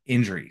of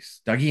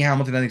injuries. Dougie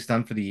Hamilton, I think, is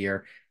done for the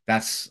year.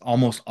 That's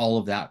almost all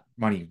of that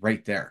money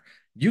right there.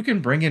 You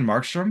can bring in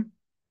Markstrom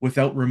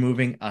without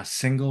removing a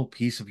single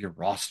piece of your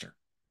roster.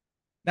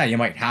 Now, you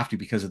might have to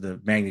because of the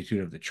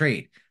magnitude of the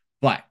trade,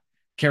 but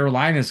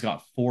Carolina's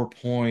got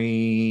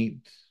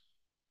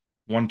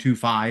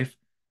 4.125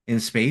 in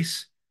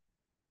space.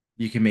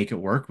 You can make it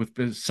work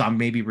with some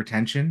maybe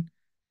retention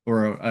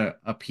or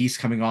a piece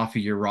coming off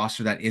of your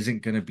roster that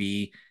isn't going to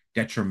be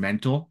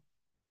detrimental.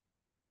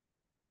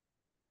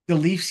 The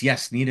Leafs,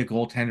 yes, need a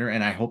goaltender,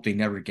 and I hope they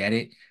never get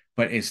it,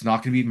 but it's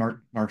not going to be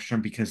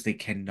Markstrom because they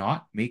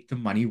cannot make the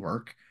money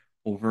work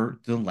over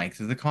the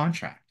length of the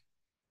contract,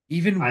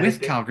 even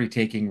with Calgary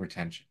taking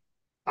retention.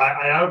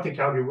 I don't think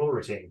Calgary will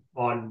retain.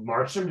 On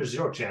Markstrom, there's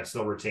zero chance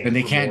they'll retain. Then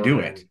they can't do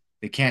it.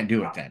 They can't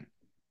do it then.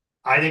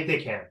 I think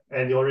they can.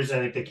 And the only reason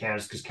I think they can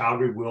is because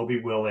Calgary will be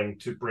willing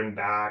to bring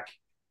back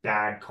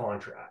bad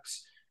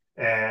contracts.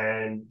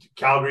 And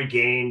Calgary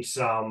gained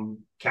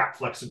some cap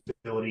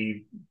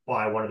flexibility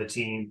by one of the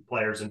team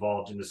players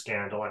involved in the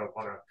scandal. I don't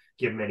want to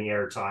give him any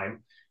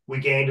airtime. We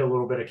gained a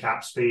little bit of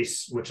cap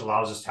space, which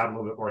allows us to have a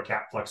little bit more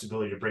cap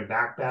flexibility to bring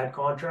back bad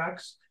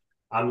contracts.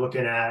 I'm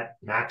looking at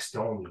Max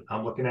Domi.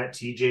 I'm looking at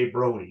TJ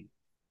Brody.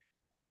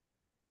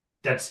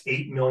 That's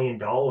 $8 million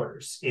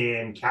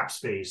in cap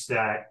space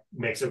that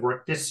makes it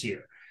work this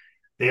year.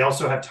 They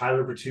also have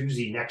Tyler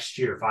Bertuzzi next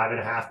year,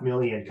 $5.5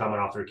 million coming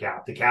off their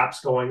cap. The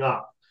cap's going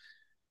up.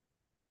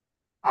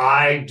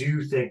 I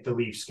do think the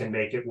Leafs can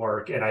make it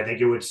work, and I think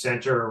it would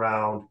center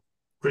around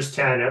Chris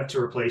Tanev to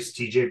replace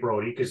TJ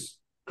Brody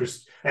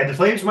and the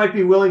Flames might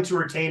be willing to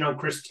retain on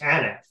Chris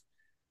Tanev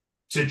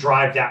to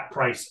drive that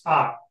price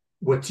up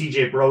with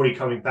TJ Brody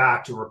coming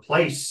back to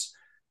replace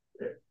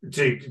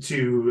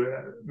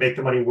to make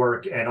the money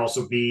work and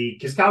also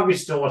because Calgary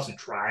still wants to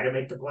try to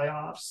make the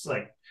playoffs,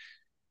 like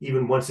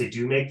even once they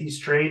do make these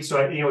trades. So,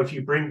 if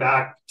you bring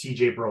back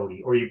TJ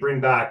Brody or you bring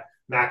back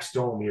Max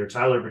Domi or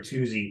Tyler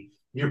Bertuzzi,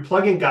 you're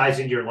plugging guys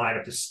into your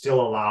lineup to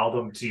still allow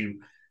them to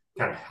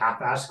kind of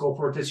half-ass go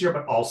for it this year,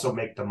 but also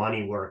make the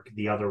money work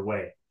the other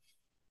way.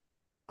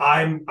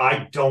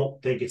 I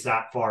don't think it's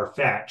that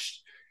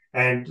far-fetched.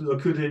 And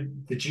look who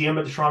the GM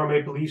of the Toronto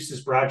Maple Leafs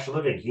is, Brad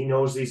Treliving. He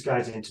knows these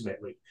guys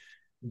intimately.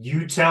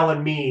 You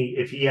telling me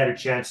if he had a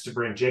chance to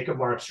bring Jacob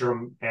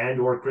Markstrom and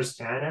or Chris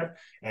Tanev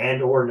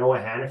and or Noah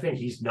Hannafin,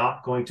 he's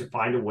not going to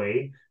find a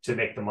way to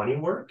make the money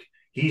work?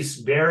 He's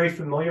very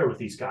familiar with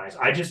these guys.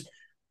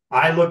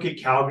 I look at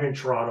Calgary and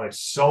Toronto. It's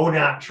so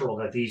natural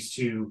that these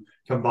two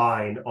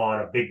combine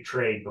on a big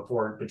trade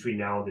between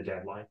now and the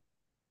deadline.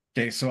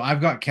 Okay, so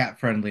I've got Cat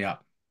Friendly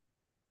up.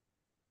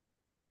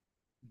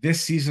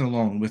 This season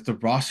alone, with the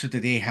roster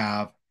that they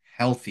have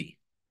healthy,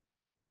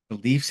 the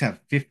Leafs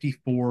have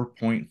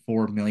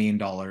 $54.4 million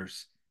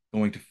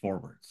going to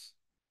forwards.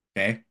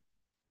 Okay.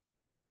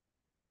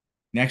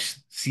 Next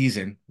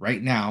season,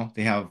 right now,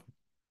 they have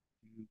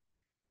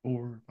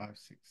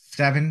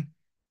 7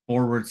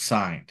 forwards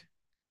signed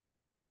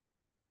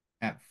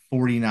at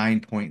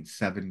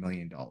 $49.7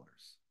 million.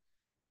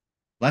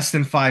 Less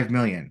than $5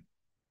 million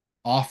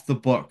off the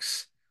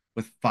books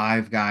with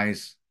 5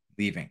 guys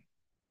leaving.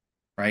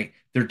 Right?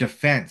 Their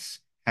defense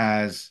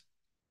has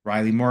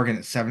Riley Morgan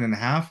at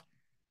 7.5,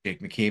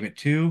 Jake McCabe at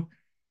 2,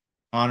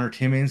 Connor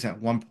Timmins at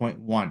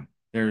 1.1.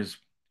 There's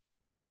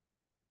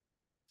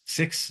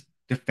 6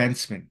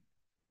 defensemen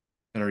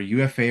that are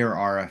UFA or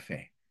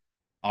RFA.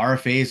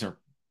 RFAs are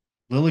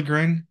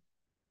Liljegren,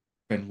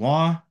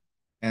 Benoit,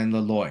 and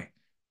Leloy.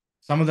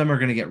 Some of them are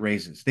going to get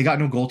raises. They got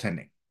no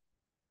goaltending.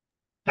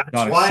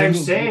 That's why I'm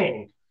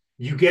saying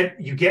you get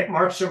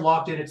Markstrom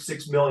locked in at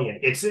 $6 million.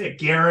 It's a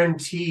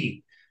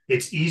guarantee.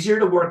 It's easier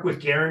to work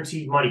with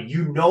guaranteed money.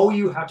 You know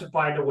you have to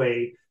find a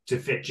way to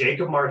fit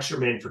Jacob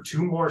Markstrom in for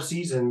 2 more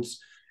seasons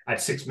at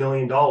 $6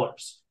 million.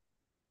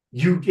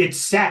 It's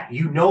set.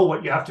 You know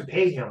what you have to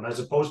pay him as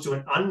opposed to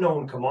an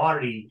unknown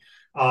commodity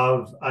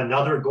of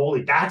another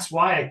goalie. That's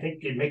why I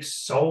think it makes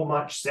so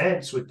much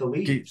sense with the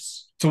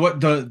Leafs. So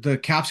what the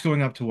cap's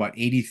going up to what,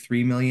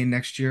 83 million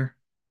next year?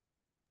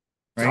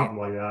 Right? Something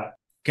like that.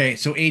 Okay,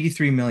 so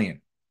 83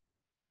 million.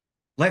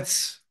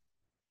 Let's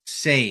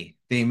say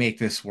they make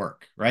this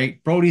work,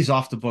 right? Brody's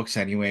off the books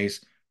anyways.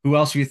 Who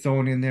else are you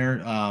throwing in there?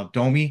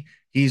 Domi,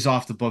 he's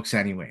off the books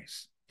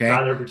anyways. Okay.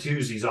 Tyler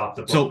Bertuzzi's off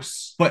the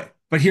books. So,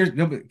 but here,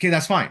 okay,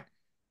 that's fine.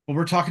 But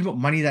we're talking about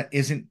money that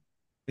is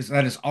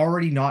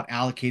already not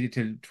allocated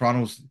to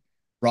Toronto's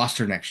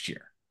roster next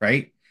year,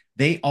 right?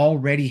 They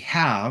already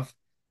have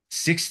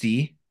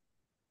 65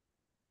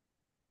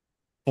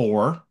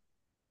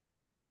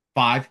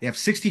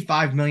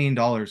 million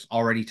dollars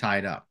already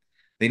tied up.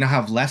 They now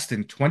have less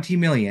than 20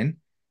 million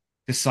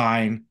to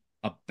sign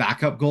a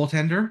backup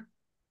goaltender,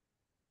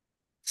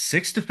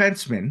 6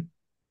 defensemen.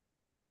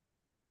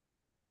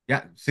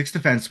 Yeah, 6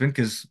 defensemen,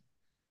 because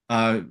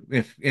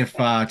if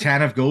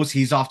Tanev goes,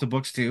 he's off the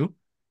books too,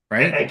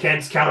 right? And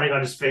Ken's counting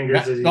on his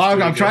fingers. Yeah,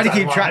 I'm trying to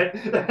keep track.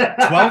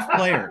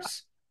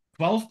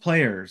 12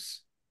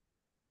 players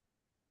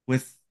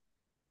with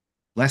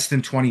less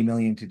than 20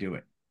 million to do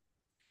it.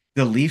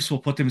 The Leafs will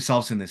put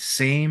themselves in the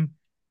same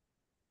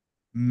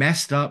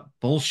messed up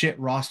bullshit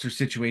roster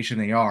situation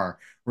they are,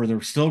 where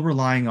they're still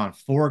relying on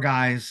 4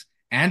 guys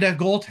and a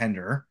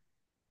goaltender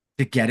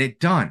to get it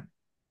done,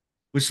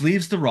 which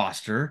leaves the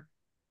roster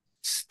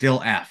still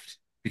effed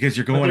because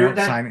you're going out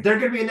signing. They're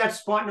going to be in that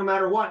spot no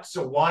matter what.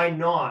 So why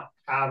not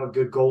have a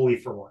good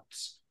goalie for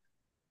once?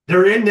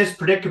 They're in this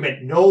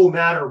predicament no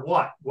matter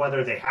what,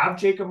 whether they have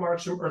Jacob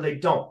Markstrom or they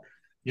don't.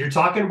 You're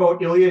talking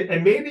about Ilya,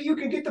 and maybe you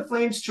can get the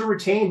Flames to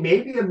retain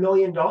maybe $1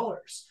 million.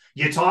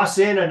 You toss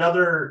in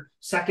another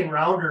second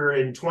rounder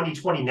in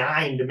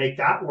 2029 to make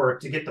that work,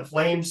 to get the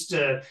Flames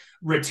to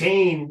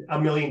retain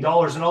 $1 million. And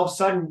all of a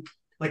sudden,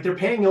 like, they're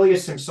paying Ilya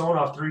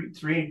Samsonov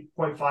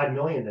 $3.5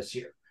 million this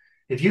year.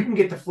 If you can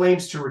get the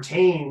Flames to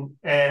retain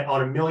on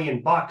 $1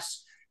 million,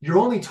 you're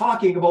only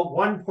talking about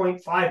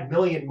 $1.5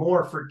 million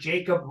more for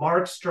Jacob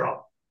Markstrom.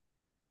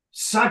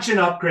 Such an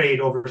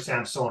upgrade over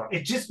Samsonov.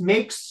 It just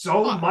makes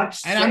so much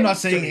sense. And I'm not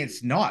saying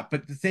it's not,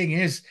 but the thing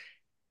is,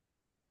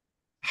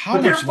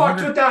 they're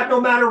fucked with that no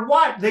matter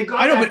what. They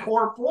got that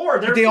core 4.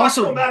 They're fucked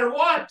no matter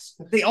what.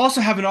 They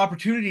also have an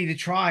opportunity to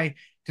try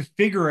to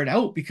figure it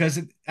out, because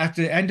at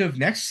the end of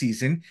next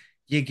season,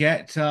 you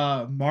get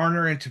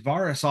Marner and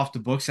Tavares off the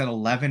books at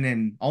 11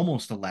 and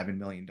almost $11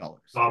 million.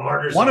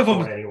 Marner's not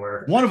going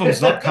anywhere. One of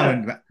them's not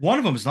coming back. One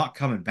of them's not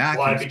coming back.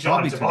 Well, it's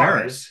probably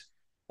Tavares.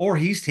 Or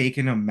he's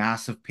taken a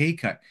massive pay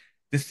cut.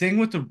 The thing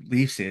with the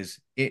Leafs is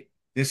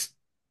this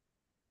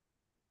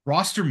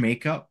roster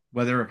makeup,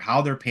 whether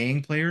how they're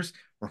paying players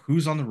or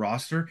who's on the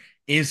roster,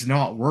 is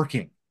not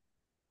working.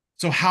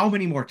 So how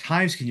many more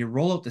times can you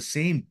roll out the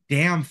same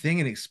damn thing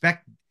and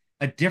expect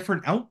a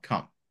different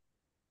outcome?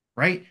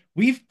 Right?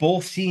 We've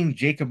both seen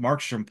Jacob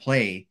Markstrom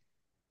play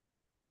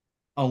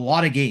a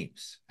lot of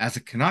games as a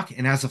Canuck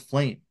and as a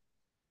Flame.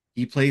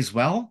 He plays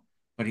well,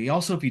 but he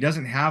also, if he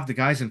doesn't have the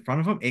guys in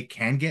front of him, it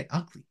can get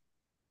ugly.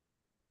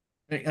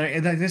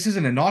 This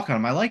isn't a knock on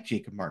him. I like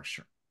Jacob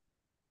Markstrom,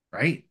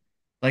 right?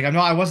 Like,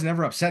 I wasn't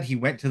ever upset he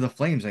went to the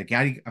Flames.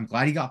 I'm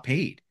glad he got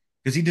paid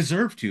because he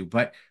deserved to.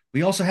 But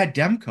we also had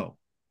Demko.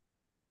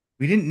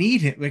 We didn't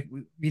need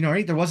him,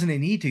 right? There wasn't a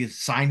need to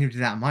sign him to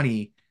that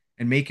money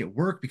and make it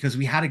work, because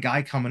we had a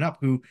guy coming up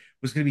who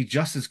was going to be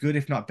just as good,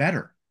 if not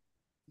better,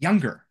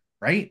 younger,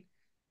 right?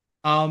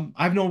 I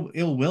have no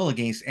ill will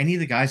against any of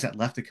the guys that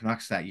left the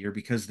Canucks that year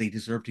because they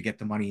deserved to get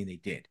the money and they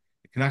did.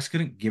 The Canucks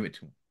couldn't give it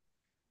to them.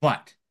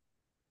 But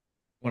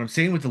what I'm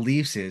saying with the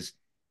Leafs is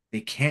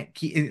they can't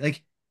keep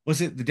like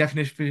was it the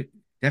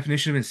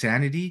definition of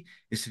insanity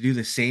is to do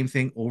the same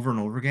thing over and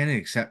over again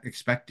and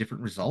expect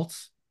different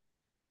results?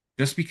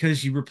 Just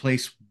because you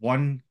replace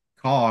one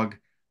cog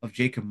of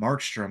Jacob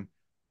Markstrom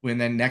when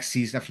then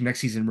after next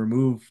season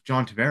remove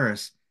John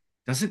Tavares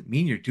doesn't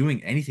mean you're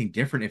doing anything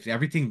different if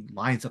everything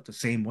lines up the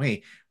same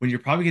way when you're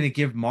probably going to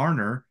give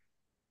Marner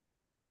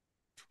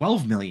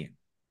 12 million,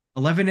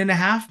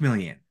 11.5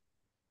 million,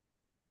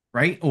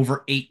 right?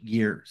 Over 8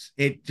 years.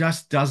 It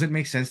just doesn't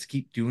make sense to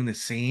keep doing the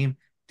same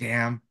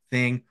damn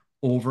thing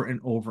over and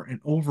over and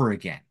over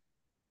again.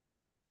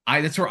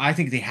 That's where I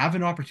think they have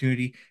an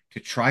opportunity to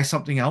try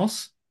something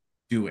else,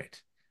 do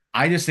it.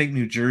 I just think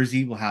New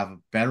Jersey will have a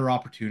better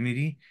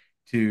opportunity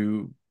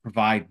to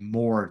provide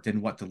more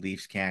than what the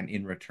Leafs can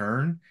in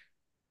return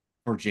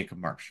for Jacob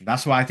Markstrom.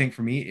 That's why I think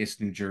for me it's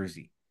New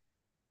Jersey.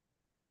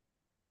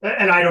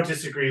 And I don't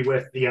disagree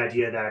with the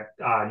idea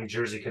that New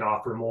Jersey can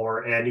offer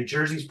more. And New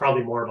Jersey's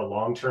probably more of a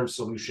long-term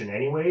solution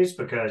anyways,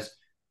 because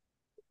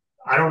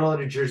I don't know that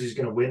New Jersey's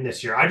going to win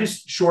this year. I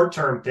just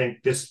short-term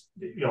think this,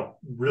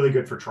 really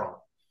good for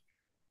Toronto.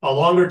 A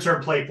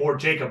longer-term play for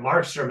Jacob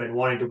Markstrom and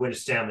wanting to win a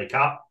Stanley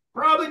Cup,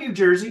 probably New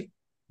Jersey,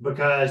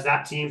 because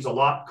that team's a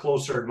lot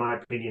closer, in my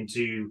opinion,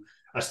 to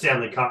a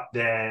Stanley Cup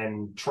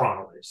than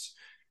Toronto is.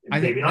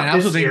 Maybe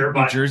not this year,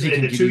 but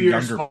in the 2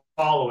 years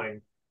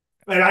following.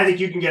 And I think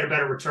you can get a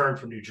better return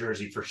from New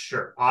Jersey for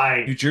sure.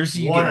 New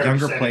Jersey, you get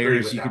younger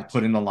players you can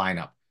put in the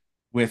lineup.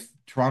 With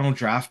Toronto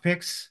draft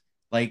picks,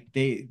 like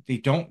they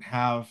don't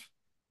have,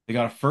 they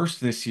got a first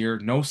this year,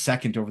 no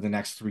second over the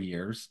next 3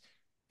 years.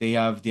 They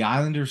have the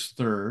Islanders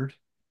third.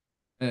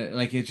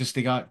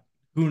 They got,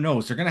 who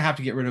knows? They're going to have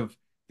to get rid of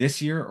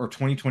this year or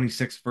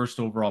 2026 first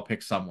overall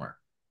pick somewhere.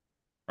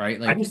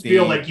 Right? I just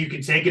feel like you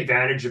can take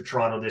advantage of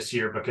Toronto this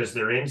year because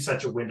they're in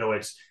such a window.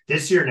 It's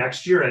this year,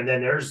 next year, and then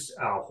there's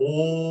a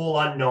whole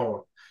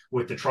unknown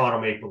with the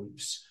Toronto Maple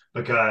Leafs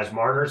because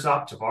Marner's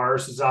up,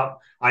 Tavares is up.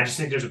 I just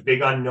think there's a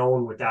big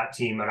unknown with that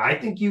team. And I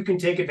think you can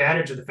take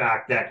advantage of the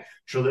fact that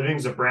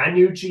Treliving's a brand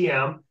new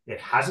GM. It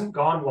hasn't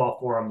gone well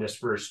for him this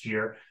first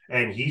year,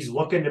 and he's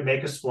looking to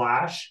make a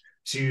splash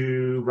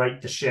to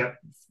right the ship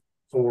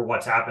for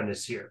what's happened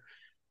this year.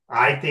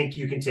 I think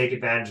you can take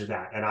advantage of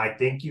that. And I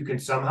think you can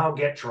somehow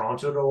get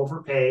Toronto to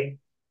overpay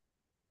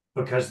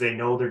because they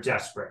know they're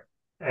desperate.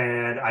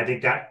 And I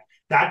think that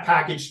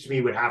package to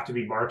me would have to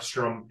be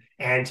Markstrom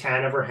and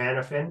Tanev or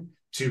Hanifin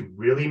to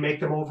really make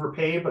them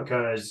overpay,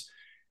 because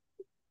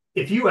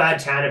if you add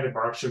Tanev and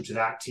Markstrom to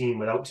that team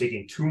without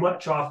taking too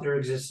much off their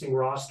existing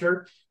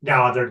roster,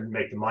 now other than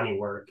make the money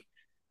work,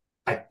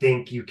 I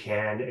think you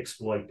can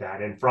exploit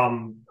that. And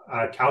from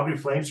a Calgary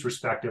Flames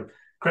perspective,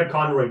 Craig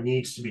Conroy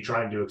needs to be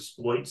trying to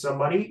exploit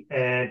somebody.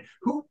 And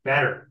who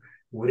better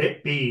would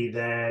it be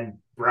than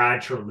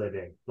Brad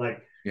Treliving?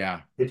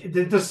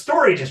 The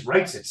story just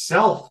writes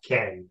itself,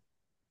 Ken.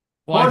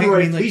 Well,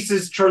 Conroy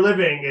leases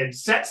Treliving and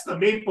sets the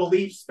Maple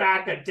Leafs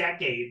back a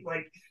decade.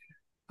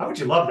 How would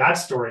you love that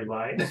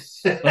storyline?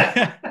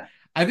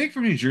 I think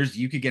from New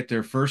Jersey, you could get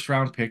their first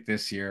round pick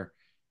this year.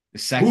 The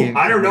second,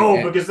 I don't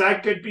know, because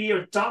that could be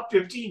a top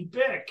 15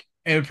 pick.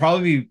 It would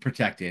probably be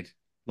protected.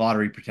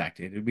 Lottery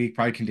protected. It'd be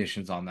probably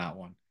conditions on that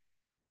one.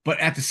 But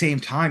at the same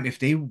time, if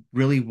they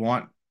really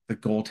want the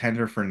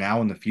goaltender for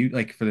now in the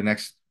future, for the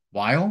next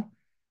while,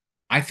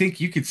 I think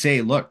you could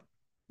say, look,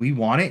 we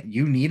want it.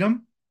 You need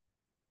him.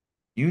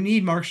 You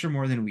need Markstrom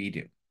more than we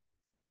do.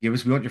 We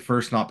want your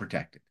first, not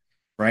protected.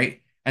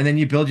 Right. And then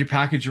you build your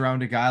package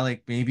around a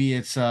guy maybe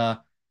it's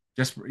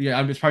it's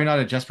probably not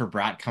a Jesper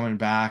Bratt coming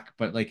back,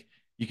 but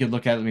you could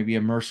look at maybe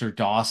a Mercer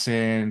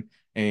Dawson,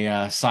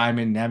 a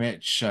Simon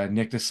Nemec,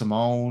 Nick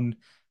DeSimone,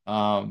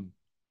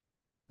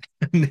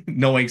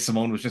 knowing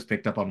Simone was just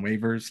picked up on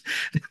waivers.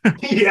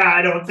 Yeah,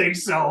 I don't think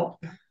so.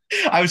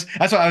 That's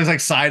why I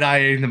was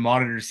side-eyeing the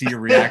monitor to see your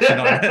reaction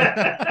on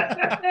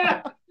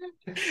it.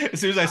 As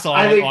soon as I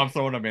saw it, I'm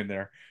throwing them in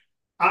there.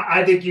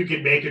 I think you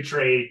could make a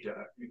trade.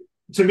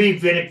 To me,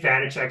 Vitek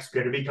Vanacek's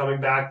going to be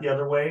coming back the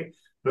other way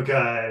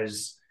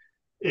because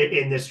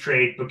in this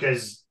trade,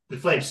 because the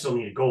Flames still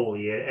need a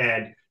goalie,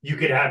 and you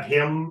could have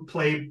him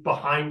play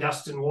behind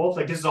Dustin Wolf.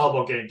 This is all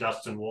about getting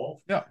Dustin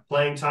Wolf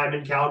playing time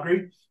in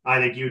Calgary. I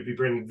think you would be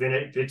bringing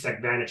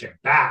Vitek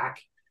Vanacek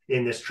back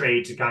in this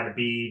trade to kind of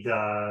be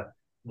the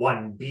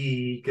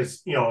 1B,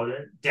 because,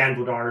 Dan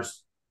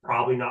Vladar's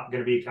probably not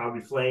going to be a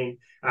Calgary Flame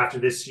after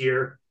this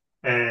year.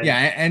 And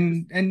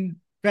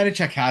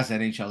Vanacek has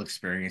NHL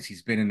experience.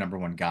 He's been a number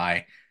one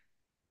guy,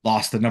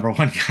 lost the number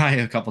one guy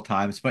a couple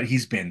times, but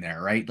he's been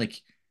there, right?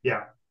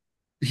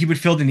 He would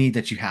fill the need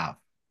that you have.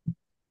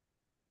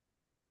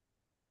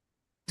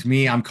 To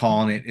me, I'm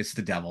calling it. It's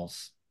the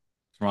Devils.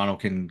 Toronto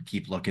can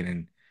keep looking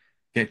and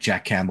get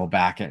Jack Campbell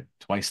back at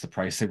twice the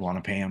price they want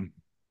to pay him.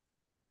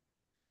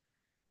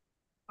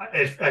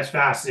 That's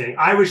fascinating.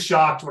 I was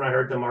shocked when I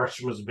heard that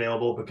Markstrom was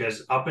available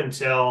because up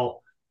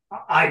until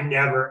I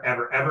never,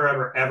 ever, ever,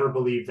 ever, ever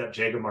believed that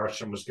Jacob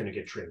Markstrom was going to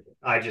get traded.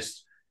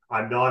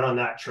 I'm not on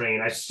that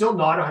train. I'm still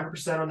not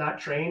 100% on that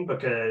train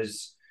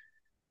because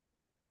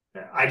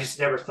I just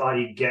never thought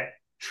he'd get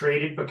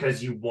traded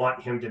because you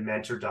want him to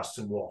mentor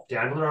Dustin Wolf.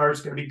 Dan Bernard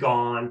is going to be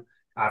gone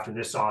after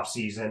this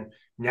offseason.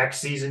 Next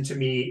season, to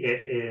me,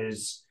 it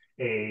is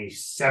a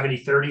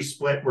 70-30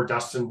 split where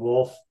Dustin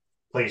Wolf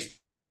plays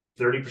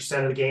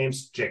 30% of the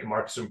games. Jacob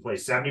Markstrom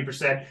plays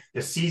 70%.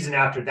 The season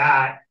after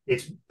that,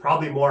 it's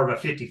probably more of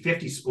a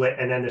 50-50 split.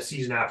 And then the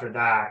season after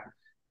that,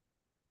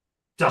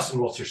 Dustin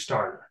Wolf's your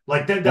starter.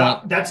 Like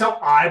that's how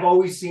I've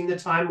always seen the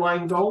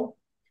timeline go.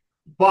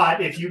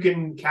 But if you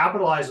can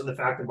capitalize on the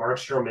fact that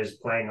Markstrom is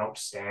playing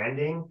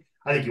outstanding,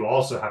 I think you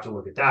also have to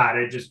look at that.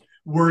 I'm just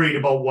worried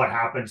about what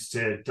happens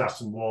to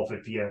Dustin Wolf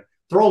if you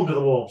throw him to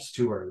the Wolves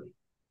too early.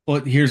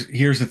 Well, here's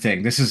the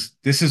thing. This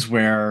is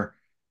where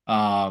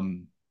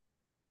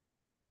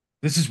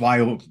this is why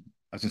I was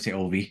gonna say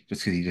Ovi,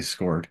 just because he just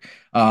scored.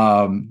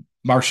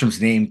 Markstrom's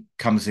name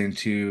comes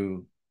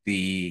into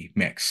the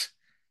mix.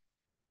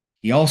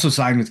 He also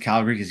signed with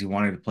Calgary because he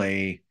wanted to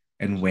play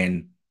and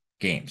win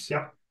games.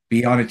 Yep.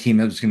 Be on a team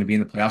that was going to be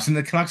in the playoffs. And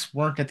the Canucks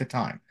weren't at the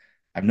time.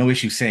 I have no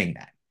issue saying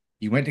that.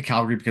 He went to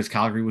Calgary because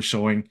Calgary was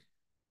showing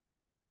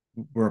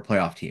we're a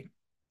playoff team.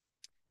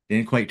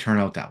 Didn't quite turn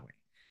out that way.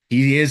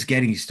 He's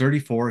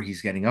 34,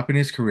 he's getting up in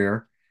his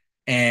career,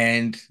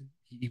 and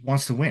he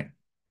wants to win.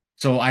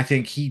 So I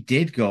think he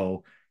did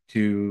go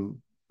to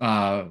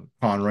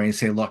Conroy and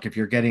say, look, if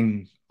you're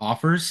getting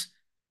offers,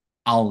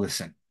 I'll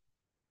listen.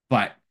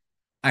 But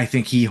I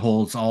think he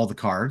holds all the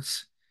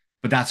cards,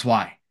 but that's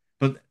why.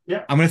 But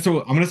yeah, I'm gonna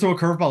throw a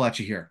curveball at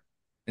you here.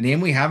 A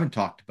name we haven't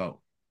talked about,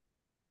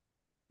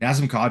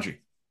 Nazem Kadri,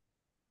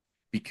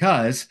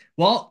 because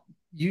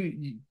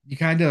you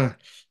kind of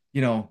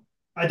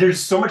there's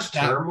so much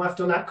term left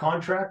on that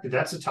contract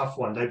that's a tough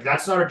one. Like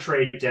that's not a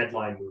trade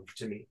deadline move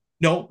to me.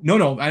 No,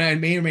 and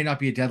it may or may not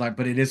be a deadline,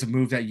 but it is a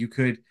move that you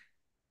could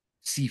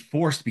see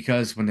forced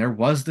because when there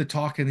was the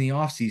talk in the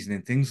offseason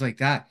and things like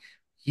that,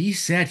 he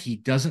said he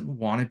doesn't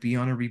want to be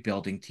on a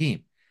rebuilding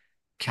team.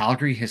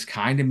 Calgary has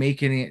kind of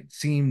making it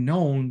seem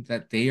known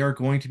that they are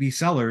going to be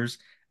sellers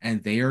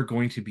and they are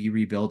going to be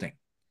rebuilding.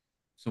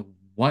 So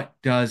what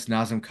does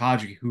Nazem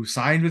Kadri, who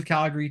signed with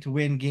Calgary to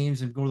win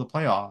games and go to the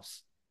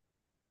playoffs,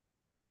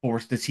 or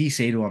does he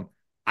say to him,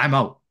 I'm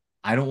out.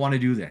 I don't want to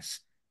do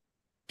this.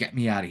 Get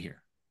me out of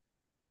here.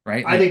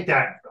 Right? I think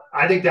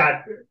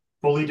that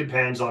fully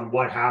depends on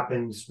what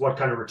happens, what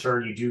kind of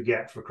return you do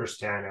get for Chris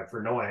Tanev,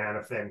 for Noah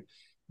Hanifin,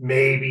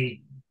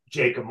 maybe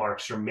Jacob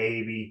Markstrom,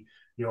 maybe,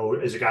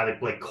 is a guy like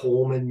Blake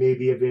Coleman may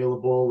be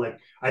available. Like,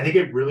 I think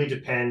it really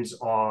depends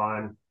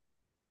on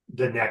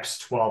the next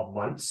 12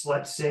 months,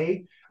 let's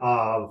say,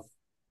 of,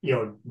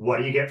 what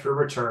do you get for a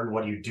return?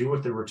 What do you do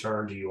with the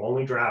return? Do you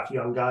only draft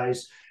young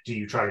guys? Do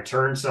you try to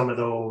turn some of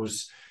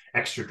those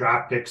extra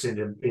draft picks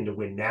into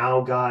win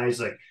now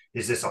guys? Like,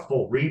 is this a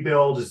full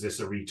rebuild? Is this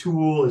a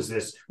retool? Is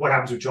this what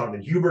happens with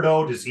Jonathan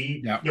Huberdeau? Does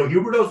he,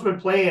 Huberdeau's been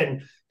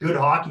playing good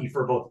hockey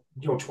for about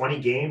 20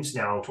 games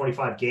now,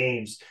 25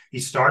 games.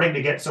 He's starting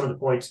to get some of the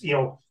points.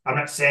 I'm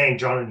not saying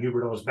Jonathan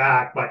Huberdeau is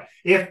back, but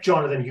if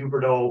Jonathan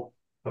Huberdeau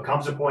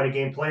becomes a point a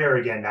game player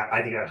again, that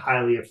I think that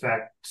highly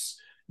affects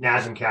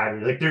Nazem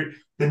Kadri. Like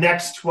the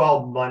next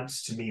 12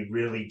 months to me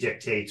really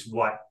dictates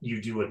what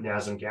you do with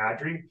Nazem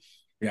Kadri.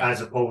 Yeah.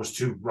 As opposed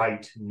to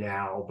right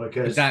now,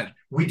 because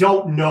we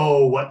don't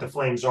know what the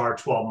Flames are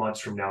 12 months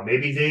from now.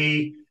 Maybe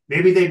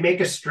they make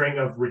a string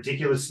of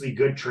ridiculously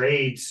good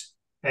trades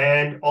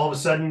and all of a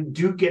sudden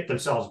do get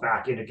themselves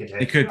back into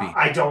contention. It could be.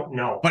 I don't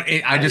know. But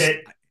it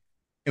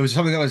was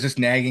something that was just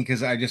nagging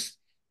because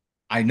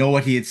I know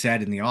what he had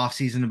said in the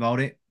offseason about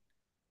it.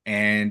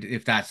 And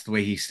if that's the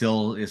way he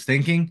still is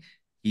thinking,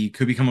 he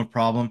could become a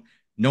problem.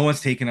 No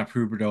one's taken up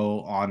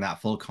Huberdeau on that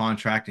full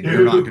contract, and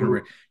you're not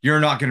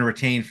going to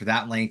retain for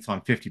that length on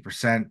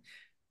 50%.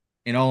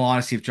 In all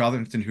honesty, if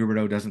Jonathan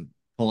Huberdeau doesn't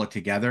pull it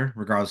together,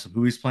 regardless of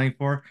who he's playing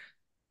for,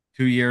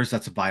 2 years,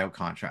 that's a buyout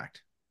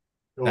contract.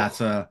 Oh.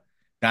 It's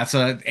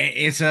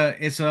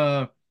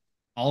a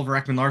Oliver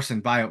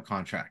Ekman-Larsson buyout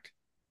contract.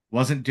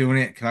 Wasn't doing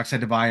it. Canucks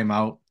had to buy him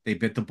out. They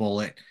bit the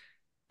bullet.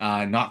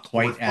 Not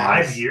quite with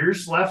 5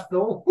 years left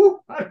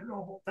though. I don't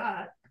know about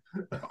that.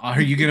 Are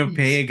you going to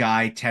pay a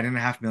guy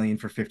 $10.5 million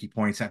for 50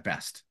 points at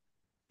best?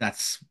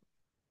 That's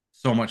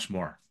so much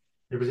more.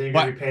 You're going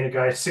to be paying a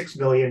guy $6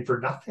 million for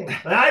nothing.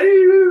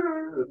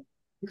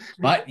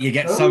 But you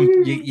get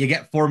you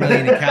get $4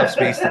 million in cap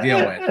space to deal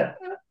with,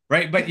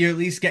 right? But you at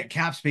least get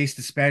cap space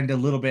to spend a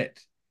little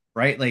bit,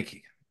 right?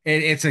 Like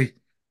we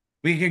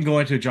can go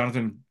into a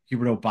Jonathan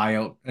Huberdeau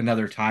buyout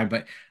another time,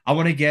 but I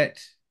want to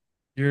get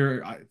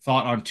your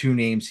thought on two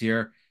names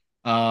here.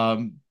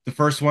 The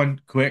first one,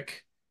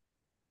 quick.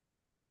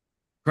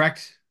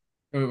 Correct?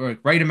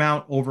 Right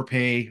amount,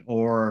 overpay,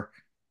 or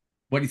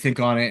what do you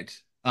think on it?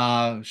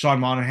 Sean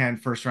Monahan,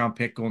 first round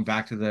pick going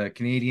back to the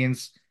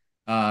Canadiens.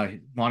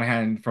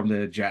 Monahan from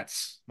the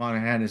Jets.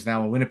 Monahan is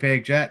now a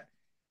Winnipeg Jet.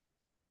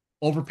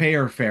 Overpay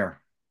or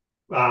fair?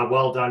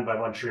 Well done by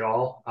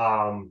Montreal.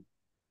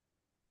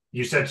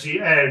 You said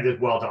and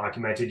it's well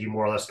documented. You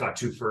more or less got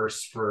 2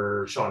 firsts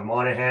for Sean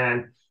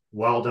Monahan.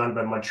 Well done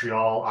by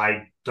Montreal.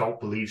 I don't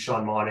believe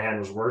Sean Monahan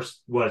was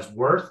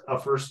worth a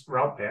first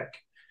round pick.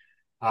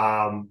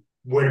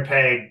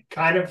 Winnipeg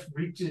kind of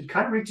reached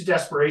a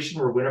desperation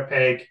where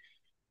Winnipeg,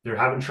 they're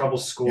having trouble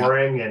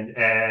scoring,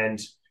 and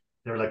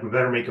they're like, we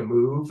better make a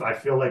move. I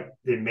feel like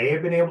they may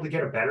have been able to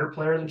get a better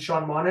player than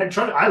Sean Monahan.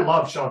 I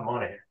love Sean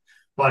Monahan,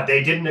 but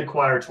they didn't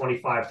acquire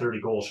 25,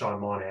 30 goal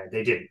Sean Monahan.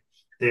 They didn't.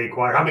 They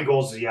acquired, how many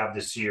goals does he have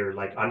this year?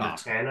 Like under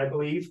 10, I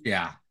believe.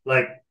 Yeah.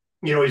 Like,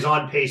 he's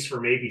on pace for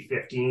maybe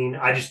 15.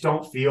 I just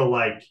don't feel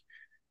like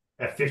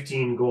a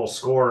 15 goal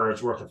scorer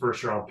is worth a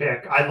first round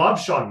pick. I love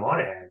Sean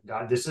Monahan.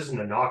 This isn't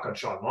a knock on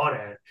Sean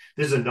Monahan.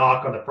 This is a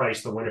knock on the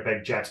price the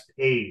Winnipeg Jets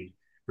paid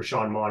for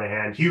Sean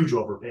Monahan. Huge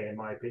overpay, in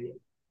my opinion.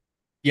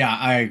 Yeah,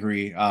 I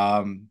agree.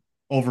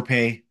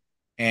 Overpay,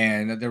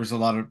 and there was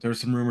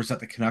some rumors that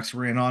the Canucks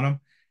were in on him,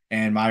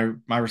 and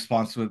my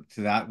response to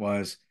that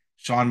was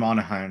Sean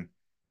Monahan.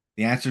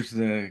 The answer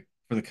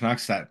for the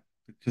Canucks to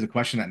the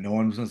question that no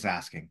one was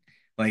asking,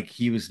 like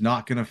he was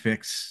not gonna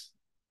fix.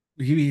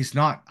 He's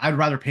not. I'd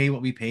rather pay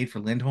what we paid for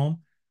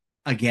Lindholm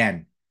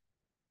again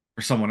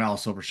for someone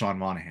else over Sean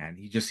Monahan.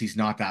 He's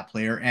not that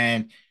player,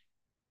 and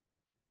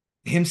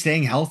him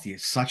staying healthy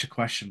is such a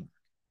question mark.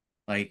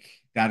 Like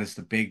that is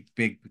the big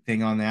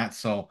thing on that.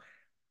 So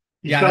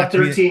He's got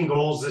 13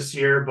 goals this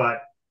year,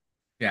 but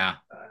yeah,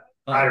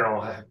 I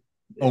don't know.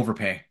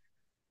 Overpay.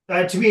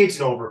 To me, it's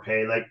an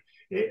overpay. Like,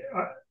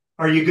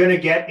 are you going to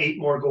get 8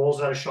 more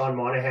goals out of Sean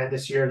Monahan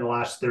this year in the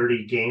last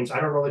 30 games? I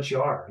don't know that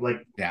you are.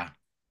 Like, yeah,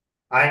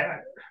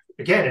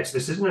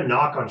 this isn't a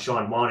knock on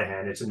Sean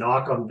Monahan. It's a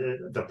knock on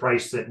the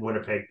price that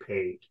Winnipeg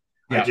paid.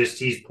 Yeah.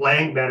 He's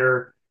playing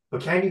better,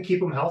 but can you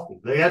keep him healthy?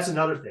 Like, that's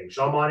another thing.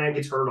 Sean Monahan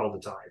gets hurt all the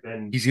time,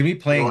 and he's gonna be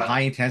playing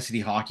high intensity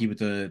hockey with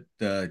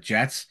the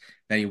Jets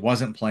that he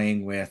wasn't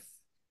playing with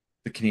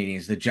the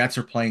Canadians. The Jets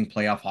are playing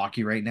playoff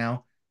hockey right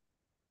now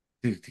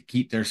to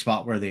keep their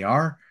spot where they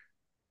are.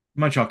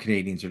 Montreal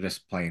Canadiens are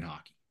just playing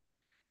hockey.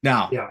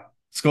 Now,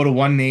 let's go to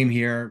one name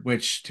here,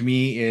 which to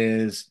me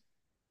is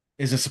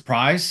a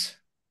surprise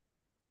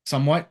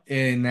somewhat,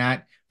 in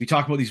that we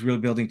talk about these real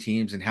building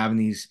teams and having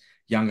these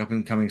young up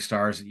and coming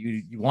stars that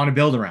you want to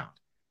build around.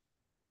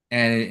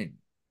 And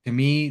to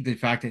me, the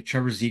fact that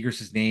Trevor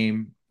Zegras'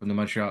 name from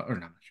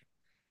the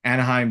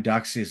Anaheim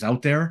Ducks is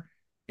out there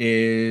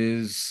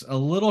is a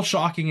little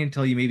shocking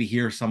until you maybe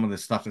hear some of the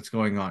stuff that's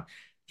going on.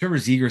 Trevor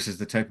Zegras is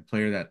the type of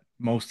player that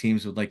most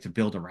teams would like to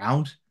build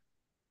around.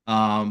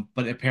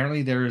 But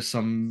apparently there is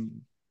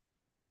some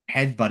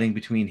headbutting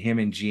between him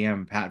and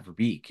GM Pat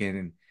Verbeek.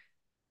 And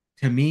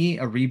to me,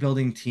 a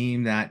rebuilding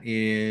team that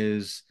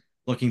is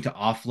looking to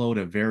offload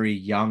a very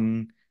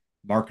young,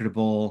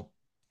 marketable,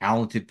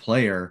 talented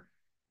player,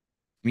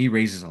 to me,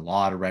 raises a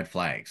lot of red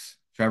flags.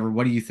 Trevor,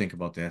 what do you think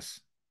about this?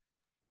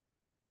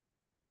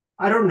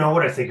 I don't know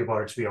what I think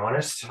about it, to be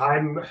honest.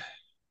 Trevor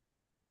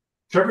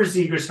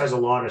Zegras has a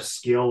lot of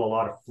skill, a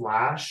lot of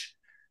flash,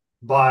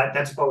 but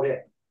that's about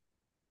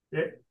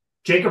it.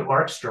 Jacob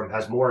Markstrom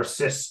has more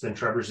assists than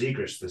Trevor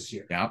Zegras this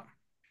year. Yeah.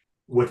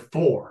 With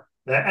 4.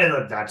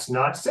 And that's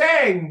not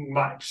saying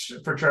much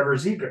for Trevor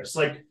Zegras.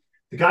 Like,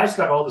 the guy's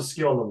got all the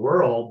skill in the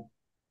world,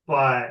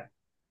 but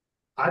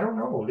I don't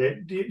know.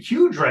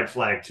 Huge red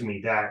flag to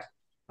me that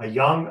a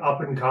young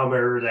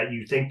up-and-comer that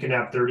you think can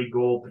have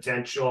 30-goal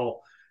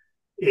potential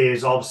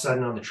is all of a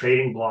sudden on the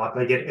trading block.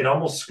 Like, it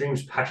almost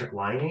screams Patrick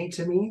Laine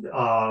to me,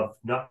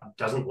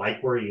 doesn't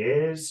like where he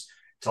is.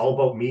 It's all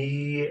about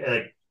me.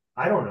 Like,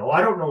 I don't know.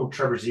 I don't know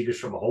Trevor Zegras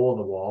from a hole in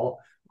the wall.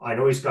 I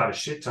know he's got a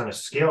shit ton of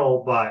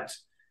skill, but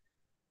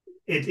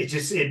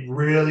it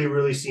really,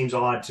 really seems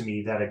odd to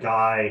me that a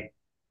guy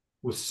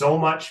with so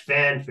much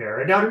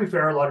fanfare, and now to be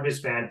fair, a lot of his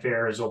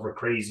fanfare is over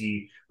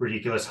crazy,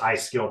 ridiculous, high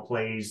skill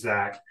plays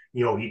that,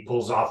 he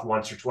pulls off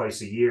once or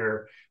twice a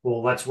year.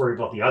 Well, let's worry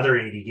about the other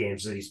 80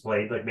 games that he's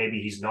played. Like,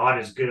 maybe he's not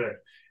as good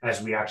as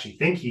we actually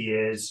think he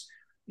is.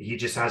 He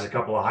just has a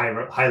couple of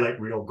highlight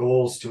reel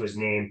goals to his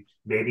name.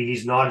 Maybe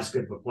he's not as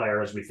good of a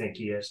player as we think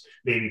he is.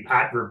 Maybe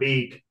Pat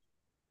Verbeek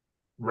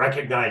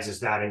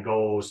recognizes that and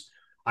goes,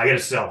 I got to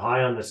sell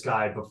high on this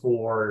guy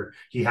before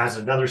he has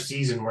another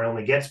season where he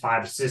only gets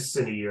 5 assists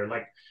in a year.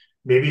 Like,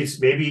 maybe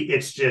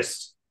it's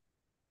just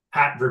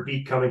Pat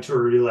Verbeek coming to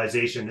a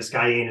realization this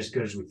guy ain't as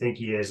good as we think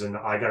he is, and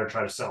I got to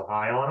try to sell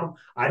high on him.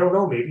 I don't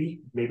know,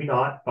 maybe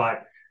not,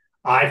 but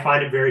I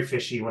find it very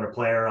fishy when a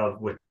player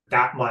with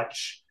that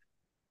much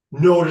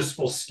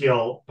noticeable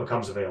skill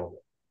becomes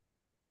available.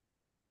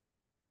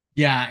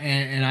 Yeah,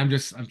 and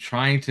I'm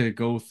trying to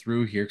go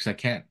through here because I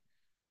can't.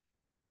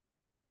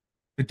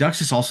 The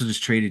Ducks also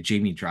just traded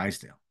Jamie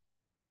Drysdale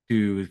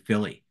to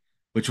Philly,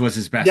 which was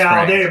his best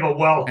friend. They have a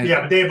wealth.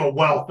 But they have a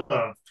wealth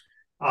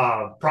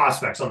of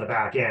prospects on the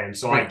back end,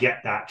 so right. I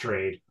get that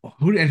trade.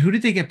 Who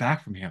did they get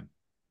back from him?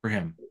 For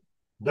him,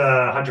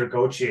 the Hunter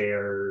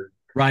Gauthier.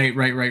 Right.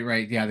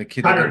 Yeah, the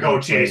kid. Hunter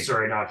Gauthier.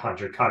 Sorry, not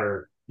Hunter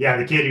Cutter. Yeah,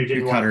 the kid who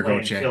didn't want to play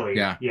in Philly.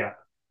 Yeah.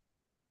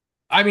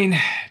 I mean,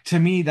 to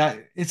me,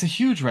 that it's a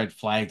huge red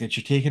flag that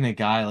you're taking a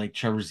guy like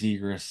Trevor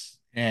Zegras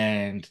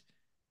and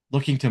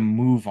looking to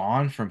move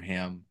on from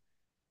him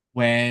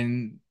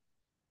when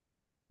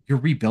you're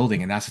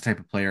rebuilding and that's the type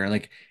of player.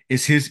 Like,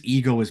 is his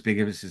ego as big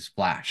as his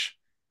splash?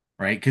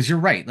 Right? Because you're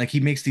right. Like he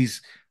makes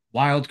these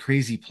wild,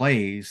 crazy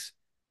plays.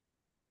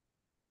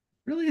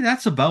 Really,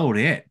 that's about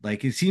it.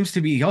 Like it seems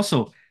to be he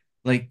also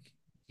like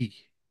he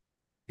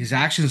his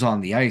actions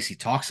on the ice, he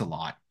talks a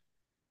lot,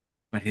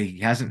 but he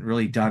hasn't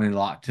really done a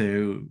lot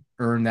to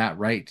earn that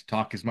right to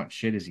talk as much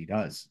shit as he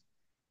does.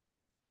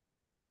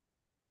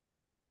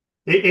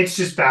 It's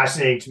just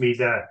fascinating to me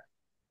that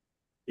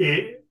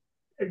it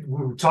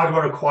we talk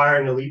about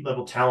acquiring elite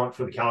level talent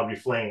for the Calgary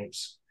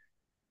Flames.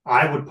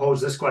 I would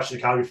pose this question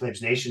to Calgary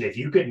Flames Nation: if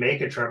you could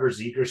make a Trevor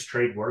Zegras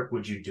trade work,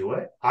 would you do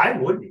it? I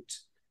wouldn't,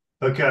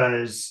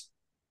 because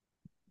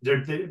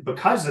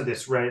because of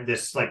this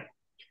like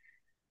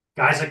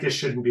guys like this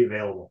shouldn't be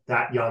available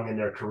that young in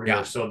their career.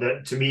 Yeah. So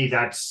that to me,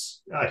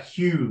 that's a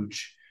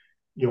huge,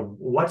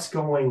 what's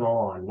going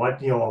on?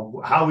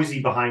 How is he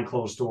behind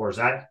closed doors?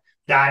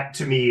 That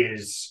to me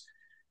is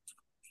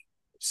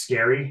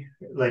scary.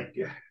 Like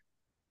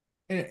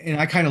And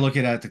I kind of look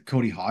at the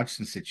Cody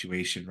Hodgson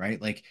situation,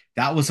 right? Like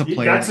that was a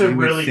player that's that a you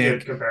would really good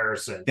think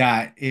comparison.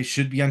 that it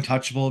should be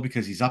untouchable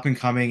because he's up and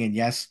coming. And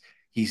yes,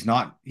 he's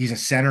a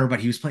center, but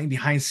he was playing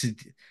behind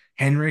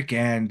Henrik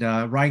and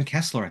Ryan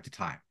Kessler at the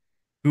time,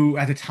 who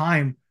at the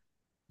time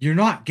you're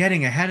not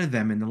getting ahead of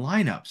them in the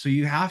lineup. So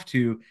you have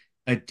to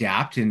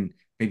adapt and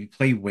maybe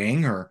play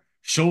wing or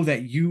show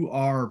that you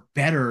are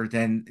better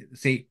than,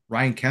 say,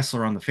 Ryan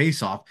Kessler on the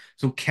faceoff.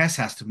 So Kess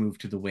has to move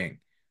to the wing,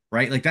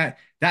 right? Like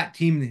that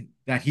team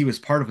that he was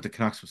part of with the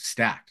Canucks was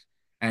stacked,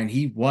 and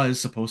he was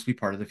supposed to be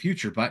part of the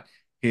future, but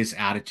his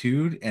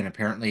attitude and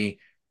apparently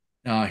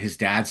his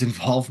dad's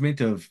involvement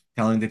of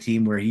telling the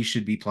team where he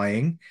should be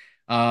playing,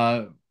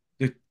 uh,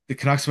 the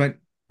Canucks went,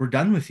 "We're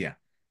done with you,"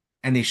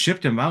 and they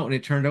shipped him out. And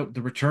it turned out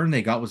the return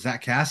they got was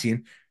Zach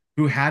Cassian,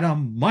 who had a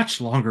much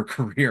longer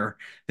career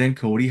than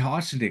Cody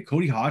Hodgson did.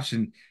 Cody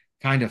Hodgson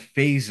kind of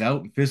phased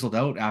out and fizzled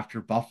out after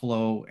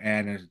Buffalo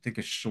and I think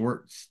a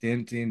short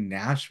stint in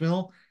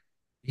Nashville.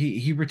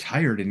 He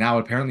retired and now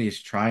apparently is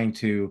trying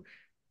to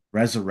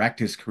resurrect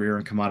his career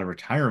and come out of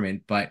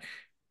retirement. But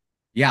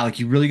yeah, like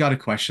you really got to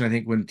question, I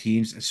think, when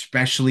teams,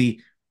 especially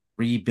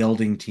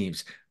rebuilding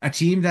teams, a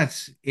team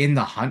that's in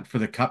the hunt for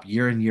the cup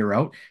year in, year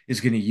out,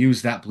 is going to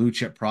use that blue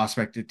chip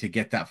prospect to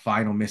get that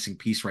final missing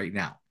piece right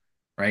now,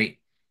 right?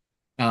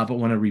 But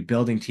when a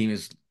rebuilding team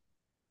is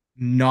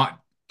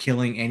not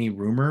killing any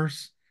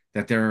rumors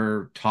that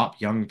their top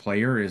young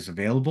player is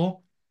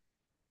available,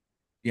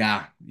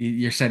 yeah,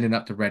 you're sending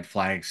up the red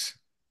flags.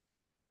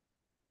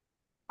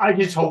 I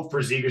just hope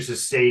for Zegers'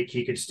 sake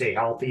he could stay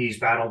healthy. He's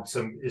battled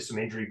some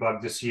injury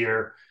bug this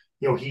year.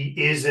 He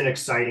is an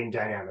exciting,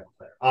 dynamic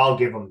player. I'll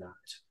give him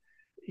that.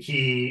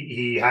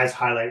 He has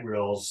highlight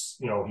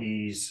reels.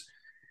 He's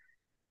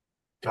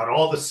got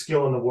all the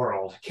skill in the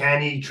world.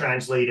 Can he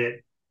translate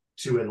it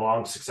to a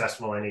long,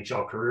 successful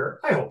NHL career?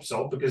 I hope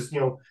so, because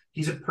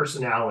he's a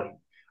personality.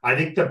 I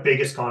think the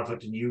biggest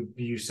conflict, and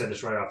you said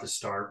this right off the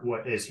start,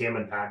 what is him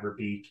and Pat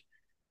Verbeek.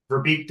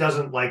 Verbeek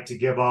doesn't like to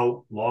give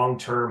out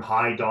long-term,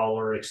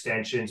 high-dollar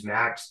extensions,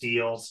 max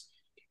deals,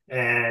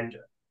 and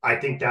I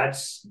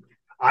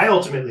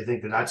ultimately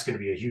think that that's going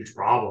to be a huge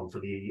problem for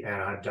the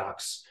Anaheim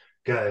Ducks,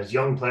 because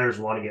young players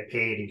want to get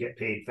paid and get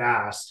paid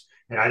fast.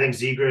 And I think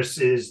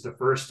Zegras is the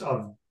first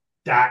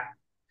that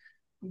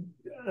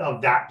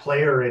that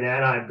player in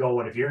Anaheim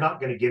going, if you're not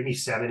going to give me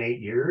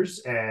 7-8 years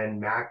and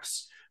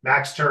max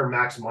term,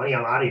 max money,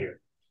 I'm out of here.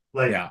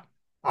 Like, Yeah.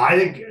 I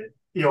think,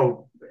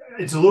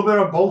 it's a little bit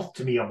of both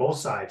to me on both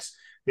sides.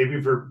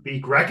 Maybe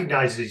Verbeek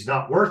recognizes he's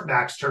not worth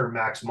max term,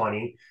 max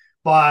money,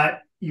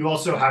 but you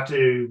also have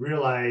to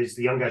realize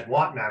the young guys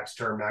want max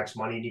term, max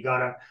money, and you got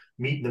to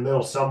meet in the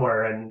middle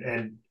somewhere.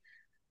 And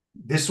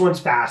this one's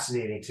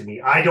fascinating to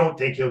me. I don't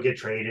think he'll get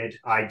traded.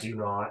 I do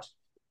not.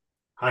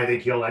 I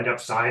think he'll end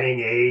up signing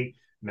a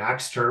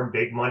max term,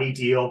 big money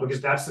deal, because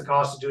that's the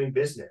cost of doing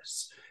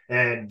business.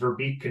 And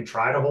Verbeek can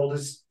try to hold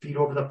his feet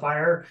over the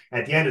fire.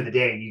 At the end of the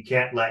day, you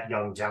can't let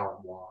young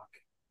talent walk.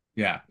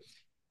 Yeah.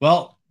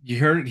 Well, you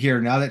heard it here.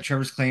 Now that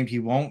Trevor's claimed he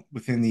won't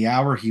within the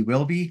hour, he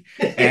will be.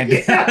 And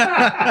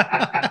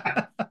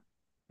that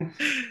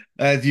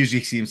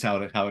usually seems how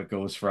it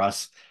goes for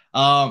us.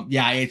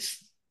 Yeah,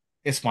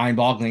 it's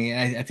mind-boggling.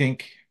 I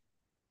think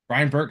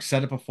Brian Burke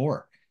said it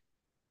before.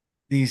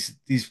 These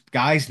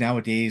guys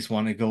nowadays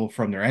want to go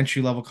from their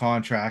entry level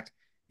contract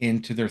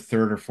into their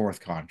third or fourth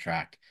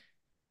contract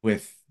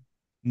with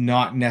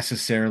not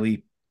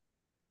necessarily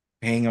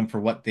paying them for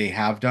what they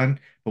have done,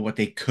 but what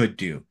they could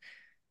do.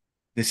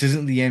 This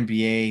isn't the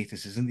NBA,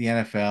 this isn't the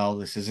NFL,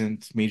 this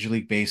isn't Major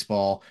League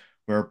Baseball,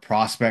 where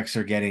prospects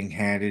are getting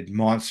handed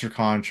monster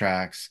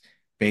contracts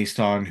based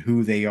on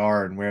who they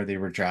are and where they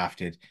were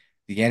drafted.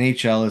 The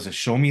NHL is a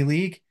show me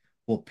league.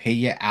 We'll pay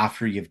you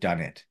after you've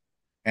done it.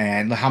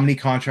 And how many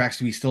contracts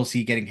do we still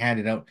see getting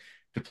handed out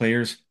to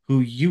players who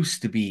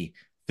used to be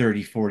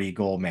 30, 40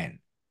 goal men,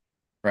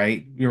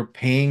 right? You're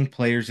paying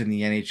players in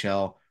the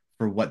NHL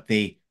for what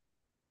they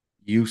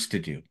used to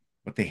do,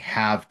 what they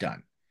have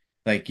done.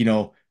 Like,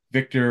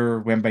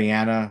 Victor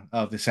Wembanyama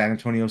of the San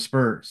Antonio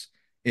Spurs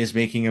is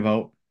making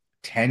about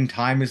 10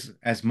 times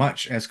as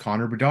much as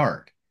Connor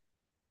Bedard.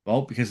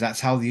 Well, because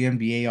that's how the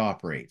NBA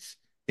operates.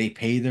 They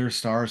pay their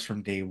stars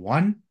from day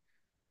one,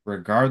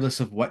 regardless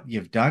of what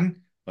you've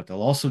done, but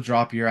they'll also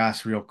drop your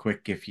ass real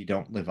quick if you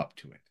don't live up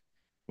to it.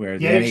 Where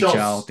The the NHL,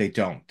 NHL's they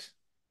don't.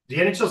 the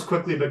NHL's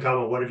quickly become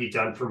a "what have you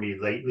done for me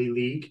lately"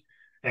 league,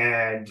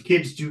 and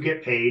kids do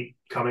get paid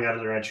coming out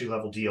of their entry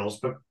level deals,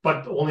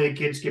 but only the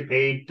kids get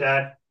paid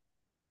that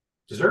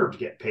deserve to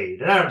get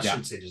paid. And I Yeah,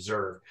 shouldn't say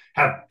deserve,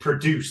 have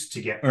produced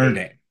to get earned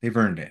paid, it. They've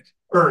earned it.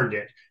 earned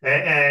it.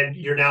 And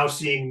you're now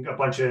seeing a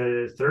bunch of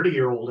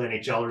 30-year-old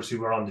NHLers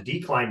who are on the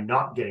decline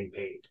not getting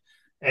paid.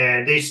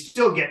 And they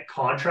still get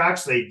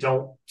contracts. They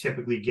don't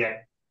typically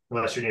get,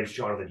 unless your name's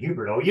Jonathan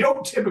Huberto, you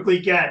don't typically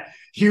get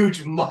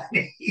huge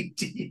money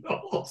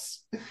deals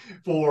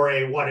for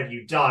a "what have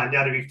you done."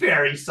 Now, to be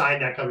fair, he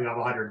signed that coming off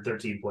a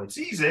 113-point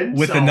season.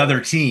 With So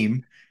another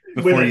team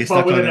before you with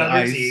stepped on the another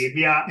ice. team.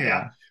 Yeah, yeah.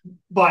 Yeah.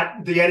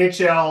 But the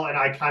NHL, and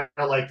I kind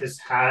of like this,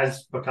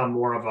 has become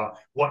more of a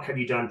 "what have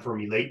you done for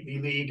me lately"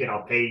 league, and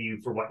I'll pay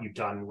you for what you've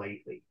done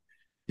lately,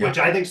 Yeah. which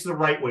I think is the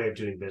right way of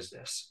doing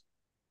business.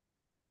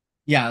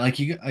 Yeah,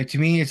 to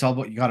me, it's all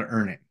about you got to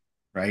earn it,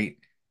 right?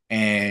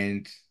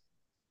 And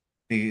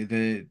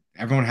the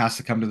everyone has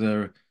to come to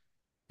the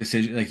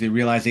decision, like the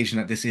realization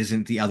that this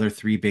isn't the other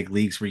three big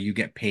leagues where you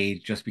get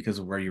paid just because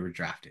of where you were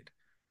drafted,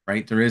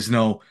 right? There is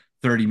no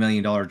 $30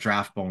 million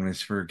draft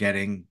bonus for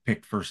getting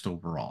picked first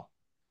overall.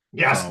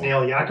 Yes, So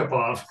Neil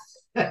Yakupov.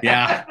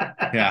 yeah,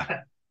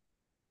 yeah.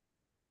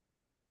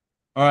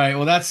 All right.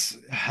 Well, I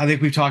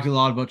think we've talked a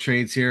lot about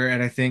trades here,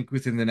 and I think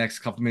within the next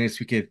couple minutes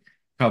we could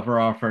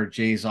cover off our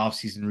Jays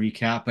offseason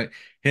recap. But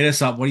hit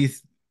us up.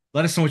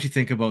 Let us know what you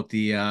think about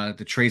the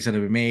trades that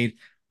have been made,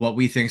 what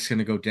we think is going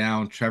to go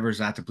down.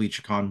 Trevor's at the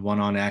BleacherCon 1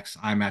 on X.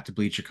 I'm at the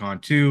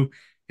BleacherCon 2.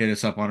 Hit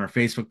us up on our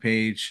Facebook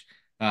page,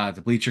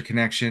 the Bleacher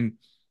Connection.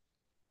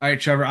 All right,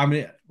 Trevor,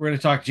 we're gonna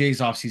talk Jays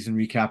offseason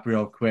recap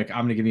real quick.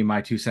 I'm gonna give you my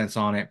 2 cents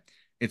on it.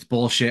 It's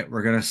bullshit.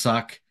 We're gonna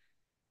suck.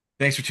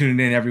 Thanks for tuning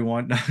in,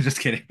 everyone. No,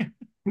 just kidding.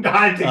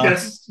 I think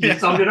that's you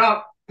summed Yeah, it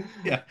up.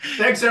 yeah,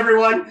 Thanks,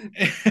 everyone.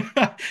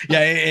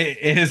 yeah.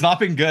 It has not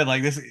been good.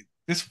 Like this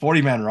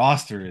 40-man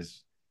roster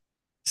is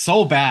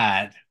so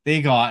bad.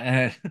 They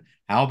got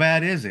how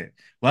bad is it?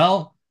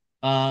 Well,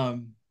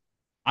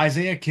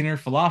 Isaiah Kinner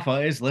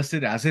Falafa is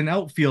listed as an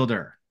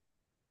outfielder.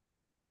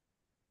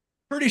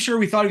 Pretty sure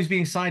we thought he was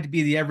being signed to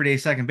be the everyday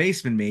second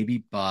baseman,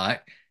 maybe,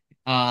 but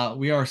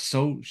we are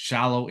so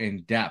shallow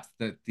in depth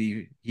that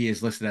he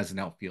is listed as an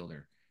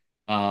outfielder.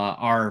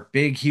 Our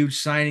big, huge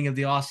signing of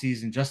the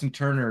offseason, Justin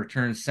Turner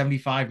turns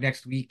 75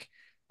 next week.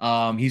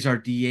 He's our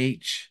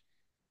DH.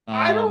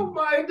 I don't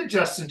mind the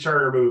Justin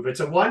Turner move. It's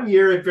a 1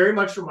 year. It very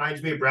much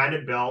reminds me of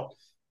Brandon Belt,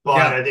 but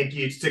Yeah, I think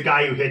it's the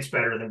guy who hits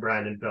better than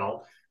Brandon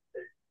Belt.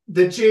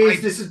 The Jays, I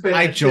joke, this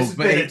has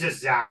but been a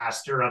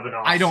disaster of an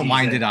I don't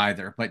mind it offseason.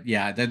 either. But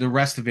yeah, the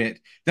rest of it,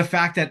 the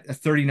fact that a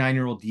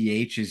 39-year-old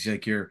DH is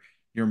like your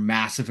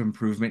massive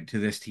improvement to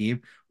this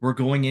team. We're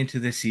going into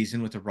this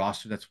season with a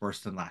roster that's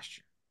worse than last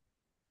year.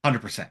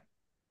 100%.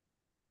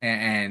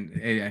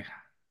 And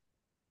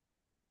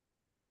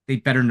they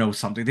better know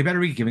something. They better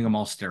be giving them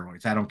all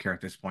steroids. I don't care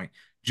at this point.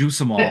 Juice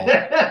them all,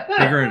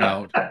 figure it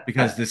out,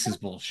 because this is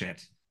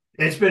bullshit.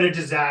 It's been a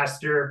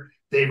disaster.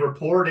 They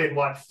reported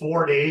what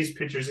 4 days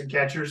pitchers and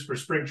catchers for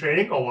spring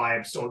training. Oh, I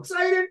am so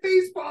excited,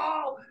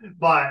 baseball!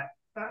 But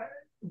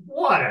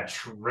what a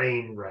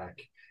train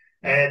wreck!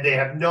 Yeah. And they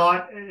have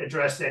not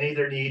addressed any of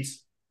their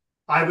needs.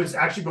 I was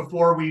actually,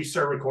 before we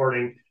start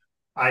recording,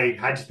 I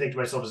had to think to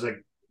myself, is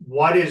like,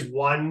 what is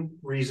one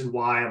reason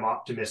why I'm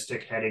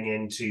optimistic heading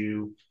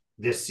into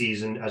this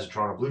season as a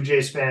Toronto Blue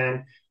Jays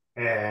fan?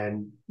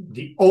 And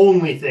the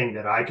only thing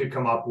that I could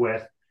come up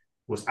with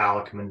was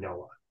Alek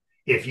Manoah.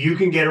 If you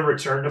can get a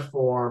return to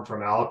form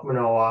from Alek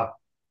Manoah,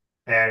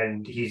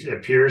 and he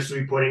appears to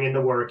be putting in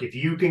the work, if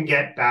you can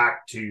get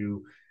back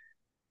to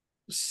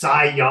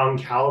Cy Young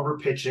caliber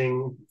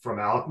pitching from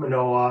Alek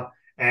Manoah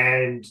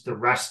and the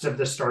rest of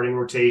the starting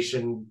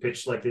rotation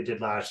pitched like they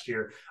did last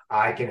year,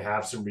 I can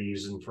have some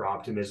reason for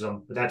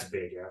optimism. But that's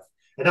big F.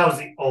 And that was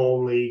the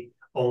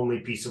only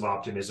piece of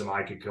optimism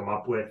I could come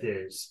up with,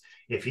 is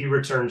if he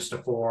returns to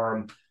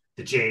form,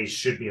 the Jays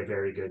should be a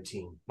very good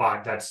team.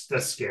 But that's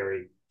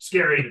scary.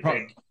 Scary to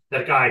think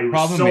that a guy who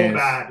was so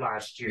bad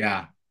last year.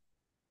 Yeah.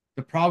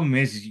 The problem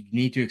is you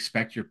need to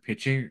expect your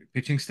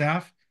pitching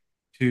staff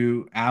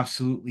to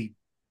absolutely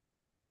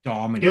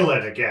dominate Kill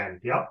it again.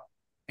 Yep.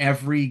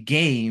 every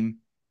game,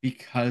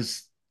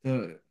 because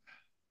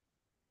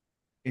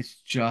it's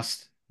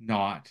just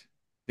not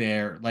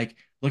there. Like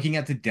looking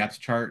at the depth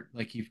chart,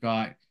 like you've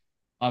got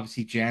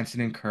obviously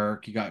Jansen and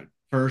Kirk. You got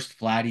first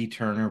Vladdy,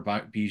 Turner,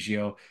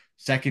 Biggio,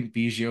 second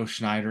Biggio,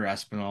 Schneider,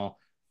 Espinal,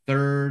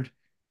 third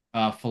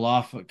Kiner,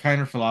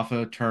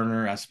 Falafa,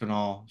 Turner,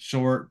 Espinal,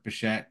 short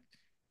Bichette,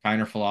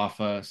 Kiner,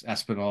 Falafa,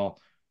 Espinal,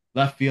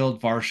 left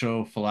field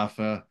Varsho,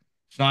 Falafa,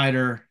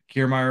 Schneider,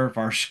 Kiermaier,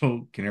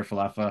 Varsho, Kiner,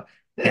 Falafa,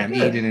 Cam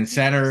Eden in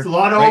center. There's a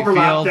lot of right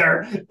overlap field,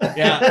 there.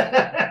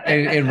 Yeah.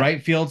 In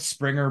right field,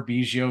 Springer,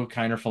 Biggio,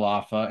 Kiner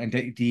Falafa, and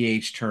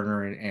DH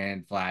Turner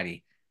and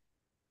Vladdy.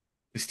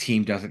 This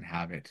team doesn't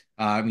have it.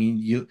 I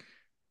mean,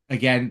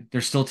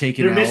 they're still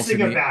taking They're L's.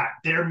 missing a bat.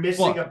 They're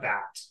missing a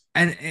bat.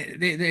 And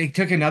they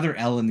took another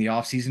L in the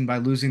offseason by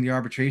losing the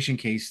arbitration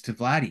case to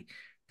Vladdy.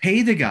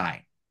 Pay the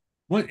guy.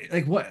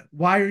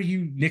 Why are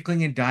you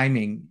nickeling and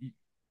diming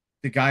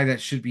the guy that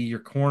should be your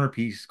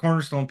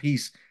cornerstone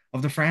piece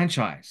of the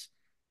franchise?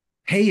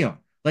 Pay him.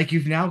 Like,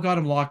 you've now got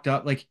him locked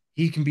up. Like,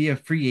 he can be a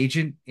free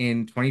agent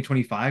in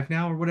 2025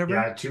 now or whatever.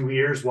 Yeah, 2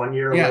 years, 1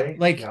 year away.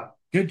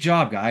 Good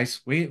job, guys.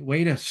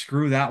 Way to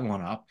screw that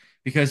one up.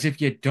 Because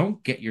if you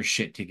don't get your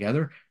shit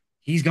together,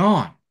 he's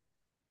gone.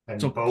 And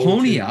so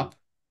pony up.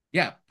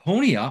 Yeah,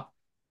 pony up,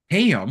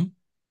 pay him,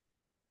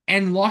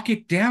 and lock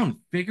it down.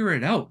 Figure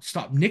it out.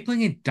 Stop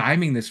nickeling and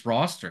diming this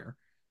roster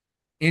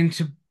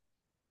into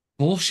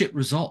bullshit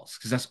results,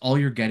 because that's all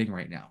you're getting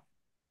right now.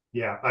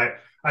 Yeah,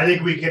 I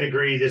think we can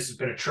agree this has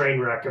been a train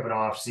wreck of an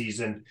off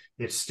season.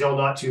 It's still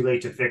not too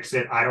late to fix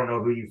it. I don't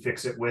know who you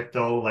fix it with,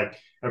 though. Like,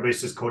 everybody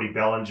says Cody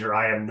Bellinger.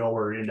 I am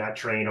nowhere in that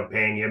train of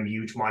paying him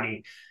huge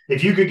money.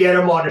 If you could get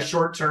him on a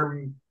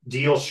short-term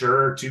deal,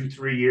 sure,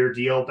 2-3 year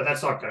deal, but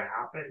that's not going to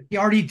happen. He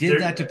already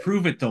did that to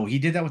prove it, though. He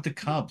did that with the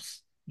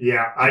Cubs.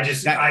 Yeah, I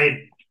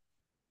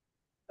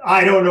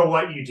don't know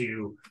what you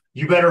do.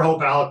 You better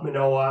hope Alek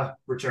Manoah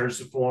returns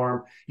to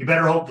form. You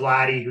better hope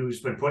Vladdy, who's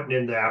been putting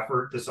in the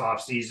effort this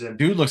offseason.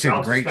 Dude looks in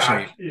great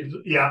shape.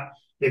 Yeah.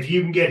 If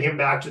you can get him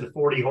back to the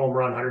 40 home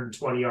run,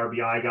 120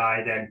 RBI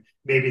guy, then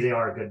maybe they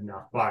are good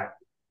enough. But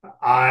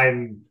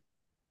I'm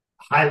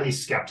highly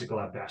skeptical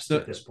at best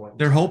at this point.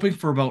 They're hoping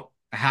for about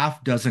a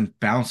half dozen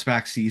bounce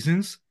back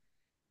seasons.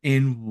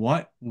 In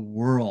what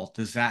world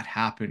does that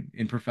happen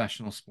in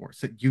professional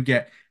sports? That you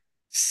get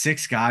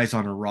 6 guys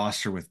on a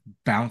roster with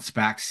bounce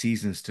back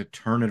seasons to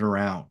turn it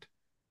around?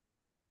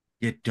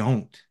 You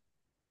don't.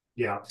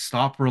 Yeah.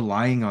 Stop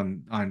relying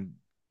on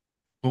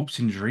hopes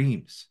and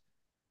dreams,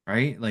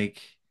 right?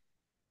 Like,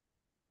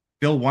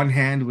 fill one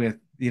hand with,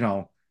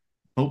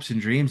 hopes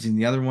and dreams, and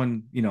the other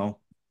one,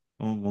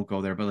 won't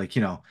go there, but like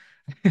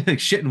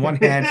shit in one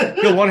hand,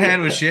 fill one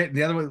hand with shit, and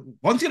the other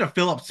one's gonna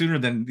fill up sooner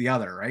than the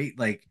other, right?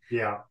 Like,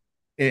 yeah.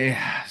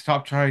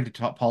 Stop trying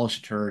to polish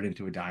a turd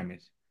into a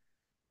diamond.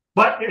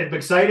 But I'm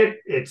excited.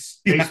 It's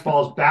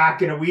baseball's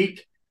back in a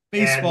week.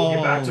 Baseball.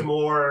 And we'll get back to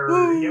more.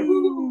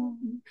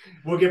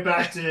 We'll get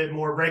back to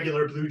more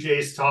regular Blue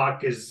Jays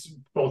talk, because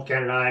both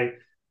Ken and I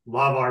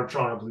love our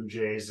Toronto Blue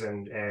Jays,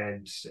 and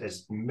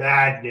as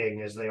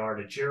maddening as they are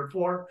to cheer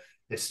for,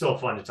 it's still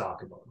fun to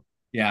talk about.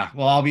 Yeah,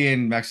 well, I'll be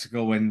in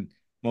Mexico when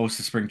most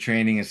of spring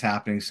training is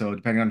happening, so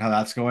depending on how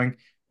that's going,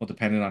 will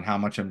depend on how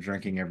much I'm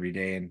drinking every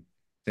day, and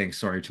saying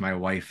sorry to my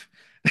wife.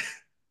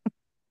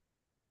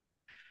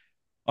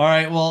 All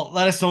right, well,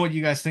 let us know what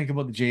you guys think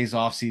about the Jays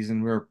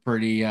offseason. We're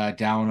pretty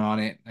down on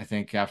it. I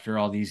think after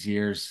all these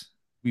years,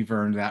 we've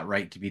earned that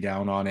right to be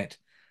down on it.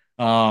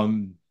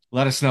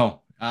 Let us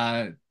know.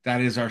 That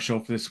is our show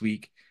for this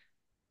week.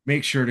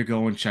 Make sure to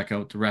go and check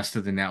out the rest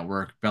of the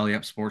network,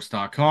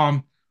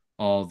 bellyupsports.com,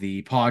 all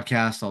the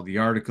podcasts, all the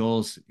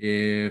articles.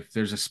 If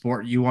there's a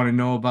sport you want to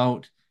know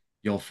about,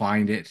 you'll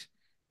find it.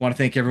 Want to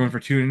thank everyone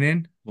for tuning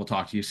in. We'll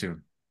talk to you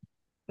soon.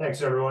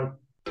 Thanks, everyone.